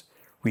happens.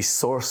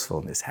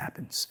 Resourcefulness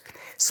happens.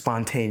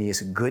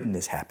 Spontaneous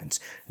goodness happens.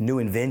 New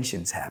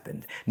inventions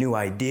happen. New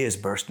ideas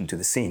burst into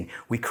the scene.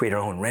 We create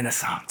our own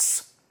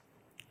renaissance.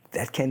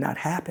 That cannot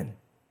happen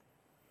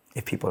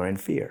if people are in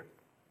fear.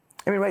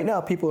 I mean, right now,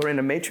 people are in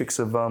a matrix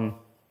of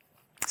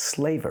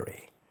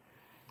slavery.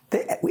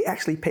 We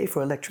actually pay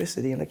for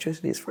electricity, and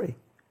electricity is free.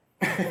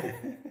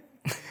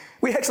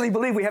 We actually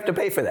believe we have to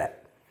pay for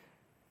that.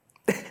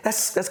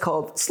 That's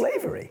called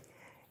slavery.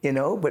 You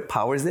know, but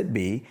powers that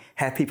be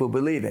have people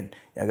believing,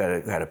 I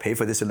gotta pay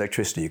for this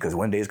electricity because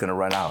one day it's gonna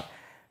run out.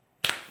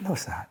 No,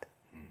 it's not.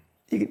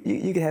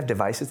 You can have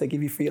devices that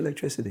give you free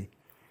electricity.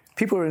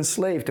 People are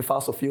enslaved to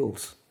fossil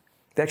fuels.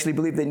 They actually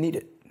believe they need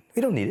it.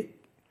 We don't need it.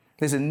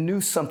 There's a new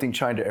something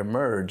trying to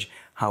emerge.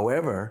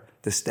 However,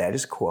 the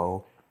status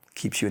quo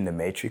keeps you in the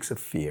matrix of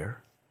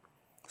fear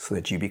so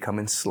that you become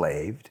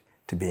enslaved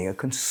to being a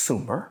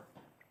consumer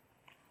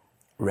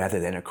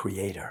rather than a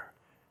creator.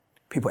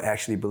 People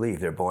actually believe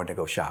they're born to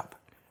go shop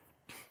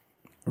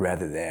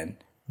rather than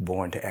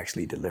born to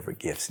actually deliver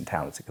gifts and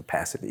talents and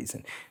capacities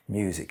and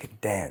music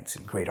and dance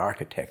and great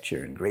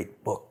architecture and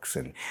great books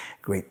and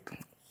great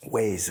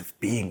ways of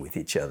being with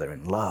each other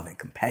and love and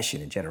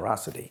compassion and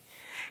generosity.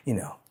 You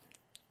know,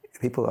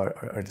 people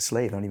are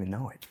enslaved, don't even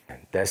know it.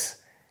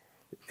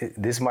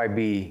 This might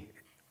be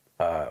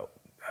a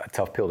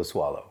tough pill to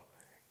swallow,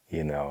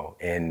 you know,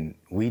 and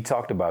we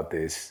talked about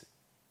this.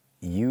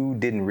 You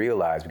didn't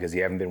realize, because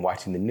you haven't been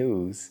watching the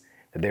news,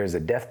 that there's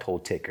a death toll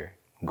ticker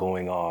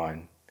going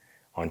on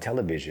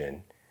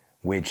television,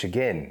 which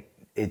again,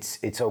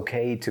 it's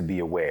okay to be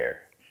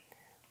aware,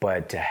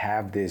 but to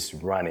have this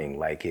running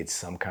like it's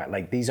some kind,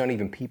 like these aren't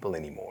even people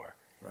anymore,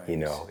 right. You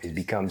know, it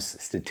becomes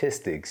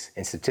statistics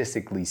and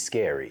statistically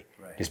scary,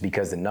 right. Just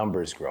because the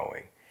number is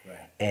growing. Right.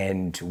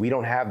 And we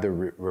don't have the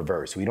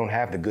reverse. We don't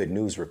have the good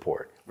news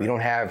report. Right. We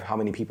don't have how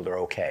many people are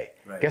okay.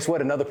 Right. Guess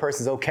what? Another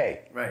person's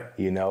okay, right.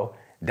 You know?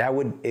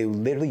 It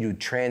literally would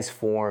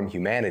transform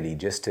humanity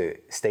just to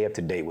stay up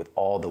to date with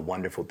all the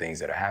wonderful things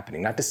that are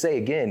happening. Not to say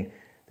again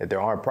that there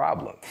aren't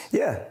problems.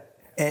 Yeah,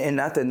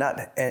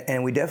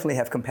 and we definitely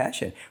have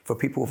compassion for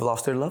people who've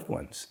lost their loved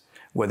ones,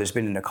 whether it's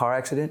been in a car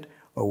accident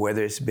or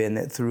whether it's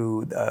been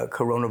through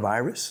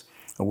coronavirus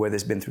or whether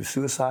it's been through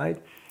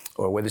suicide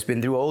or whether it's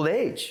been through old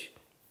age.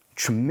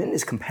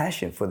 Tremendous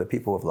compassion for the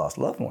people who've lost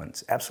loved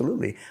ones,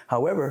 absolutely.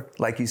 However,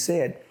 like you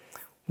said,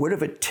 what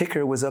if a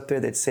ticker was up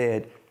there that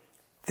said,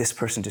 this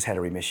person just had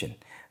a remission,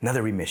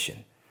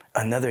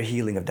 another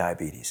healing of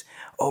diabetes.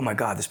 Oh my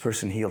God, this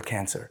person healed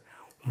cancer.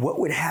 What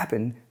would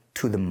happen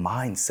to the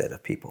mindset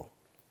of people?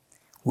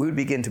 We would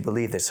begin to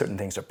believe that certain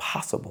things are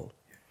possible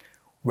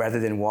rather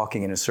than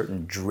walking in a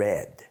certain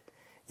dread,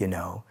 you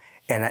know?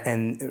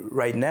 And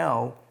right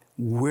now,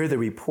 we're the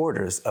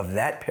reporters of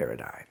that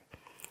paradigm,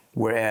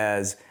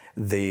 whereas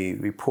the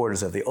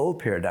reporters of the old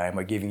paradigm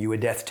are giving you a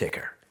death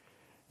ticker,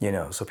 you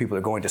know? So people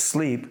are going to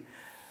sleep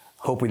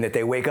hoping that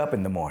they wake up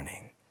in the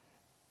morning,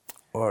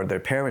 or their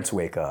parents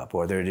wake up,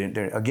 or they're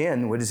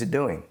again, what is it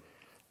doing?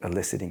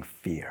 Eliciting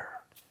fear.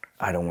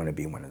 I don't want to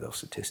be one of those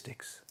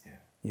statistics,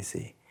 You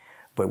see.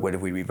 But what if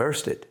we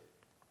reversed it?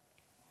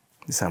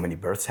 This is how many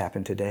births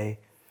happened today.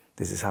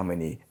 This is how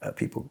many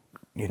people,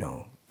 you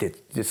know, did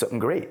something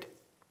great.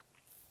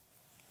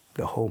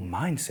 The whole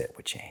mindset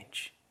would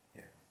change.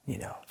 Yeah. You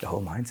know, the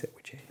whole mindset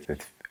would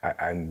change.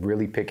 I'm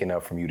really picking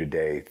up from you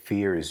today.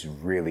 Fear is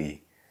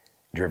really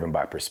driven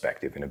by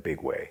perspective in a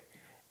big way.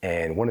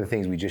 And one of the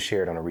things we just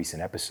shared on a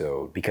recent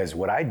episode, because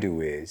what I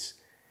do is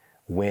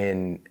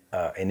when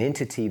an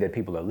entity that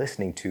people are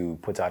listening to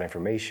puts out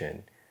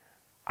information,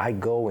 I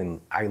go and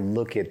I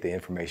look at the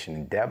information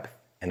in depth,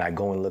 and I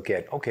go and look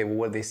at, okay, well,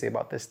 what do they say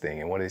about this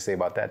thing? And what do they say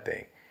about that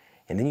thing?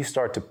 And then you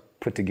start to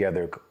put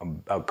together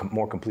a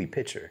more complete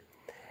picture.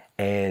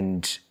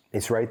 And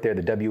it's right there.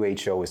 The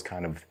WHO is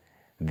kind of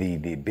the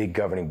big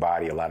governing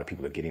body a lot of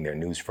people are getting their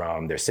news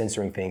from. They're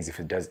censoring things if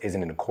it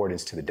isn't in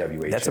accordance to the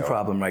WHO. That's a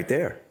problem right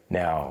there.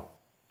 Now,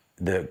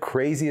 the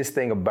craziest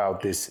thing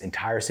about this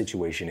entire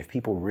situation, if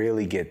people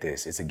really get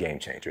this, it's a game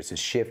changer. It's a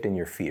shift in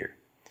your fear.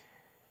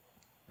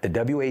 The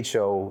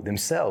WHO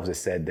themselves has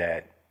said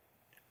that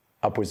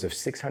upwards of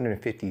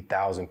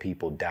 650,000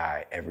 people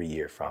die every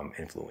year from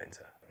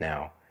influenza.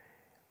 Now,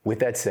 with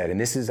that said,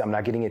 and I'm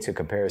not getting into a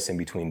comparison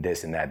between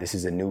this and that. This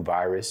is a new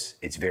virus.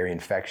 It's very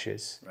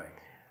infectious. Right.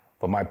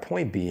 But my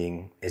point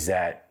being is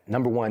that,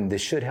 number one,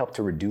 this should help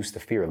to reduce the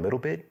fear a little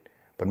bit.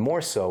 But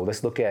more so,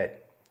 let's look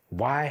at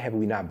why have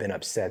we not been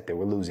upset that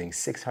we're losing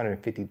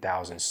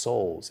 650,000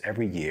 souls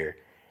every year,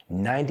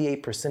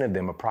 98% of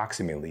them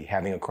approximately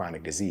having a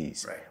chronic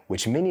disease,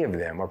 which many of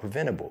them are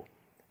preventable.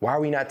 Why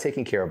are we not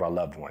taking care of our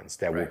loved ones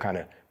that we're kind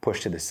of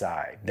pushed to the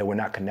side, that we're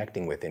not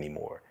connecting with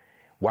anymore?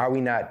 Why are we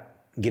not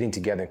getting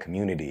together in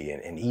community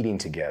and eating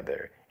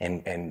together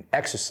and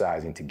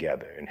exercising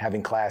together and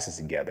having classes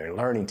together and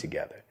learning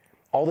together?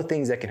 All the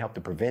things that can help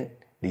to prevent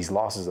these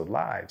losses of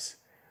lives.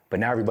 But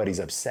now everybody's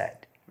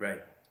upset.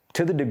 Right.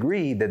 To the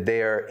degree that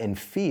they're in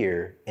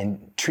fear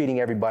and treating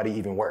everybody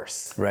even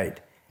worse. Right.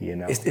 You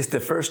know? It's the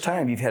first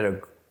time you've had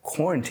a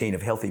quarantine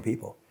of healthy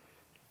people.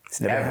 It's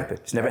never happened.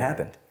 It's never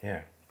happened.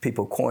 Yeah.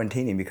 People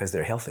quarantining because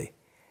they're healthy,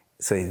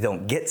 so they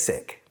don't get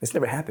sick. It's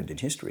never happened in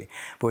history.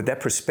 But with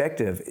that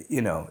perspective,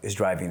 is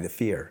driving the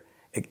fear.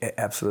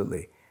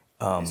 Absolutely.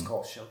 It's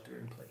called shelter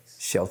in place.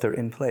 Shelter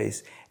in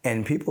place.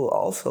 And people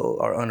also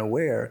are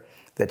unaware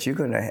that you're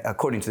going to,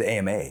 according to the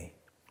AMA,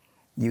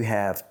 you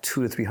have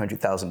 200,000 to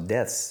 300,000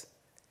 deaths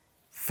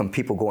from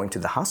people going to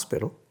the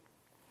hospital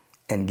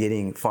and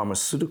getting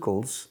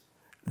pharmaceuticals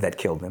that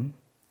kill them,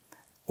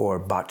 or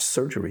botched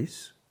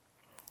surgeries,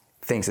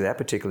 things of that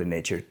particular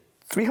nature.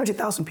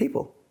 300,000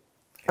 people.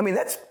 I mean,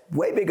 that's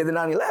way bigger than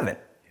 9/11.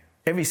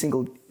 Every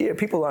single year,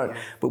 people aren't,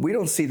 but we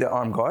don't see the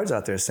armed guards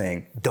out there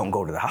saying, don't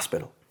go to the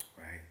hospital.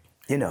 Right.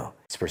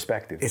 It's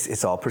perspective.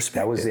 It's all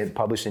perspective. That was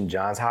published in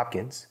Johns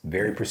Hopkins,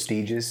 very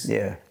prestigious.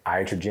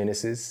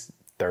 Iatrogenesis,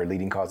 third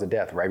leading cause of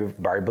death.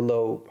 Right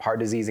below heart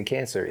disease and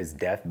cancer is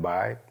death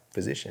by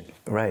physician.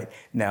 Right.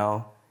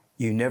 Now,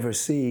 you never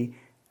see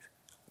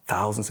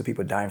thousands of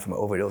people dying from an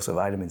overdose of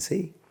vitamin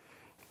C.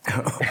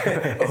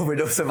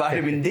 Overdose of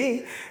vitamin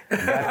D.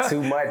 Got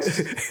too much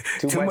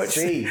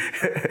C.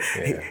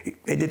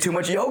 He did too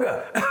much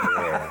yoga.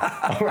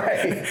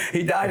 Right.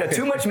 He died of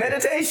too much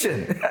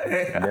meditation.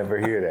 Never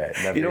hear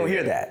that. You don't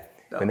hear that.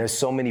 No. And there's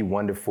so many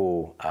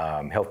wonderful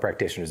health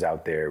practitioners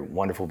out there,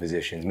 wonderful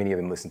physicians, many of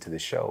them listen to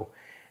this show,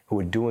 who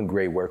are doing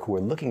great work, who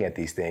are looking at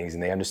these things,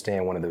 and they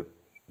understand one of the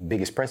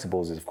biggest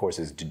principles is, of course,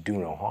 is to do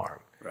no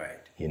harm. Right.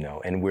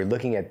 And we're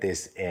looking at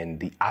this in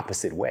the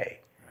opposite way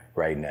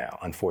right now,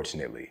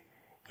 unfortunately,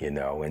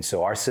 and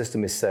so our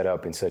system is set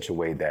up in such a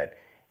way that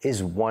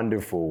is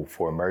wonderful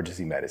for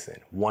emergency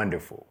medicine,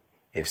 wonderful.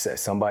 If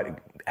somebody,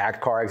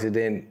 car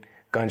accident,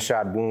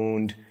 gunshot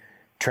wound,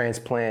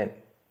 transplant,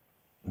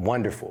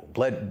 wonderful,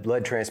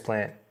 blood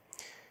transplant.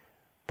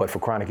 But for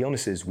chronic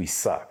illnesses, we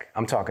suck.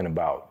 I'm talking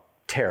about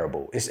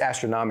terrible. It's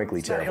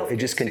astronomically terrible. It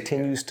just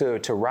continues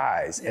to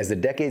rise. As the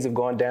decades have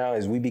gone down,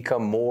 as we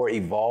become more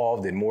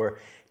evolved and more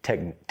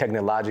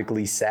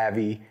technologically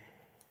savvy,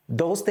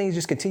 those things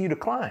just continue to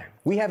climb.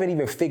 We haven't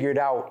even figured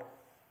out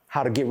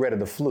how to get rid of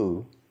the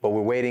flu, but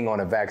we're waiting on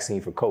a vaccine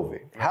for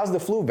COVID. How's the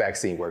flu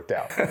vaccine worked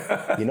out?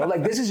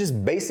 This is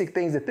just basic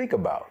things to think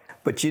about.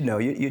 But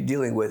you're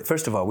dealing with,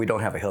 first of all, we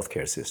don't have a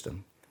healthcare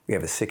system. We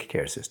have a sick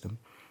care system.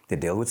 They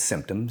deal with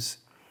symptoms.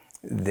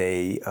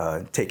 They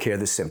take care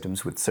of the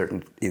symptoms with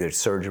certain, either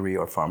surgery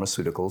or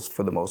pharmaceuticals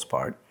for the most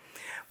part.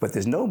 But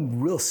there's no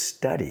real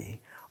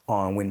study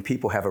on when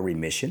people have a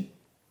remission.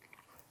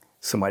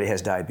 Somebody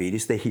has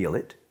diabetes, they heal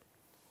it.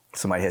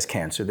 Somebody has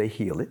cancer, they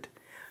heal it.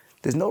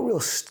 There's no real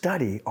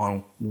study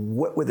on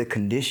what were the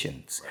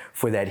conditions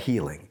for that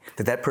healing,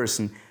 that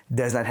person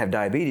does not have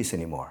diabetes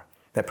anymore,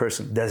 that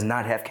person does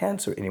not have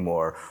cancer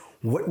anymore.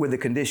 What were the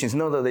conditions?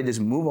 No, they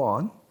just move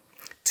on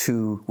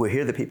to, well,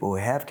 here are the people who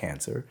have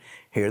cancer,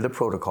 here are the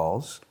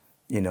protocols,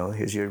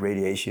 here's your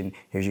radiation,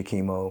 here's your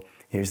chemo,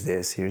 here's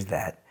this, here's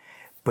that.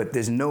 But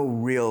there's no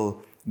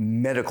real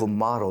medical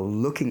model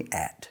looking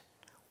at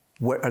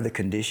what are the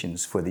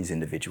conditions for these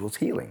individuals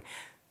healing.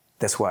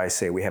 That's why I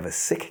say we have a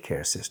sick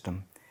care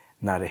system,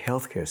 not a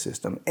healthcare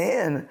system.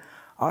 And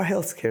our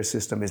healthcare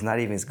system is not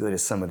even as good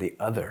as some of the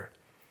other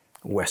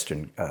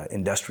Western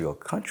industrial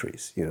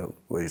countries,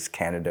 whether it's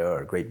Canada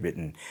or Great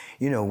Britain.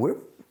 We're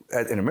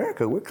in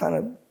America, we're kind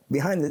of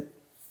behind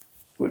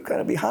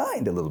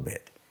a little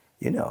bit,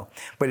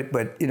 But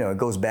it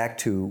goes back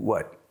to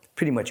what?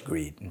 Pretty much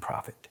greed and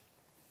profit.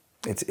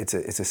 It's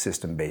a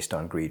system based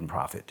on greed and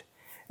profit,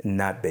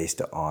 not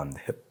based on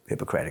the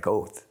Hippocratic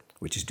Oath,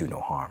 which is do no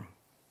harm.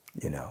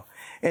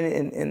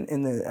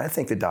 And I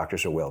think the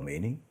doctors are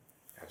well-meaning,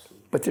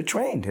 absolutely, but they're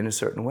trained in a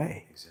certain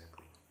way.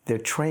 Exactly. They're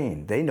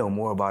trained. They know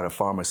more about a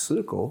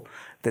pharmaceutical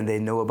than they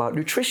know about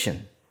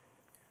nutrition.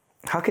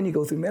 How can you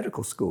go through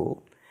medical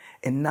school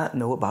and not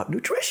know about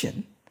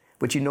nutrition,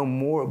 but you know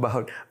more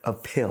about a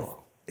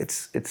pill?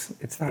 It's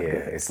not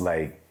good. It's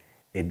like,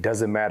 it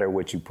doesn't matter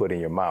what you put in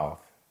your mouth,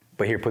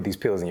 but here, put these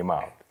pills in your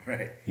mouth.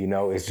 Right.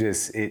 It's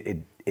just,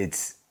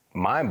 it's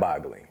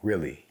mind-boggling,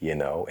 really,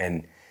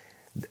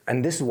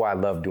 And this is why I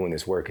love doing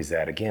this work, is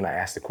that, again, I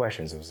asked the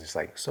questions. It was just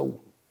like, so,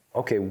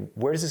 okay,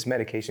 where does this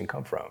medication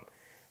come from?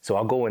 So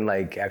I'll go and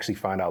actually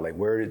find out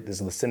where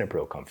does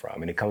lisinopril come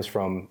from? And it comes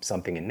from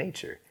something in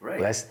nature.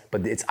 Right.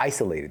 But it's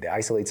isolated. They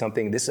isolate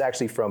something. This is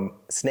actually from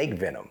snake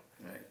venom,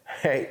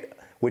 right?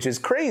 Which is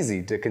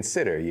crazy to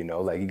consider, you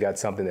got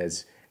something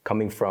that's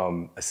coming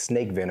from a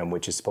snake venom,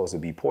 which is supposed to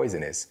be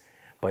poisonous.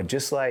 But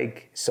just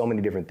like so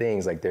many different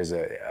things, like there's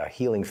a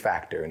healing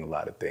factor in a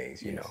lot of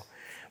things, you know.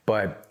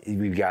 But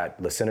we've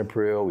got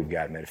lisinopril, we've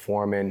got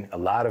metformin. A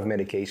lot of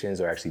medications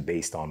are actually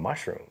based on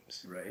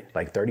mushrooms. Right.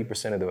 Like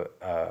 30% of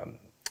the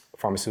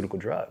pharmaceutical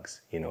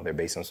drugs, you know, they're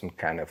based on some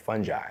kind of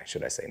fungi,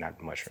 should I say,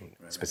 not mushroom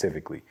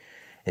specifically.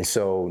 And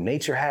so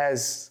nature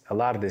has a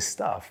lot of this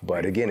stuff,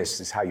 but again, it's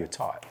just how you're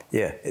taught.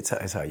 Yeah, it's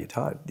how you're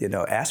taught. You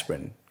know,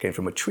 aspirin came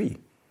from a tree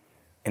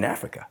in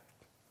Africa.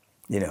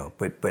 You know,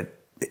 but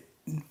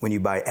when you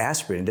buy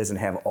aspirin, it doesn't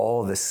have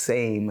all the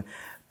same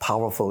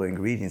powerful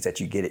ingredients that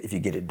you get if you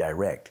get it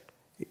direct.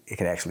 It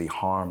can actually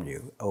harm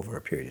you over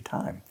a period of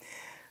time.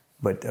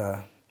 But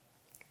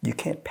you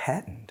can't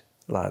patent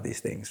a lot of these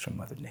things from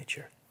Mother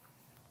Nature.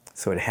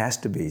 So it has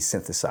to be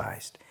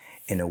synthesized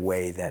in a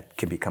way that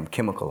can become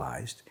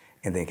chemicalized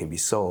and then can be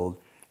sold,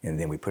 and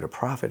then we put a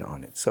profit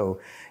on it. So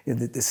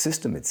the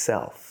system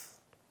itself,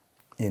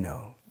 you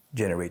know,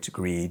 generates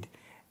greed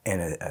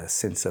and a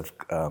sense of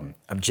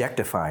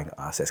objectifying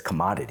us as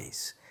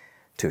commodities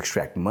to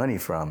extract money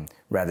from,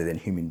 rather than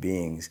human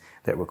beings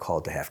that we're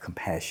called to have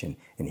compassion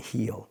and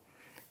heal.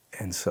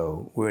 And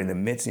so we're in the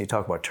midst, and you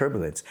talk about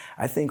turbulence,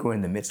 I think we're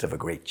in the midst of a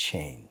great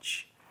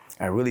change.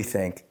 I really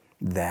think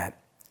that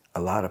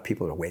a lot of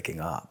people are waking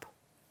up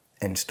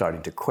and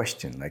starting to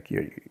question, like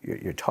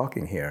you're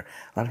talking here.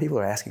 A lot of people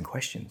are asking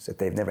questions that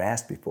they've never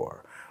asked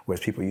before, whereas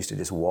people used to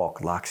just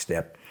walk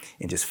lockstep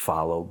and just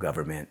follow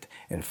government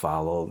and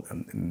follow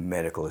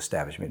medical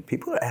establishment.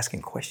 People are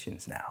asking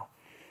questions now.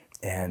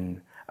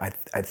 And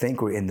I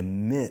think we're in the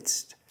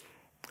midst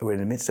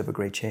of a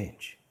great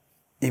change.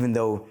 Even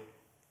though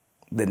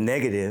the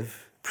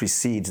negative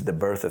precedes the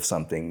birth of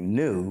something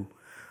new,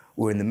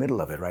 we're in the middle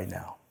of it right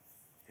now.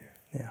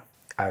 Yeah.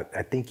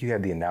 I think you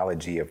had the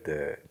analogy of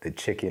the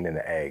chicken and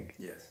the egg.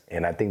 Yes.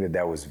 And I think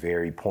that was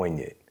very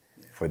poignant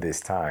for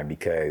this time,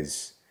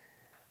 because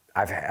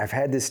I've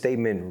had this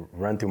statement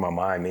run through my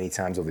mind many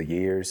times over the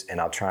years, and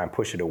I'll try and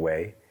push it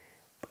away.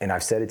 And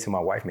I've said it to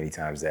my wife many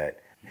times that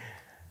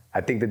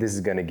I think that this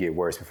is gonna get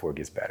worse before it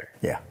gets better.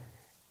 Yeah.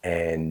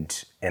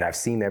 And I've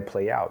seen that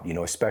play out, you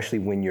know, especially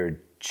when you're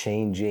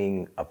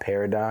changing a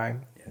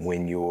paradigm,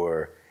 when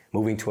you're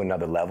moving to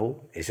another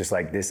level. It's just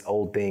like this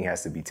old thing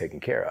has to be taken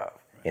care of.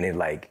 And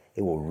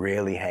it will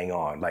really hang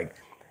on. Like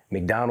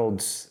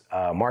McDonald's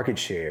market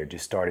share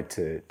just started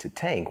to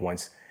tank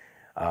once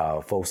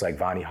folks like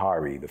Vani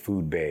Hari, the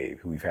food babe,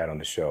 who we've had on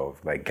the show,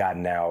 like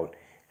gotten out,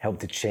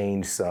 helped to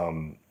change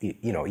some,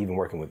 you know, even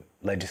working with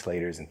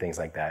legislators and things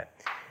like that.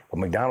 But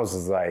McDonald's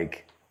is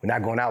like, we're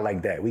not going out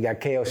like that. We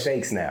got kale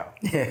shakes now,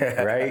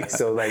 right?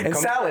 So like, and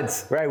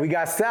salads. Right, we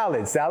got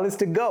salads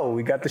to go.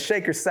 We got the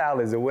shaker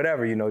salads or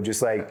whatever, you know,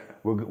 just like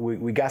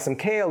we got some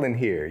kale in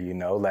here, you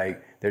know,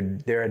 like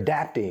they're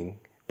adapting,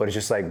 but it's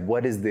just like,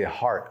 what is the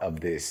heart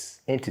of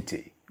this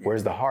entity?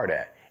 Where's the heart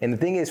at? And the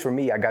thing is, for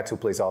me, I got to a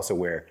place also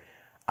where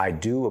I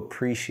do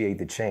appreciate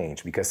the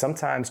change, because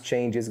sometimes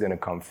change is gonna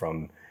come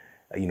from,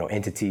 you know,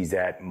 entities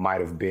that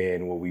might have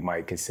been what we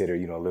might consider,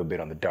 you know, a little bit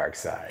on the dark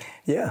side.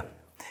 Yeah.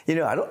 You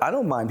know, I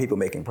don't mind people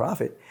making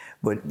profit,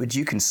 but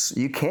you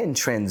can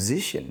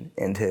transition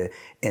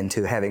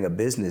into having a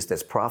business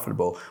that's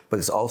profitable, but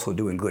it's also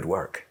doing good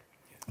work.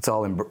 It's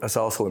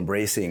also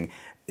embracing,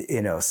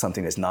 you know,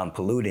 something that's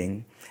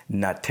non-polluting,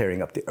 not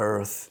tearing up the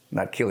earth,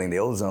 not killing the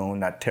ozone,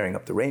 not tearing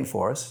up the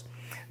rainforest,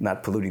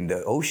 not polluting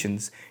the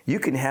oceans. You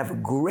can have a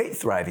great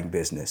thriving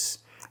business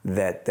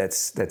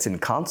that's in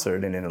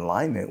concert and in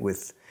alignment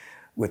with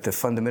the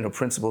fundamental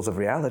principles of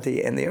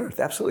reality and the earth.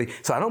 Absolutely.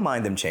 So I don't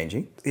mind them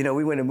changing. You know,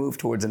 we want to move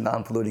towards a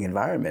non-polluting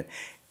environment.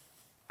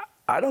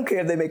 I don't care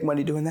if they make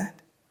money doing that,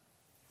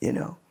 you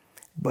know.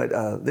 But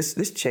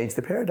let's change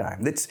the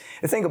paradigm. The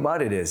thing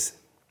about it is,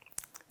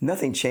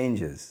 nothing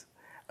changes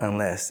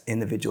unless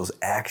individuals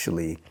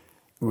actually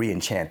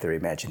re-enchant their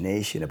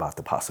imagination about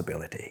the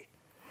possibility.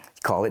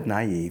 Call it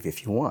naive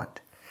if you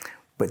want.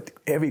 But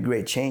every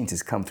great change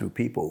has come through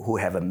people who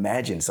have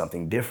imagined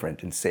something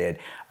different and said,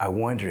 I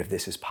wonder if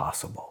this is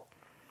possible.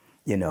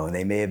 You know, and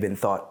they may have been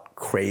thought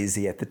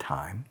crazy at the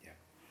time,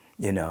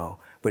 you know,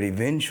 but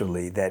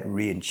eventually that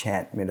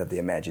re-enchantment of the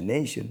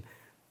imagination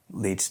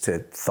leads to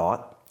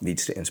thought,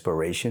 leads to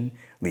inspiration,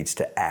 leads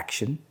to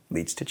action,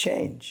 leads to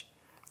change,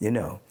 you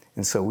know.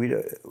 And so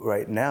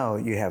right now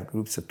you have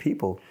groups of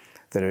people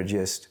that are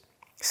just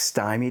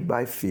stymied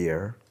by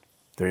fear.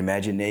 Their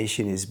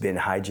imagination has been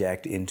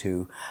hijacked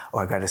into, oh,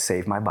 I gotta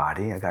save my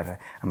body.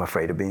 I'm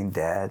afraid of being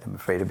dead. I'm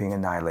afraid of being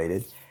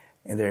annihilated.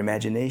 And their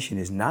imagination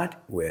is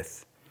not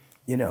with,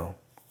 you know,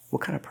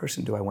 what kind of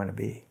person do I want to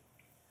be?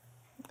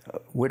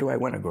 Where do I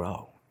want to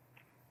grow?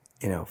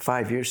 You know,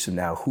 5 years from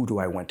now, who do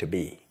I want to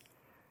be?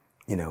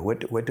 You know,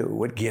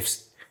 what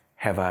gifts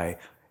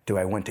do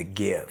I want to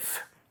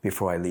give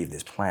before I leave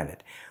this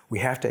planet? We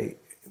have to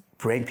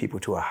bring people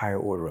to a higher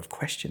order of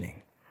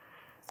questioning,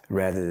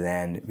 rather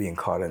than being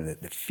caught in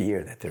the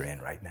fear that they're in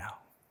right now.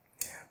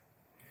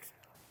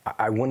 Yeah.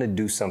 I want to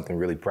do something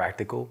really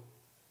practical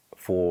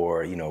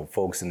for, you know,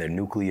 folks in their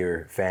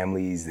nuclear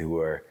families who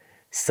are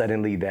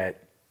suddenly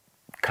that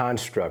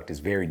construct is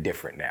very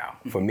different now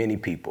for many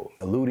people,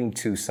 alluding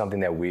to something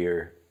that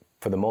we're,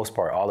 for the most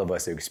part, all of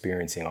us are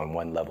experiencing on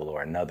one level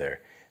or another.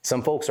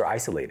 Some folks are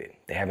isolated.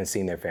 They haven't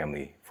seen their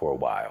family for a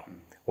while,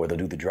 or they'll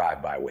do the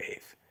drive-by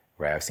wave,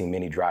 right? I've seen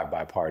many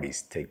drive-by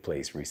parties take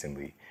place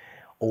recently.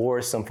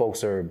 Or some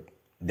folks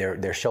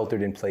they're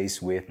sheltered in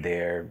place with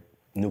their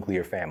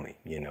nuclear family,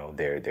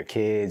 their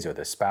kids or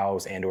the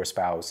spouse or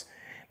spouse.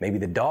 Maybe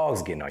the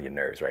dog's getting on your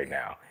nerves right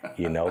now,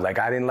 like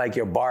I didn't like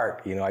your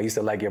bark, I used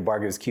to like your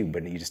bark, it was cute,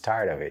 but you're just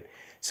tired of it.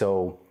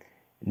 So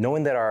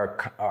knowing that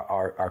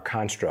our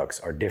constructs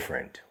are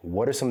different,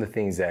 what are some of the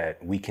things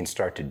that we can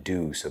start to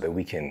do so that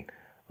we can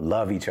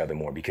love each other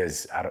more?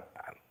 Because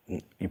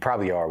you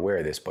probably are aware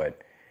of this,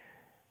 but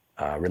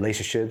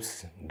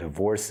relationships,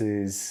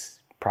 divorces,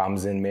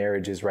 problems in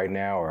marriages right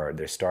now, or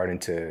they're starting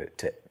to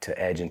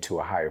edge into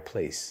a higher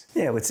place.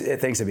 Yeah,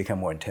 things have become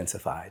more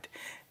intensified.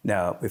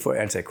 Now, before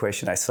I answer that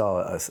question, I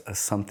saw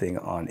something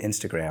on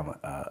Instagram,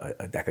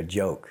 like a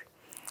joke,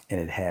 and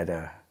it had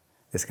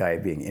this guy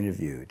being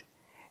interviewed,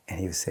 and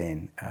he was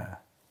saying,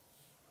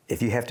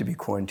 if you have to be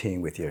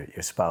quarantined with your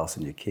spouse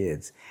and your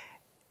kids,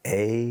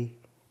 if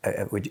you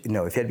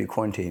had to be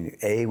quarantined,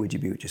 would you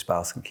be with your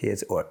spouse and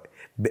kids, or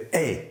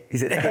he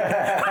said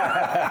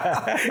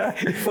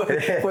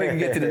before you can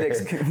get to the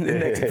next,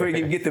 before you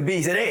can get to B,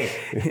 he said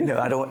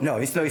I don't know.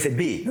 He said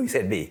B. No, he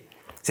said B. He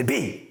said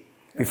B.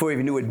 Before he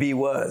even knew what B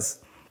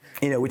was,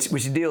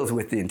 which deals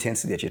with the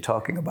intensity that you're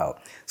talking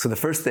about. So the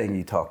first thing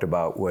you talked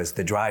about was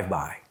the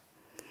drive-by.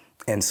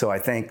 And so I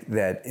think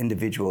that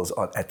individuals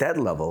at that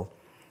level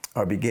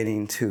are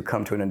beginning to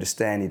come to an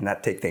understanding,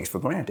 not take things for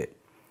granted.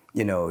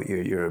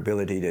 Your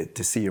ability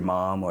to see your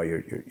mom or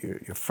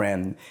your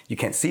friend, you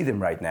can't see them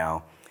right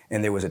now.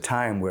 And there was a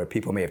time where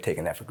people may have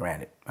taken that for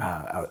granted.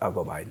 I'll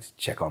go by and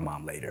check on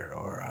mom later,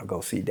 or I'll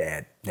go see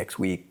dad next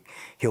week.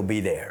 He'll be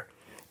there.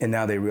 And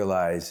now they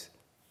realize,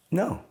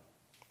 no,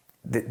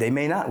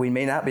 we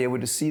may not be able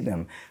to see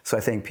them. So I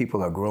think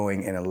people are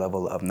growing in a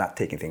level of not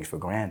taking things for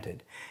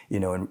granted,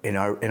 and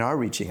are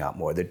reaching out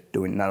more. They're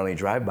doing not only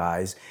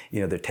drive-bys,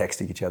 they're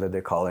texting each other,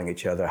 they're calling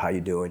each other, how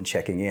you doing,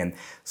 checking in.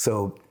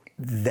 So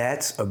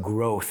that's a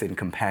growth in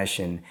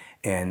compassion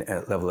and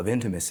a level of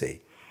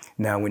intimacy.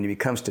 Now, when it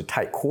comes to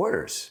tight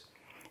quarters,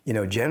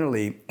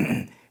 generally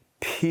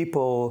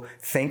people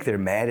think they're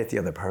mad at the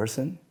other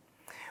person,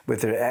 but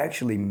they're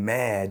actually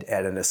mad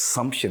at an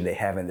assumption they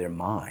have in their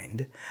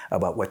mind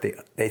about what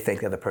they think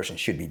the other person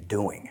should be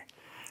doing.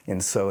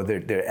 And so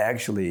they're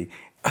actually...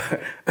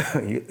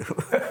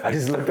 I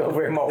just looked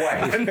over at my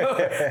wife.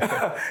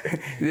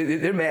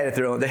 They're mad at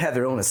they have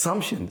their own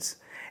assumptions,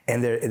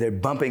 and they're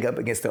bumping up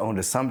against their own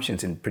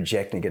assumptions and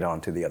projecting it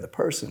onto the other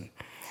person.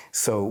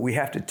 So we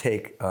have to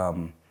take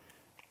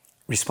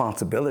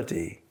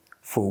responsibility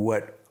for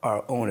what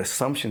our own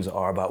assumptions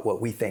are about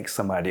what we think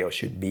somebody else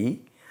should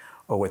be,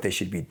 or what they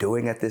should be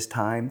doing at this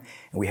time,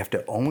 and we have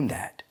to own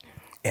that.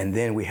 And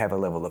then we have a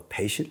level of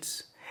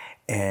patience,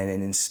 and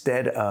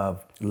instead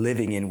of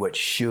living in what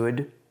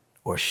should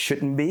or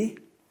shouldn't be,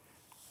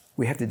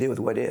 we have to deal with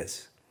what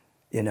is.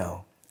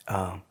 I'm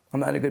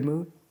not in a good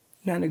mood.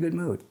 Not in a good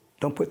mood.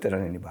 Don't put that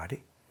on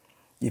anybody.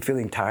 You're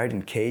feeling tired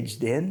and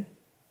caged in?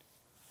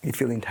 You're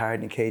feeling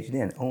tired and caged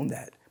in, own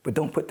that. But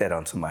don't put that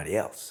on somebody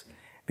else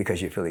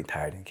because you're feeling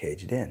tired and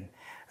caged in.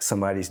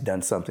 Somebody's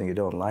done something you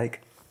don't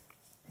like,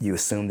 you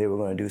assume they were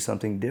going to do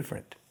something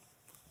different.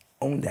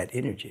 Own that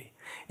energy.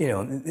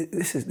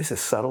 This is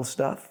subtle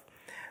stuff,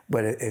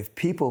 but if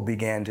people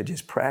began to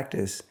just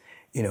practice,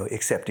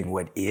 accepting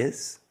what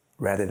is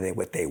rather than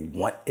what they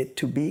want it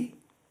to be,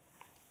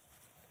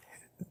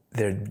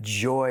 their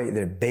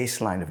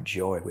baseline of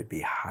joy would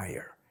be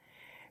higher.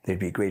 There'd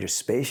be greater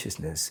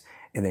spaciousness,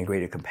 and then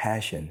greater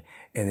compassion,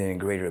 and then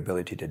greater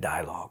ability to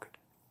dialogue,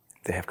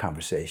 to have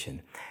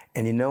conversation.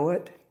 And you know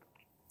what?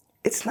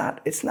 There's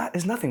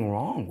nothing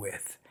wrong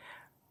with,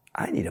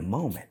 I need a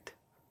moment.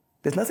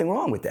 There's nothing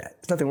wrong with that.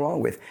 There's nothing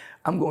wrong with,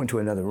 I'm going to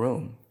another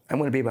room. I'm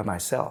going to be by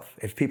myself.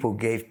 If people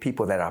gave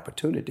people that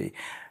opportunity,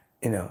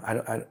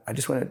 I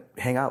just want to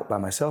hang out by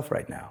myself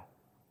right now.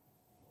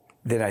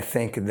 Then I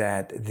think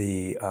that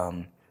the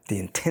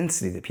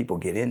intensity that people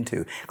get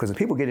into, because when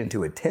people get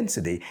into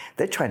intensity,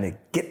 they're trying to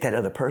get that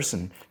other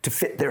person to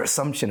fit their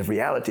assumption of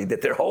reality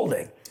that they're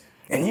holding.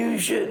 And you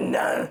should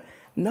not.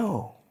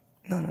 No.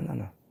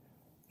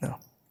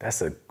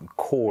 That's a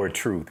core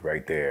truth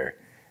right there.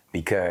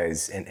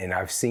 Because, and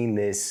I've seen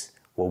this,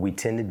 what we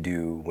tend to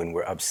do when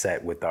we're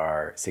upset with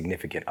our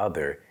significant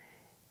other,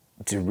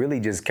 to really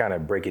just kind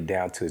of break it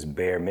down to its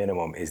bare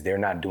minimum, is they're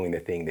not doing the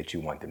thing that you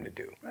want them to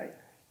do.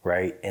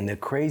 Right? And the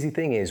crazy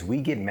thing is,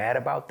 we get mad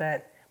about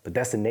that, but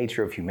that's the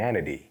nature of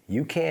humanity.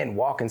 You can't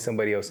walk in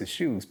somebody else's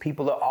shoes.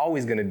 People are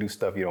always going to do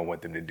stuff you don't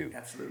want them to do.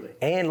 Absolutely.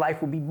 And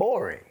life will be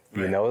boring.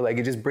 Right.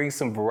 It just brings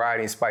some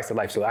variety and spice to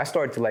life. So I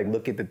started to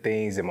look at the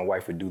things that my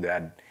wife would do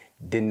that I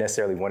didn't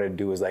necessarily want to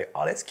do. Is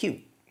oh, that's cute.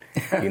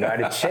 I had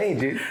to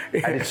change it. I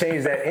had to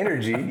change that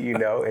energy,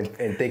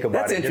 and think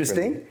about That's it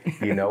interesting.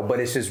 But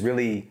it's just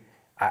really,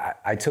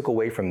 I took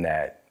away from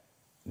that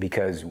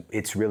because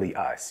it's really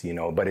us,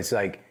 but it's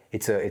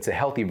it's a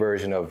healthy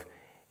version of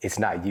it's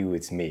not you,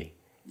 it's me.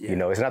 Yeah. You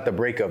know, it's not the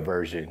breakup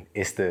version.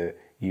 It's the,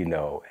 you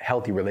know,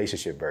 healthy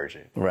relationship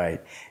version.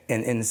 Right.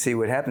 And see,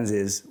 what happens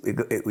is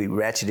we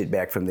ratchet it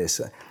back from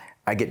this.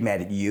 I get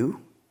mad at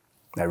you.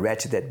 I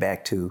ratchet that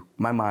back to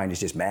my mind is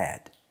just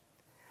mad.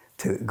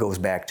 It goes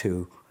back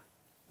to,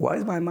 why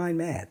is my mind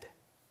mad?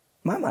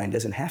 My mind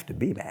doesn't have to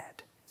be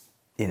mad.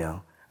 You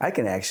know, I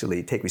can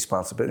actually take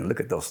responsibility and look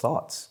at those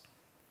thoughts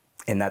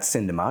and not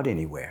send them out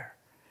anywhere.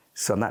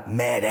 So I'm not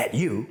mad at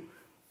you.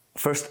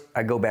 First,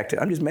 I go back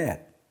to, I'm just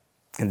mad.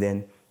 And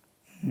then,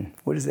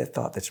 what is that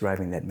thought that's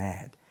driving that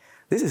mad?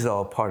 This is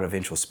all part of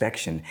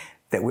introspection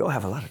that we all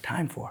have a lot of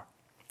time for.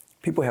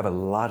 People have a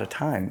lot of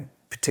time,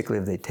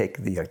 particularly if they take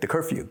the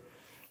curfew,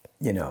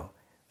 you know,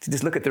 to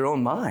just look at their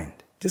own mind.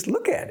 Just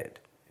look at it.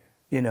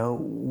 You know,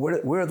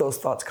 where are those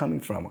thoughts coming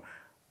from?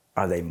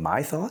 Are they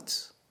my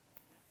thoughts?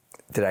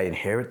 Did I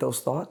inherit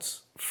those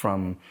thoughts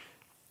from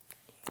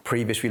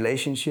previous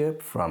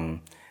relationship,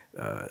 from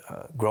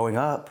growing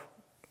up?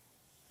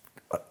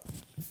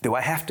 Do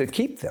I have to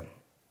keep them?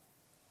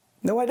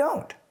 No, I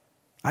don't.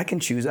 I can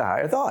choose a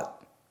higher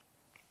thought.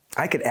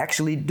 I could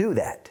actually do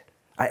that.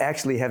 I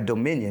actually have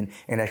dominion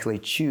and actually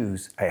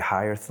choose a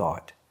higher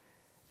thought,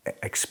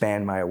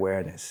 expand my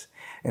awareness.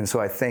 And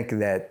so I think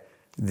that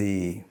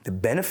the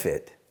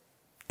benefit,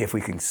 if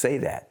we can say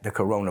that, the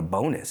corona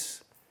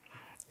bonus,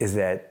 is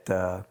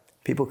that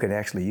people can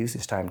actually use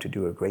this time to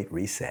do a great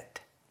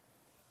reset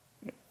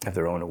of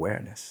their own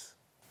awareness.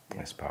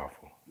 That's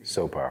powerful,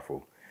 so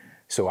powerful.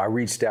 So I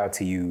reached out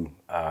to you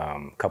a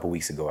couple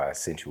weeks ago. I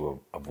sent you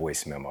a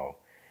voice memo,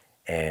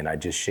 and I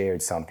just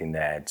shared something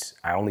that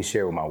I only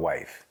share with my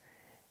wife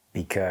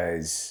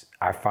because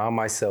I found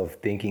myself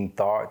thinking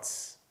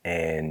thoughts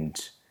and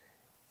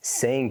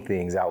saying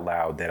things out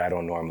loud that I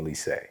don't normally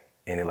say.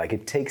 And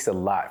it takes a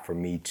lot for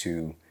me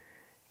to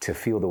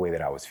feel the way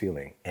that I was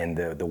feeling. And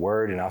the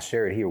word, and I'll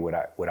share it here, what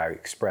I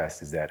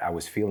expressed is that I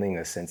was feeling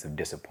a sense of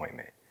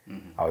disappointment.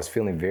 Mm-hmm. I was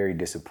feeling very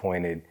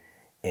disappointed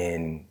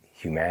in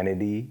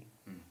humanity,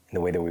 in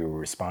the way that we were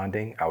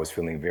responding. I was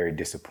feeling very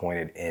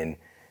disappointed in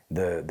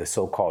the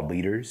so-called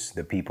leaders,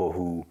 the people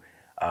who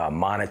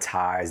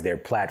monetize their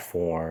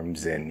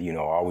platforms and, you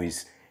know,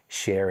 always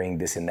sharing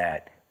this and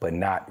that, but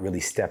not really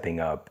stepping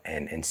up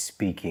and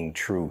speaking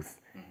truth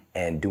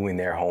and doing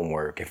their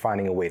homework and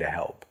finding a way to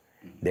help.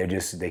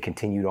 They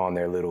continued on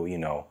their little,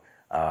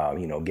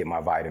 get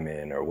my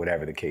vitamin or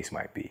whatever the case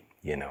might be,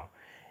 you know.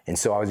 And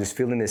so I was just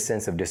feeling this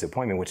sense of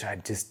disappointment, which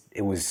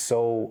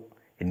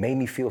it made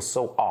me feel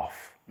so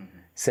off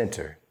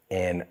center.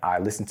 And I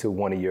listened to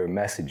one of your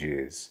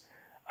messages,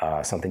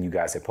 something you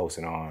guys had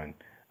posted on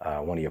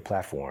one of your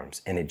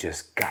platforms, and it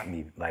just got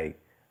me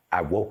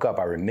I woke up,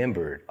 I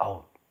remembered,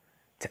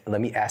 let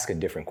me ask a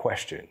different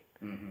question.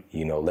 Mm-hmm.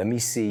 You know, let me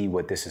see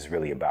what this is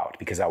really about,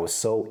 because I was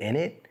so in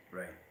it.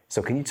 Right.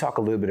 So can you talk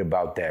a little bit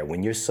about that?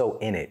 When you're so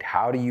in it,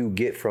 how do you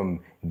get from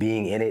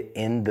being in it,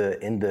 in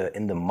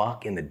the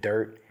muck, in the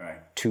dirt,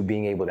 right, to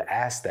being able to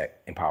ask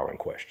that empowering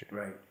question?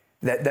 Right.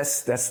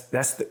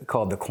 That's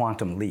called the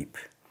quantum leap,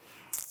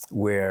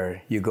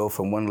 where you go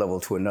from one level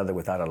to another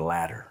without a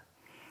ladder.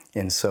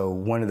 And so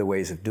one of the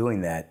ways of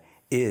doing that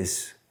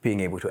is being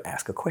able to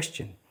ask a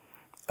question.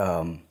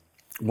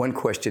 One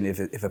question,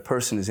 if a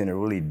person is in a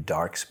really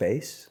dark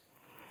space,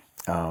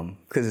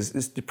 because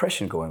there's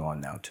depression going on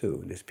now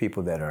too. There's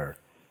people that are,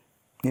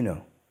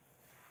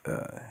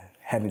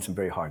 having some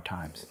very hard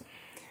times.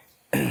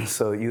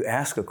 So you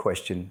ask a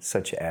question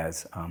such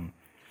as,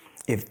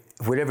 if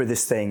whatever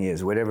this thing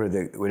is, whatever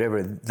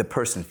the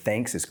person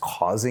thinks is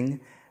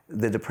causing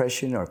the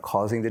depression or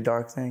causing the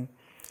dark thing,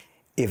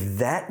 if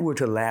that were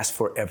to last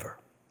forever,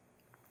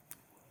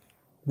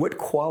 what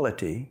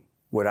quality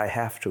would I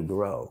have to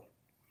grow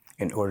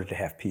in order to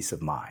have peace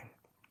of mind?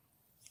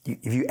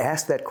 If you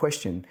ask that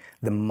question,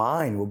 the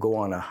mind will go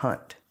on a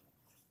hunt.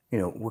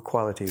 What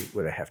quality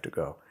would I have to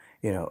grow?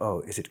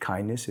 Is it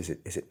kindness? Is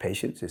it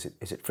patience?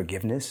 Is it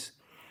forgiveness?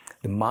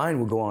 The mind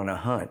will go on a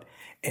hunt,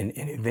 and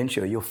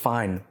eventually you'll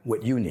find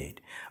what you need.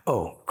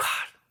 Oh,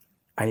 God,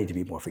 I need to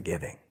be more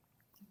forgiving.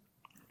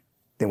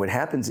 Then what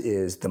happens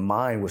is the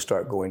mind will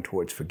start going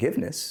towards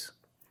forgiveness.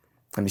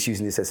 I'm just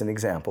using this as an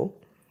example.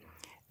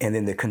 And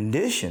then the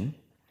condition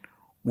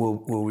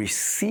will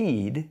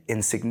recede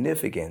in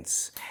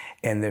significance,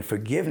 and the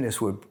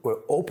forgiveness will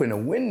open a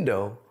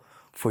window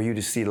for you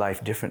to see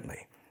life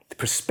differently. The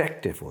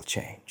perspective will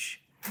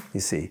change,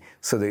 you see.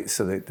 So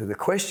the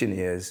question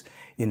is,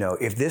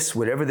 if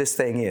whatever this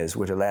thing is,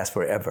 were to last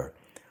forever,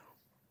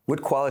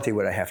 what quality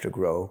would I have to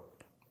grow,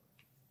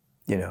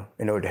 in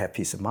order to have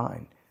peace of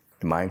mind?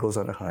 The mind goes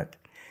on a hunt.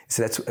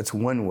 So that's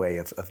one way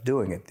of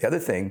doing it. The other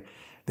thing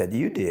that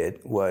you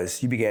did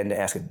was you began to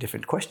ask a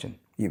different question.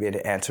 You began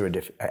to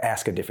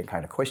ask a different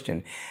kind of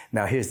question.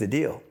 Now here's the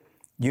deal.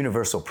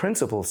 Universal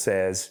principle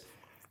says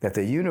that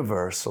the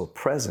universal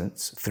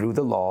presence through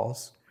the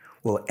laws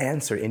will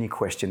answer any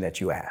question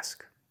that you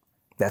ask.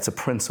 That's a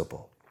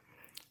principle.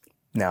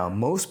 Now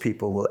most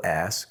people will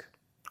ask,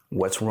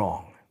 what's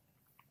wrong?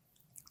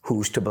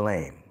 Who's to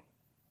blame?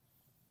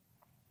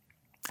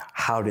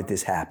 How did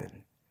this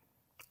happen?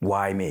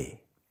 Why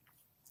me?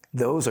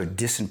 Those are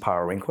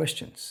disempowering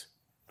questions.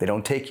 They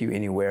don't take you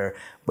anywhere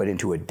but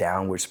into a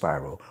downward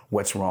spiral.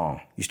 What's wrong?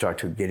 You start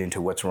to get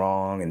into what's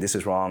wrong, and this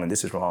is wrong, and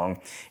this is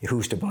wrong.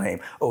 Who's to blame?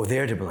 Oh,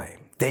 they're to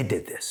blame. They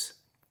did this.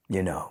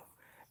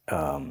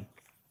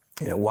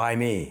 Why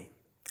me?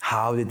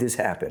 How did this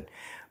happen?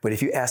 But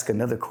if you ask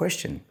another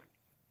question,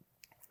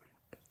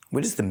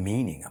 what is the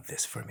meaning of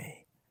this for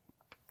me?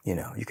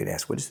 You could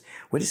ask, what is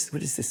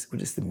this?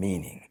 What is the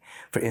meaning?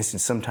 For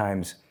instance,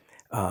 sometimes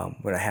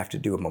when I have to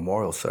do a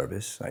memorial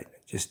service, I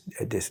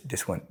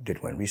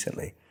did one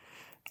recently,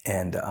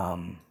 and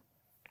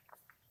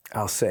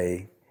I'll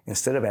say,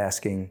 instead of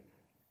asking,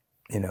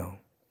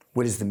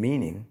 what is the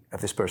meaning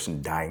of this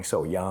person dying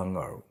so young,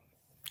 or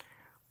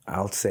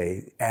I'll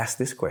say, ask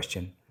this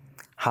question: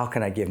 how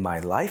can I give my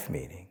life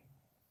meaning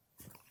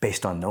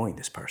based on knowing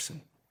this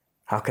person?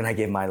 How can I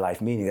give my life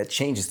meaning? That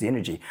changes the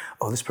energy.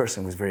 Oh, this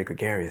person was very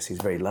gregarious.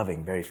 He's very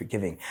loving, very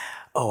forgiving.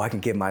 Oh, I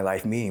can give my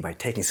life meaning by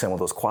taking some of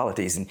those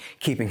qualities and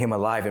keeping him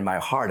alive in my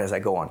heart as I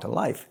go on to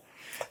life.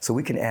 So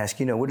we can ask,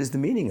 what is the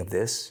meaning of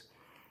this?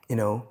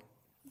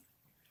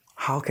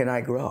 How can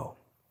I grow?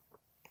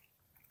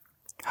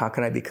 How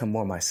can I become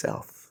more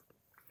myself?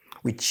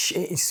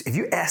 If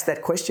you ask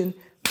that question,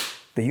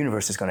 the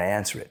universe is going to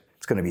answer it.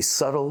 It's going to be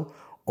subtle,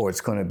 or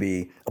it's going to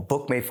be a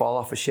book may fall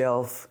off a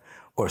shelf,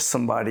 or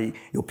somebody,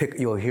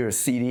 you'll hear a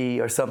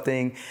CD or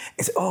something.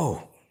 It's,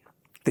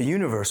 the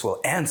universe will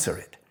answer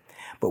it.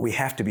 But we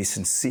have to be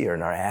sincere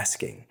in our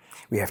asking.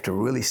 We have to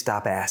really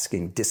stop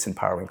asking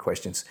disempowering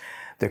questions.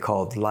 They're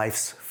called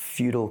life's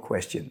futile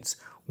questions.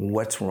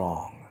 What's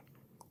wrong?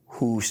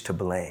 Who's to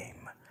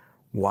blame?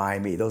 Why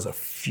me? Those are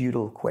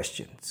futile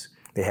questions.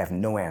 They have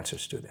no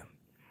answers to them.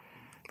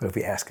 But if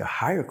we ask a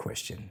higher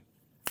question,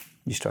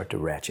 you start to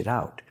ratchet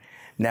out.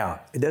 Now,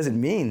 it doesn't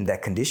mean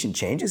that condition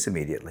changes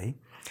immediately.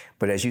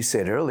 But as you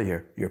said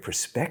earlier, your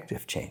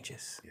perspective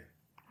changes. Yeah.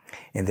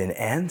 And then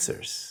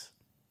answers,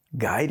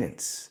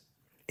 guidance,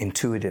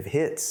 intuitive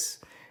hits,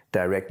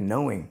 direct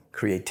knowing,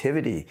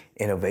 creativity,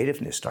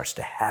 innovativeness starts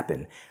to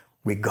happen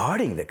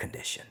regarding the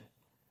condition.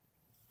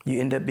 You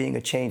end up being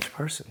a changed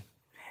person.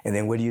 And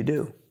then what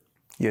do?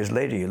 Years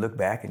later, you look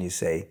back and you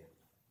say,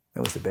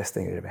 that was the best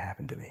thing that ever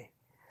happened to me.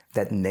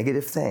 That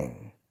negative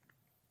thing,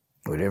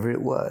 whatever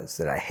it was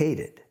that I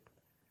hated,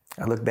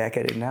 I look back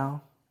at it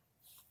now,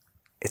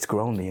 it's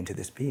grown me into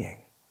this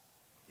being.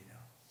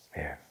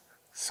 Yeah,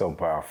 so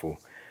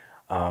powerful.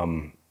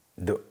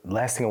 The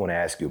last thing I want to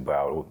ask you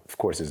about, of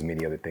course, there's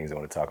many other things I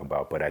want to talk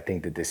about, but I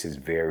think that this is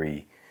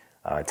very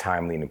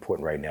timely and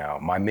important right now.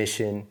 My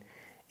mission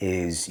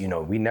is,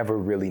 we never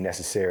really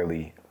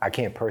necessarily, I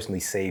can't personally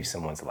save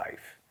someone's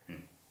life.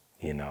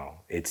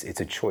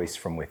 It's a choice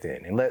from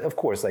within. And of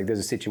course, there's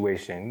a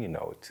situation,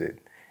 to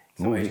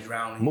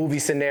movie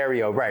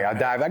scenario, right?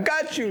 I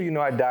got you,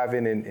 I dive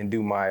in and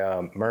do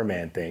my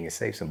merman thing and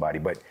save somebody.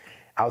 But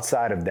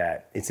outside of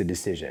that, it's a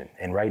decision.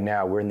 And right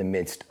now we're in the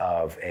midst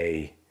of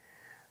a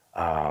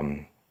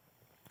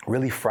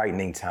really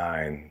frightening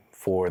time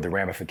for the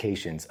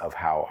ramifications of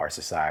how our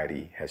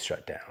society has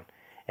shut down.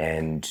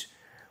 And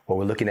what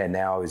we're looking at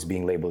now is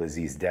being labeled as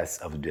these deaths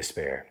of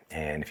despair.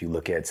 And if you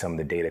look at some of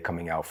the data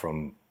coming out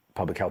from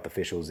public health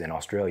officials in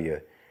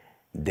Australia,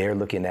 they're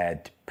looking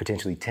at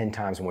potentially 10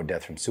 times more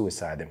death from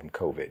suicide than from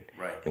COVID.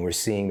 Right. And we're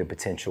seeing the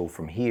potential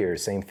from here,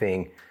 same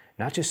thing,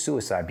 not just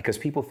suicide, because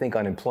people think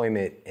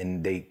unemployment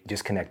and they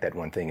just connect that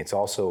one thing. It's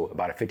also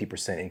about a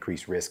 50%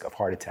 increased risk of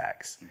heart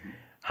attacks. Mm-hmm.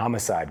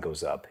 Homicide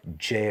goes up,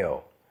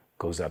 jail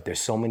goes up. There's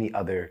so many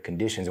other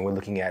conditions, and we're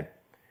looking at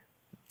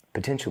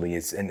potentially,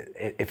 and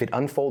if it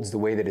unfolds the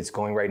way that it's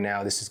going right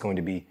now, this is going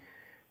to be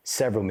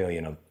several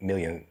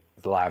million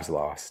lives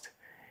lost.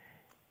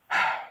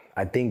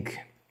 I think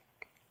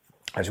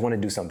I just want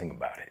to do something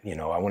about it.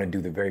 I want to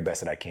do the very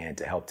best that I can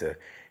to help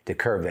to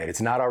curb that.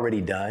 It's not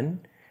already done.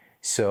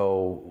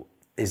 So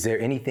is there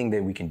anything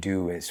that we can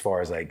do as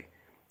far as if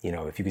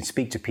you can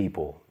speak to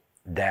people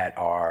that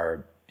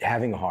are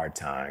having a hard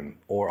time,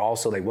 or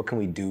also what can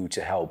we do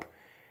to help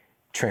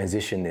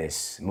transition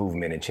this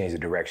movement and change the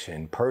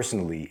direction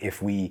personally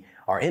if we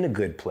are in a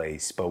good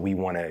place, but we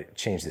want to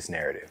change this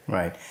narrative?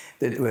 Right.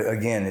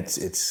 Again,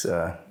 it's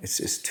at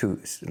least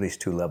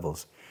two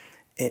levels.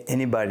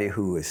 Anybody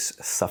who is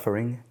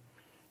suffering,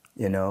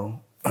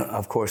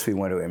 of course we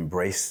want to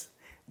embrace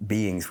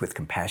beings with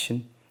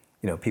compassion.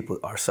 People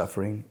are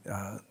suffering.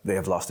 They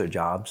have lost their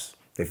jobs.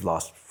 They've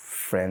lost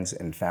friends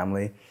and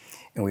family.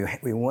 And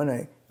we want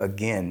to,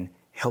 again,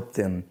 help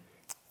them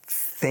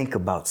think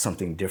about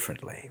something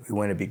differently. We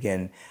want to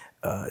begin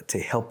to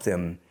help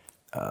them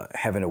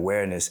have an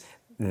awareness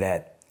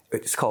that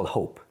it's called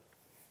hope.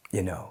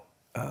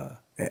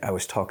 I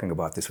was talking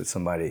about this with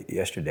somebody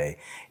yesterday.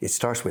 It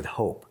starts with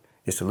hope.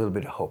 Just a little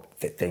bit of hope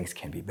that things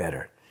can be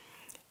better.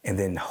 And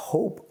then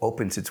hope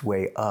opens its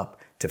way up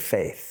to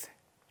faith.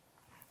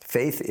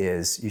 Faith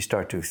is you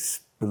start to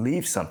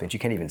believe something that you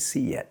can't even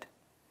see yet.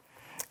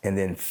 And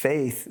then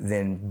faith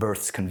then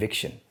births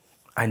conviction.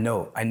 I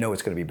know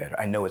it's going to be better.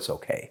 I know it's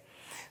okay.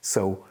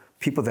 So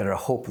people that are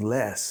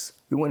hopeless,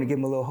 we want to give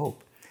them a little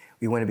hope.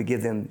 We want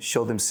to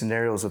show them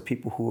scenarios of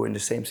people who were in the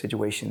same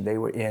situation they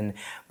were in,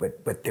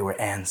 but there were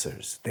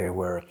answers. There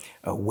were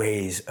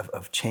ways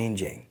of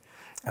changing,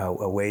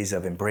 ways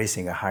of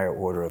embracing a higher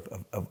order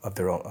of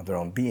their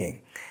own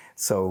being.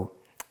 So,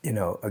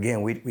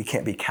 again, we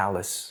can't be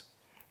callous.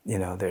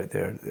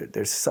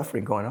 There's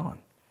suffering going on.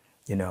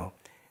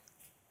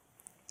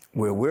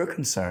 Where we're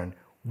concerned,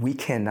 we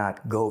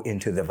cannot go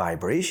into the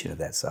vibration of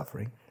that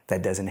suffering.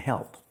 That doesn't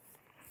help.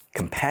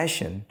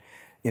 Compassion,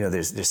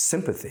 there's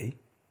sympathy,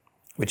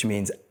 which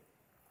means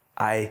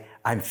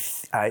I'm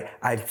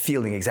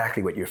feeling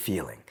exactly what you're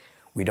feeling.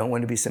 We don't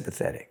want to be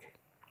sympathetic.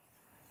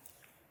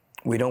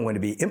 We don't want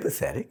to be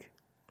empathetic,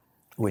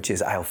 which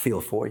is I'll feel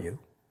for you.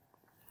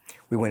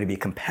 We want to be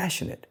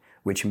compassionate,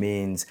 which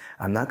means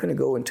I'm not going to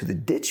go into the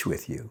ditch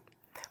with you,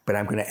 but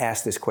I'm going to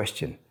ask this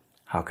question: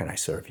 how can I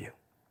serve you?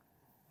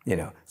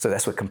 So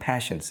that's what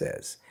compassion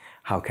says.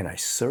 How can I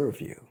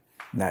serve you?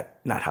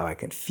 Not how I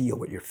can feel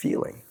what you're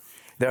feeling.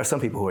 There are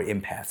some people who are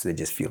empaths, they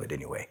just feel it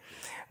anyway.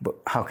 But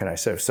how can I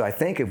serve? So I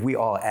think if we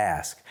all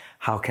ask,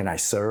 how can I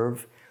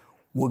serve?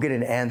 We'll get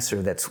an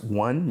answer that's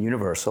one,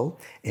 universal,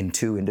 and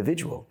two,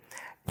 individual.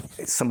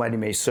 Somebody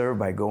may serve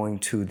by going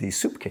to the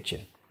soup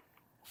kitchen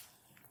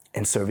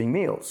and serving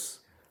meals.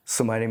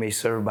 Somebody may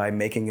serve by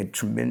making a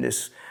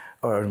tremendous,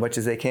 or as much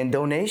as they can,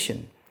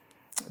 donation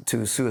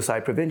to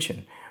suicide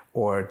prevention,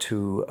 or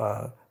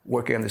to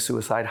working on the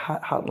suicide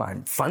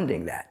hotline,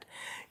 funding that.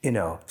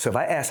 So if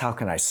I ask, how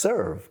can I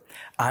serve?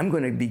 I'm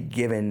going to be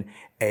given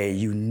a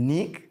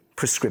unique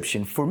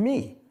prescription for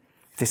me.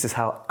 This is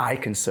how I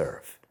can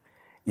serve,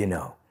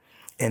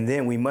 And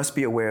then we must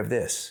be aware of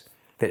this,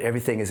 that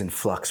everything is in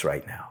flux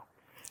right now.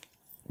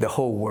 The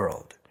whole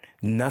world,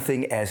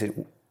 nothing as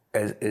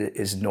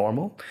is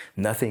normal,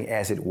 nothing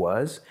as it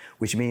was,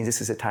 which means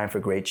this is a time for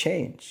great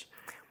change.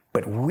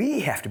 But we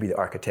have to be the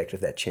architect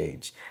of that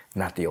change,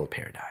 not the old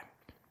paradigm.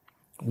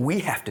 We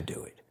have to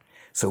do it.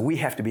 So we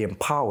have to be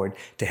empowered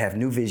to have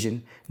new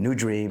vision, new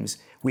dreams.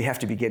 We have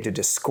to begin to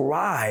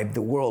describe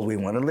the world we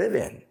want to live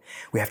in.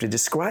 We have to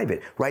describe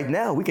it. Right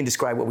now, we can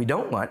describe what we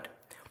don't want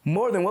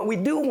more than what we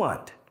do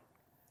want.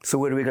 So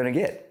what are we going to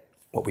get?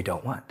 What we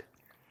don't want.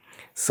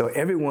 So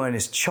everyone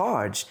is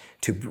charged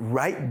to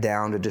write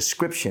down the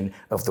description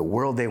of the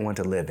world they want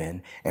to live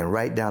in and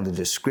write down the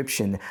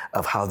description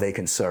of how they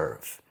can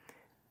serve.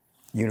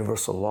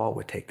 Universal law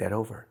would take that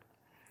over.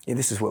 And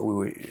this is what we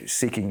were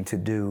seeking to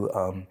do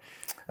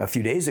a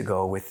few days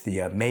ago with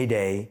the May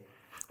Day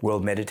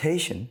World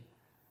Meditation.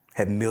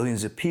 Had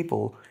millions of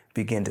people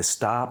begin to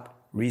stop,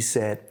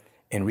 reset,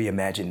 and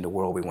reimagine the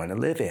world we want to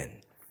live in.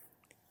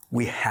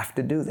 We have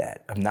to do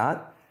that. If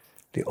not,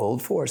 the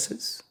old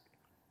forces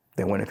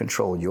that want to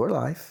control your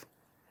life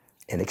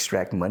and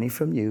extract money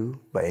from you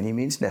by any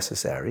means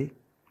necessary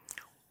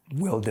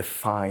will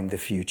define the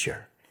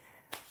future.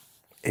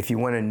 If you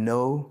want to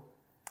know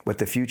what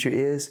the future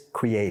is,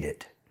 create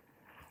it.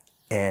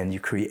 And you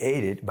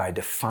create it by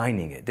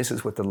defining it. This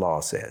is what the law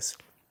says.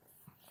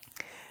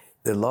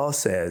 The law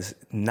says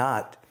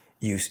not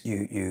you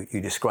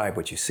describe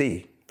what you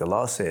see. The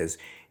law says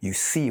you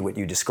see what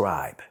you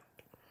describe.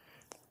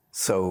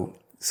 So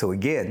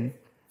again,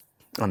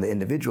 on the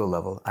individual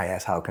level, I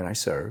ask, how can I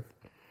serve?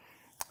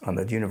 On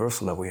the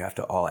universal level, we have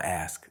to all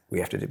ask. We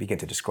have to begin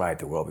to describe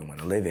the world we want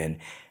to live in,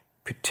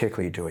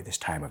 particularly during this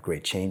time of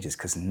great changes,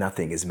 because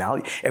everything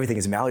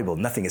is malleable.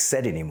 Nothing is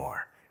set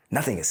anymore.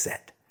 Nothing is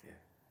set.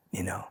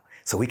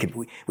 So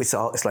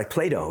it's like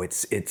Play-Doh.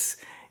 It's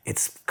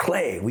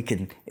clay.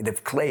 The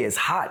clay is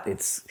hot.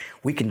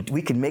 We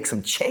can make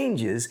some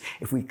changes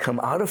if we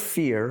come out of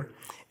fear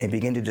and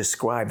begin to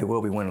describe the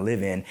world we want to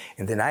live in.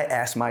 And then I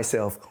ask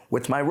myself,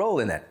 what's my role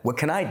in that? What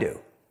can I do?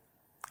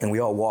 And we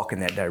all walk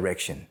in that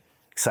direction.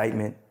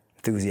 Excitement,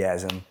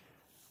 enthusiasm,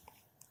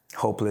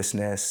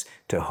 hopelessness,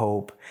 to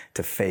hope,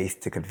 to faith,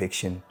 to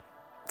conviction.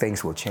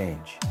 Things will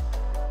change.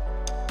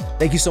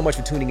 Thank you so much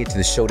for tuning into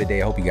the show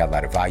today. I hope you got a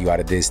lot of value out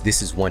of this.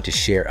 This is one to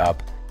share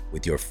up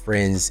with your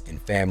friends and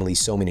family.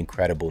 So many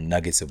incredible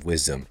nuggets of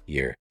wisdom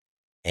here.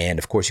 And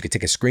of course, you could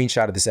take a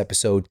screenshot of this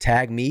episode,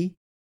 tag me.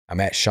 I'm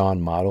at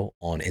Sean Model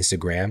on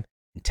Instagram,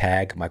 and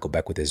tag Michael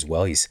Beckwith as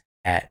well. He's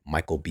at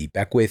Michael B.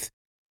 Beckwith.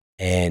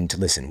 And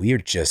listen, we are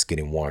just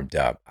getting warmed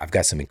up. I've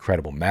got some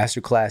incredible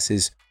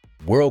masterclasses,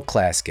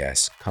 world-class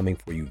guests coming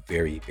for you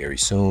very, very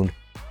soon.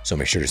 So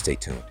make sure to stay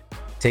tuned.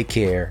 Take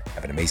care,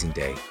 have an amazing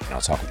day, and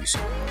I'll talk with you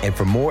soon. And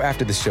for more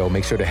after the show,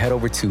 make sure to head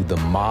over to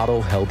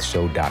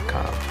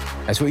themodelhealthshow.com.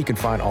 That's where you can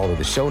find all of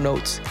the show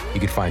notes. You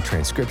can find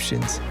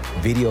transcriptions,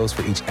 videos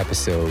for each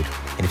episode.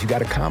 And if you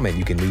got a comment,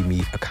 you can leave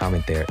me a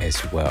comment there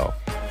as well.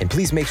 And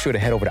please make sure to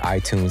head over to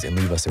iTunes and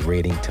leave us a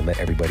rating to let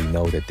everybody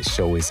know that the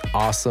show is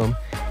awesome.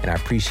 And I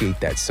appreciate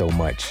that so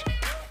much.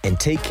 And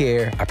take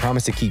care. I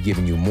promise to keep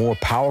giving you more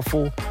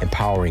powerful,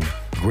 empowering,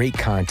 great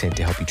content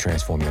to help you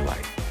transform your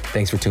life.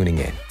 Thanks for tuning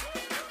in.